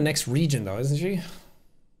 she's in the next region though, isn't she?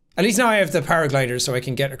 At least now I have the paraglider so I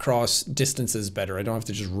can get across distances better. I don't have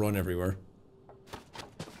to just run everywhere.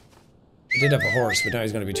 I did have a horse, but now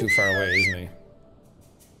he's gonna be too far away, isn't he?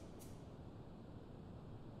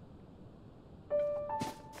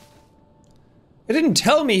 It didn't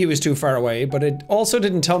tell me he was too far away, but it also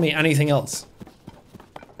didn't tell me anything else.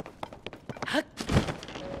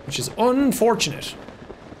 Which is unfortunate.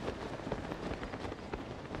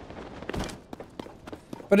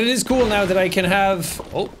 But it is cool now that I can have...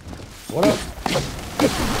 Oh, what up?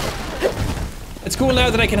 It's cool now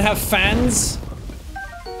that I can have fans.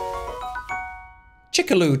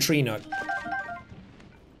 Chickaloo tree nut.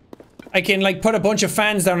 I can like put a bunch of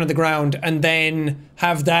fans down on the ground and then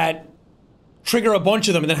have that trigger a bunch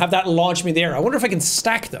of them and then have that launch me in the air. I wonder if I can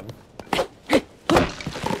stack them.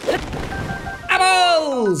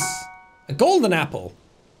 Apples! A golden apple.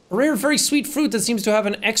 A rare, very sweet fruit that seems to have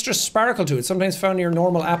an extra sparkle to it, sometimes found near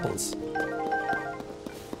normal apples.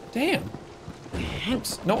 Damn.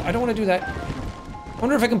 Oops. No, I don't want to do that. I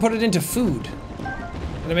wonder if I can put it into food.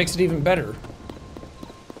 And it makes it even better.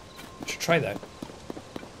 I should try that.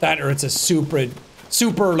 That or it's a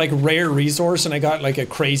super like rare resource and I got like a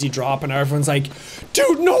crazy drop and everyone's like,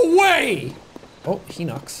 dude, no way! Oh, he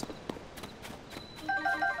knocks.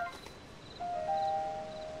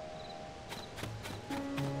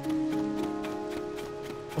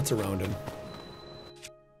 What's around him?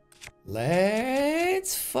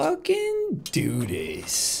 Let's fucking do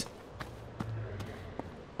this.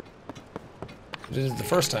 This is the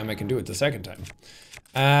first time I can do it the second time.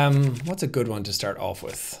 What's a good one to start off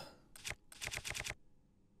with?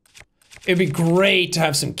 It'd be great to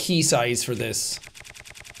have some key size for this.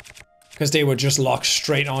 Because they would just lock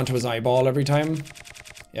straight onto his eyeball every time.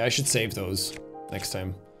 Yeah, I should save those next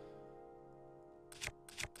time.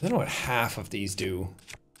 I don't know what half of these do.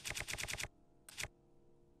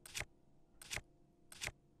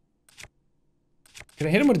 Can I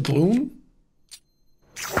hit him with gloom?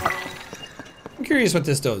 curious what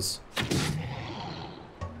this does.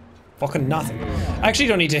 Fucking nothing. I actually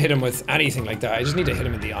don't need to hit him with anything like that. I just need to hit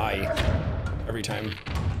him in the eye every time.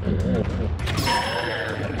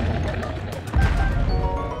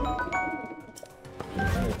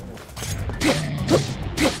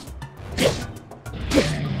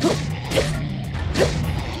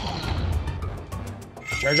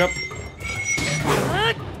 Charge up.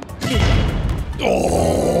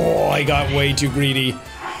 Oh, I got way too greedy.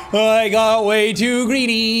 I got way too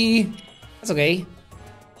greedy. That's okay.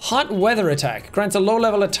 Hot weather attack. Grants a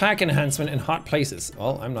low-level attack enhancement in hot places.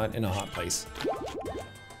 Well, I'm not in a hot place.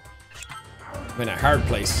 I'm in a hard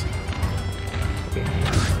place.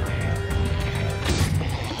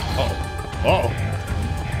 Uh-oh. Uh-oh.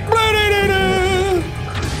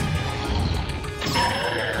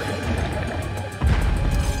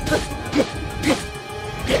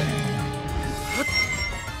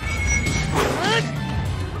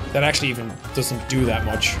 That actually even doesn't do that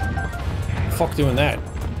much. Fuck doing that.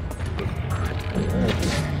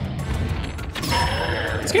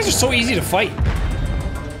 These guys are so easy to fight.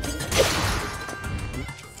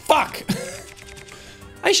 Fuck!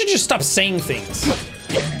 I should just stop saying things.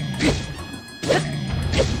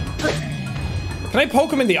 Can I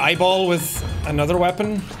poke him in the eyeball with another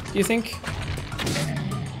weapon, do you think?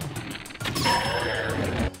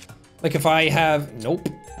 Like if I have... Nope.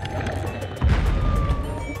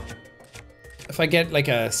 If I get like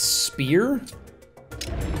a spear?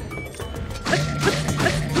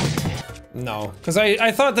 No, because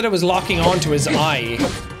I thought that it was locking onto his eye.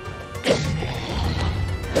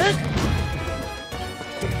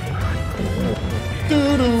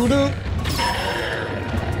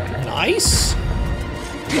 Nice.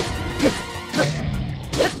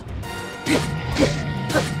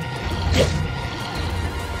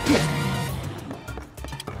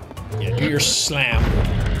 Yeah, do your slam.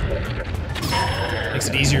 Makes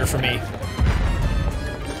it easier for me.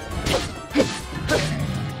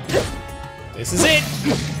 This is it!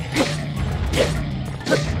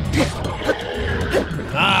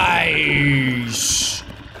 Nice!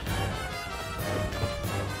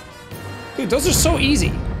 Dude, those are so easy.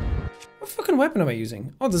 What fucking weapon am I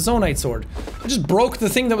using? Oh, the Zonite sword. I just broke the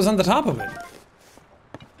thing that was on the top of it.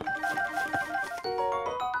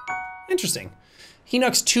 Interesting.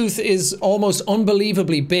 Hinox's tooth is almost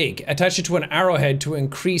unbelievably big. Attach it to an arrowhead to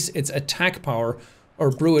increase its attack power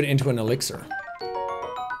or brew it into an elixir.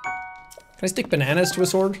 Can I stick bananas to a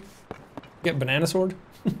sword? Get banana sword?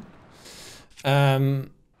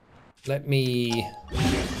 Let me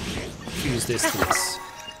fuse this to this.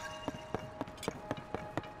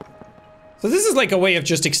 So this is like a way of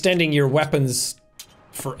just extending your weapons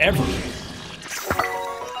forever.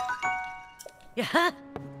 Yeah.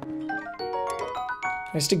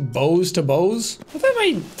 Can I stick bows to bows? I thought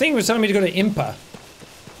my thing was telling me to go to Impa.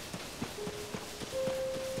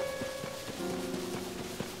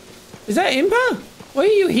 Is that Impa? Why are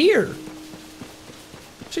you here?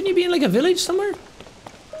 Shouldn't you be in like a village somewhere?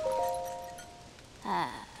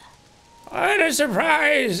 What a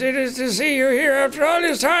surprise it is to see you here after all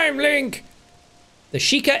this time, Link. The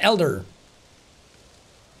Sheikah Elder.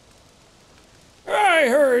 I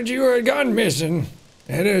heard you had gone missing.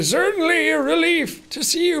 It is certainly a relief to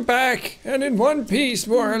see you back and in one piece,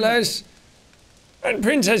 more or less. And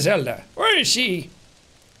Princess Zelda, where is she?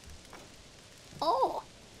 Oh.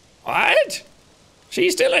 What?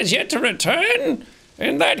 She still has yet to return?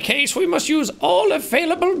 In that case, we must use all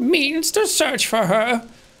available means to search for her.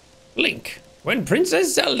 Link, when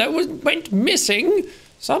Princess Zelda went missing,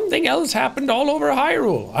 something else happened all over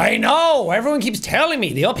Hyrule. I know, everyone keeps telling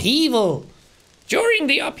me, the upheaval. During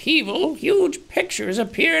the upheaval, huge pictures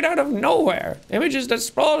appeared out of nowhere. Images that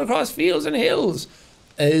sprawled across fields and hills.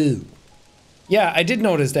 Oh. Yeah, I did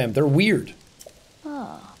notice them. They're weird.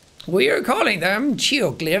 Oh. We are calling them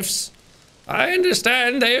geoglyphs. I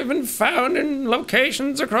understand they have been found in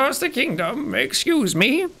locations across the kingdom. Excuse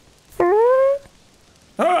me.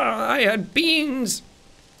 I had beans.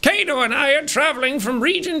 Kato and I are traveling from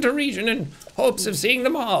region to region in hopes of seeing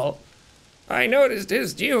them all. I noticed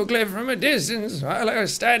this geoglyph from a distance while I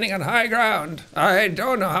was standing on high ground. I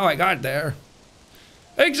don't know how I got there.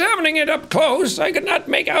 Examining it up close, I could not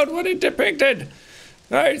make out what it depicted.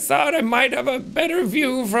 I thought I might have a better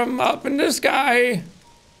view from up in the sky.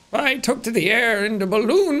 I took to the air in the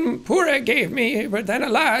balloon Pura gave me, but then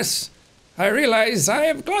alas, I realized I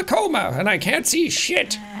have glaucoma and I can't see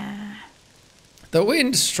shit. The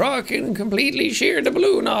wind struck and completely sheared the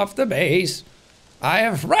balloon off the base. I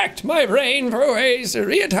have racked my brain for ways to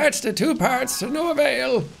reattach the two parts to no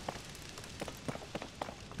avail.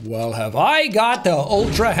 Well, have I got the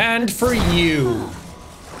Ultra Hand for you.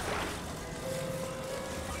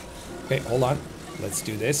 Okay, hold on. Let's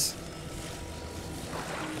do this.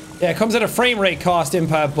 Yeah, it comes at a frame rate cost,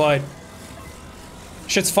 Impa, but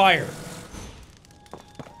shit's fire.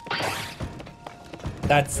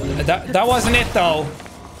 That wasn't it though.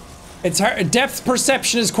 It's hard. Depth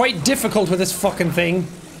perception is quite difficult with this fucking thing.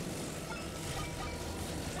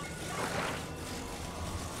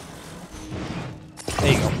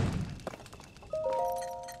 There you go.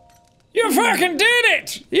 You fucking did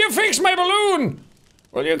it! You fixed my balloon!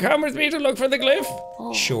 Will you come with me to look for the glyph?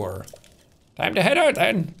 Oh. Sure. Time to head out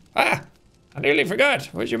then. Ah, I nearly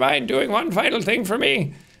forgot. Would you mind doing one final thing for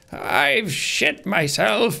me? I've shit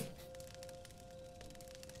myself.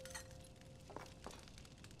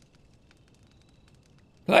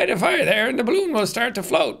 Light a fire there and the balloon will start to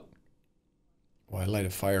float. Well, I light a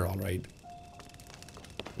fire, all right.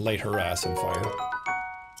 Light her ass on fire.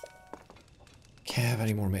 Can't have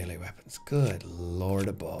any more melee weapons. Good lord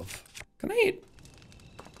above. Can I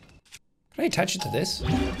attach it to this?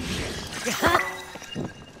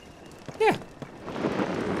 Yeah.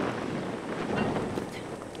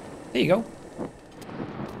 There you go.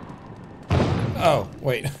 Oh,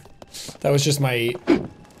 wait. That was just my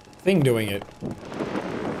thing doing it.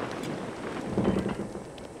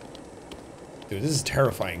 Dude, this is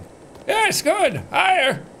terrifying. Yes, good.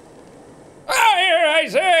 Higher. Higher, I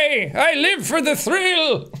say. I live for the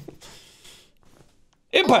thrill.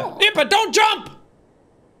 Impa, don't jump.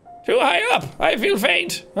 Too high up. I feel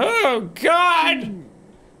faint. Oh, God.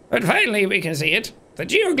 But finally we can see it. The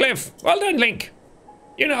geoglyph. Well done, Link.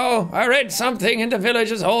 You know, I read something in the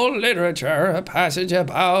village's old literature, a passage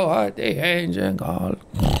about what the ancient called.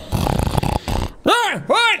 Ah,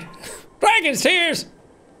 what? Dragon's tears.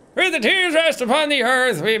 Where the tears rest upon the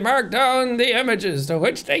earth, we mark down the images to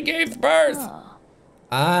which they gave birth. Oh.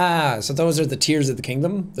 Ah, so those are the tears of the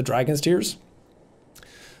kingdom? The dragon's tears?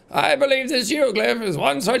 I believe this geoglyph is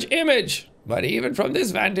one such image, but even from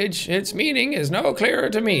this vantage, its meaning is no clearer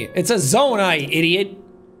to me. It's a zonai, idiot.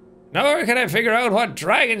 Nor can I figure out what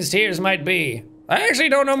dragon's tears might be. I actually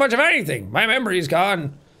don't know much of anything. My memory's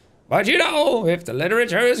gone. But you know, if the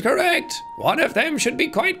literature is correct, one of them should be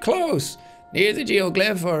quite close. Near the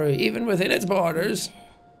geoglyph, or even within its borders.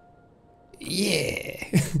 Yeah.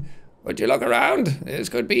 Would you look around? This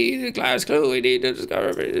could be the glass clue we need to discover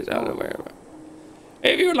if it is unaware.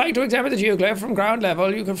 If you would like to examine the geoglyph from ground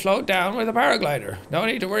level, you can float down with a paraglider. No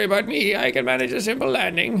need to worry about me, I can manage a simple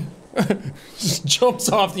landing. Just jumps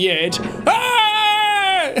off the edge.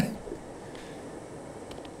 Ah!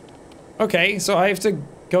 Okay, so I have to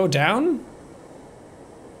go down?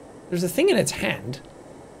 There's a thing in its hand.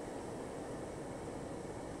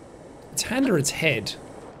 Its hand or its head?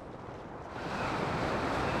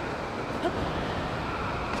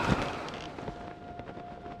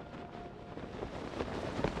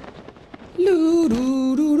 Loo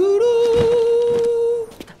doo doo doo doo.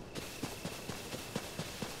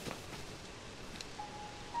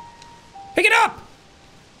 Pick it up!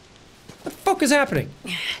 What the fuck is happening?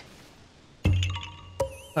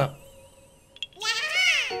 Oh.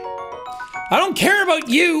 I don't care about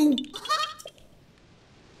you!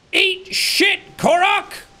 Eat shit,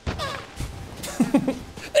 Korok!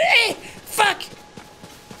 Fuck!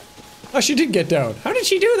 Oh, she did get down. How did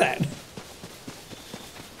she do that?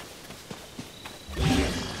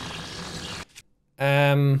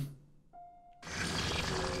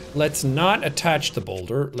 Let's not attach the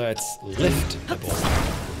boulder. Let's lift the boulder.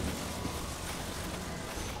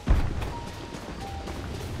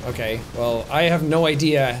 Okay, well, I have no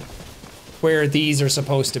idea where these are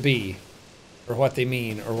supposed to be. Or what they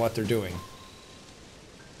mean, or what they're doing.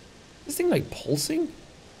 This thing like pulsing?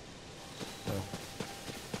 Oh.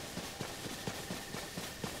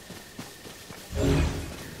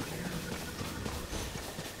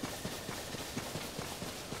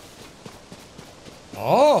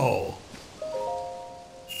 Oh!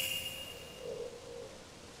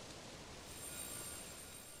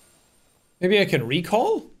 Maybe I can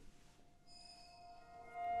recall?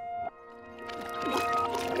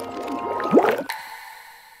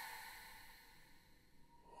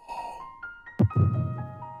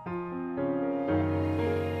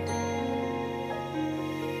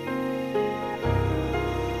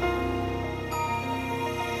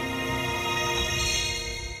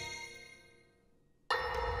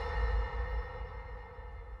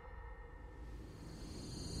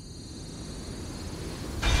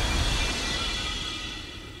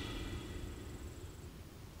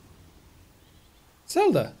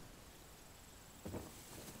 Zelda.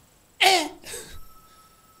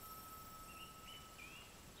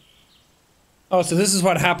 Oh, so this is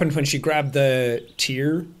what happened when she grabbed the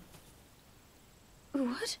tear?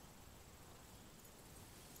 What?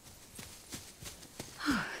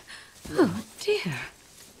 Oh, dear.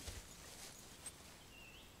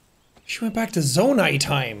 She went back to Zonai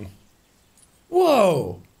time.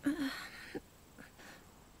 Whoa.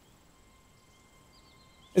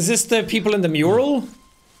 Is this the people in the mural?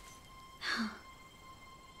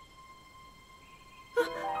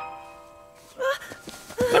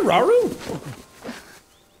 Is that Raru?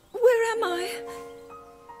 Where am I?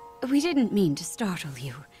 We didn't mean to startle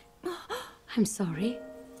you. I'm sorry.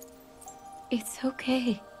 It's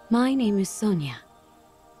okay. My name is Sonia.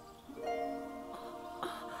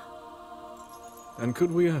 And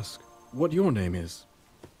could we ask what your name is?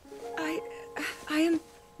 I am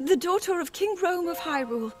the daughter of King Rome of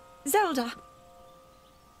Hyrule, Zelda.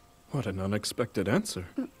 What an unexpected answer.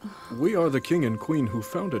 We are the king and queen who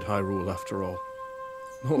founded Hyrule, after all.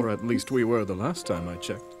 Or at least we were the last time I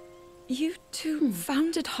checked. You two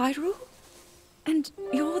founded Hyrule? And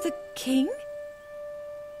you're the king?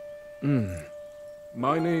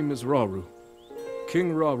 My name is Raru.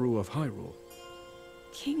 King Raru of Hyrule.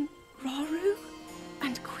 King Raru?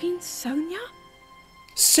 And Queen Sonia?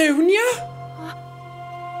 Sonia?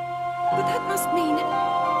 But that must mean...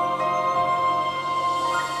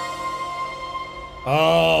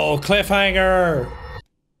 Oh, cliffhanger.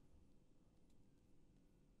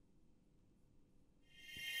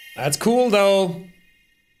 That's cool though.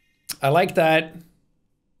 I like that.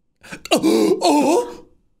 Oh!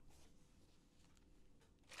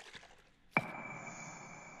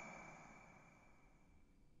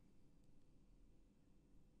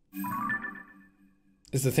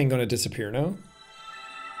 Is the thing gonna disappear now?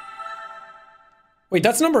 Wait,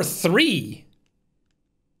 that's number 3.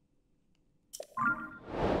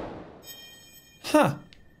 Huh.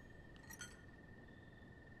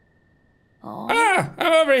 Ah,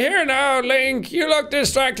 I'm over here now, Link. You look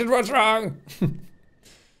distracted. What's wrong?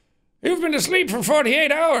 You've been asleep for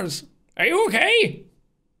 48 hours. Are you okay?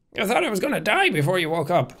 I thought I was gonna die before you woke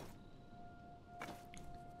up.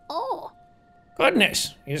 Oh.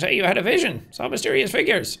 Goodness, you say you had a vision. Saw mysterious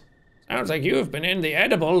figures. Sounds like you've been in the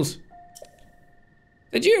edibles.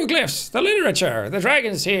 The geoglyphs, the literature, the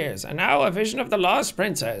dragon's tears, and now a vision of the lost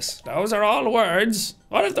princess. Those are all words.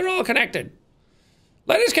 What if they're all connected?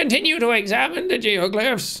 Let us continue to examine the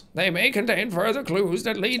geoglyphs. They may contain further clues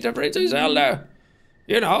that lead to Princess Zelda.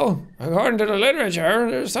 You know, according to the literature,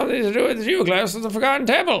 there's something to do with the geoglyphs of the Forgotten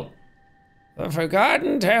Temple. The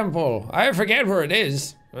Forgotten Temple. I forget where it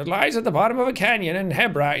is. It lies at the bottom of a canyon in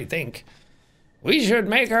Hebra, I think. We should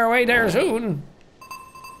make our way there soon.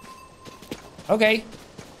 Okay.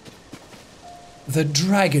 The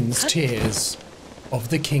Dragon's Tears of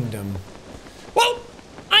the Kingdom. Well,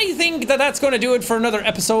 I think that that's going to do it for another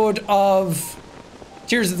episode of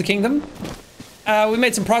Tears of the Kingdom. We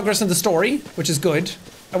made some progress in the story, which is good.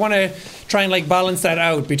 I want to try and like balance that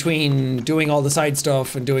out between doing all the side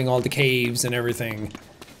stuff and doing all the caves and everything,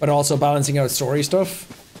 but also balancing out story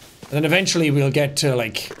stuff. And then eventually we'll get to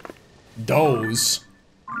like those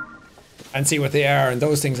and see what they are, and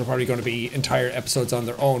those things are probably going to be entire episodes on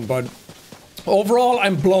their own. But overall,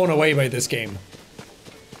 I'm blown away by this game.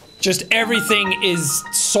 Just everything is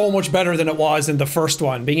so much better than it was in the first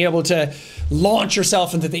one. Being able to launch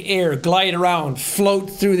yourself into the air, glide around, float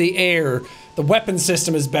through the air. The weapon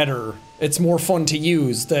system is better. It's more fun to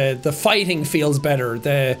use. The fighting feels better.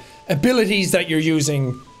 The abilities that you're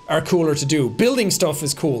using are cooler to do. Building stuff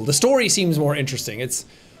is cool. The story seems more interesting.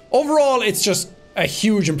 Overall, it's just a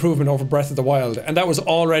huge improvement over Breath of the Wild, and that was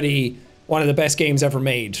already one of the best games ever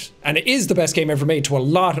made. And it is the best game ever made to a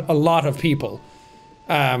lot of people.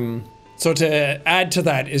 So to add to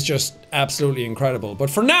that is just absolutely incredible. But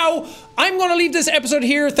for now, I'm going to leave this episode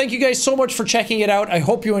here. Thank you guys so much for checking it out. I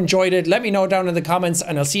hope you enjoyed it. Let me know down in the comments,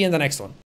 and I'll see you in the next one.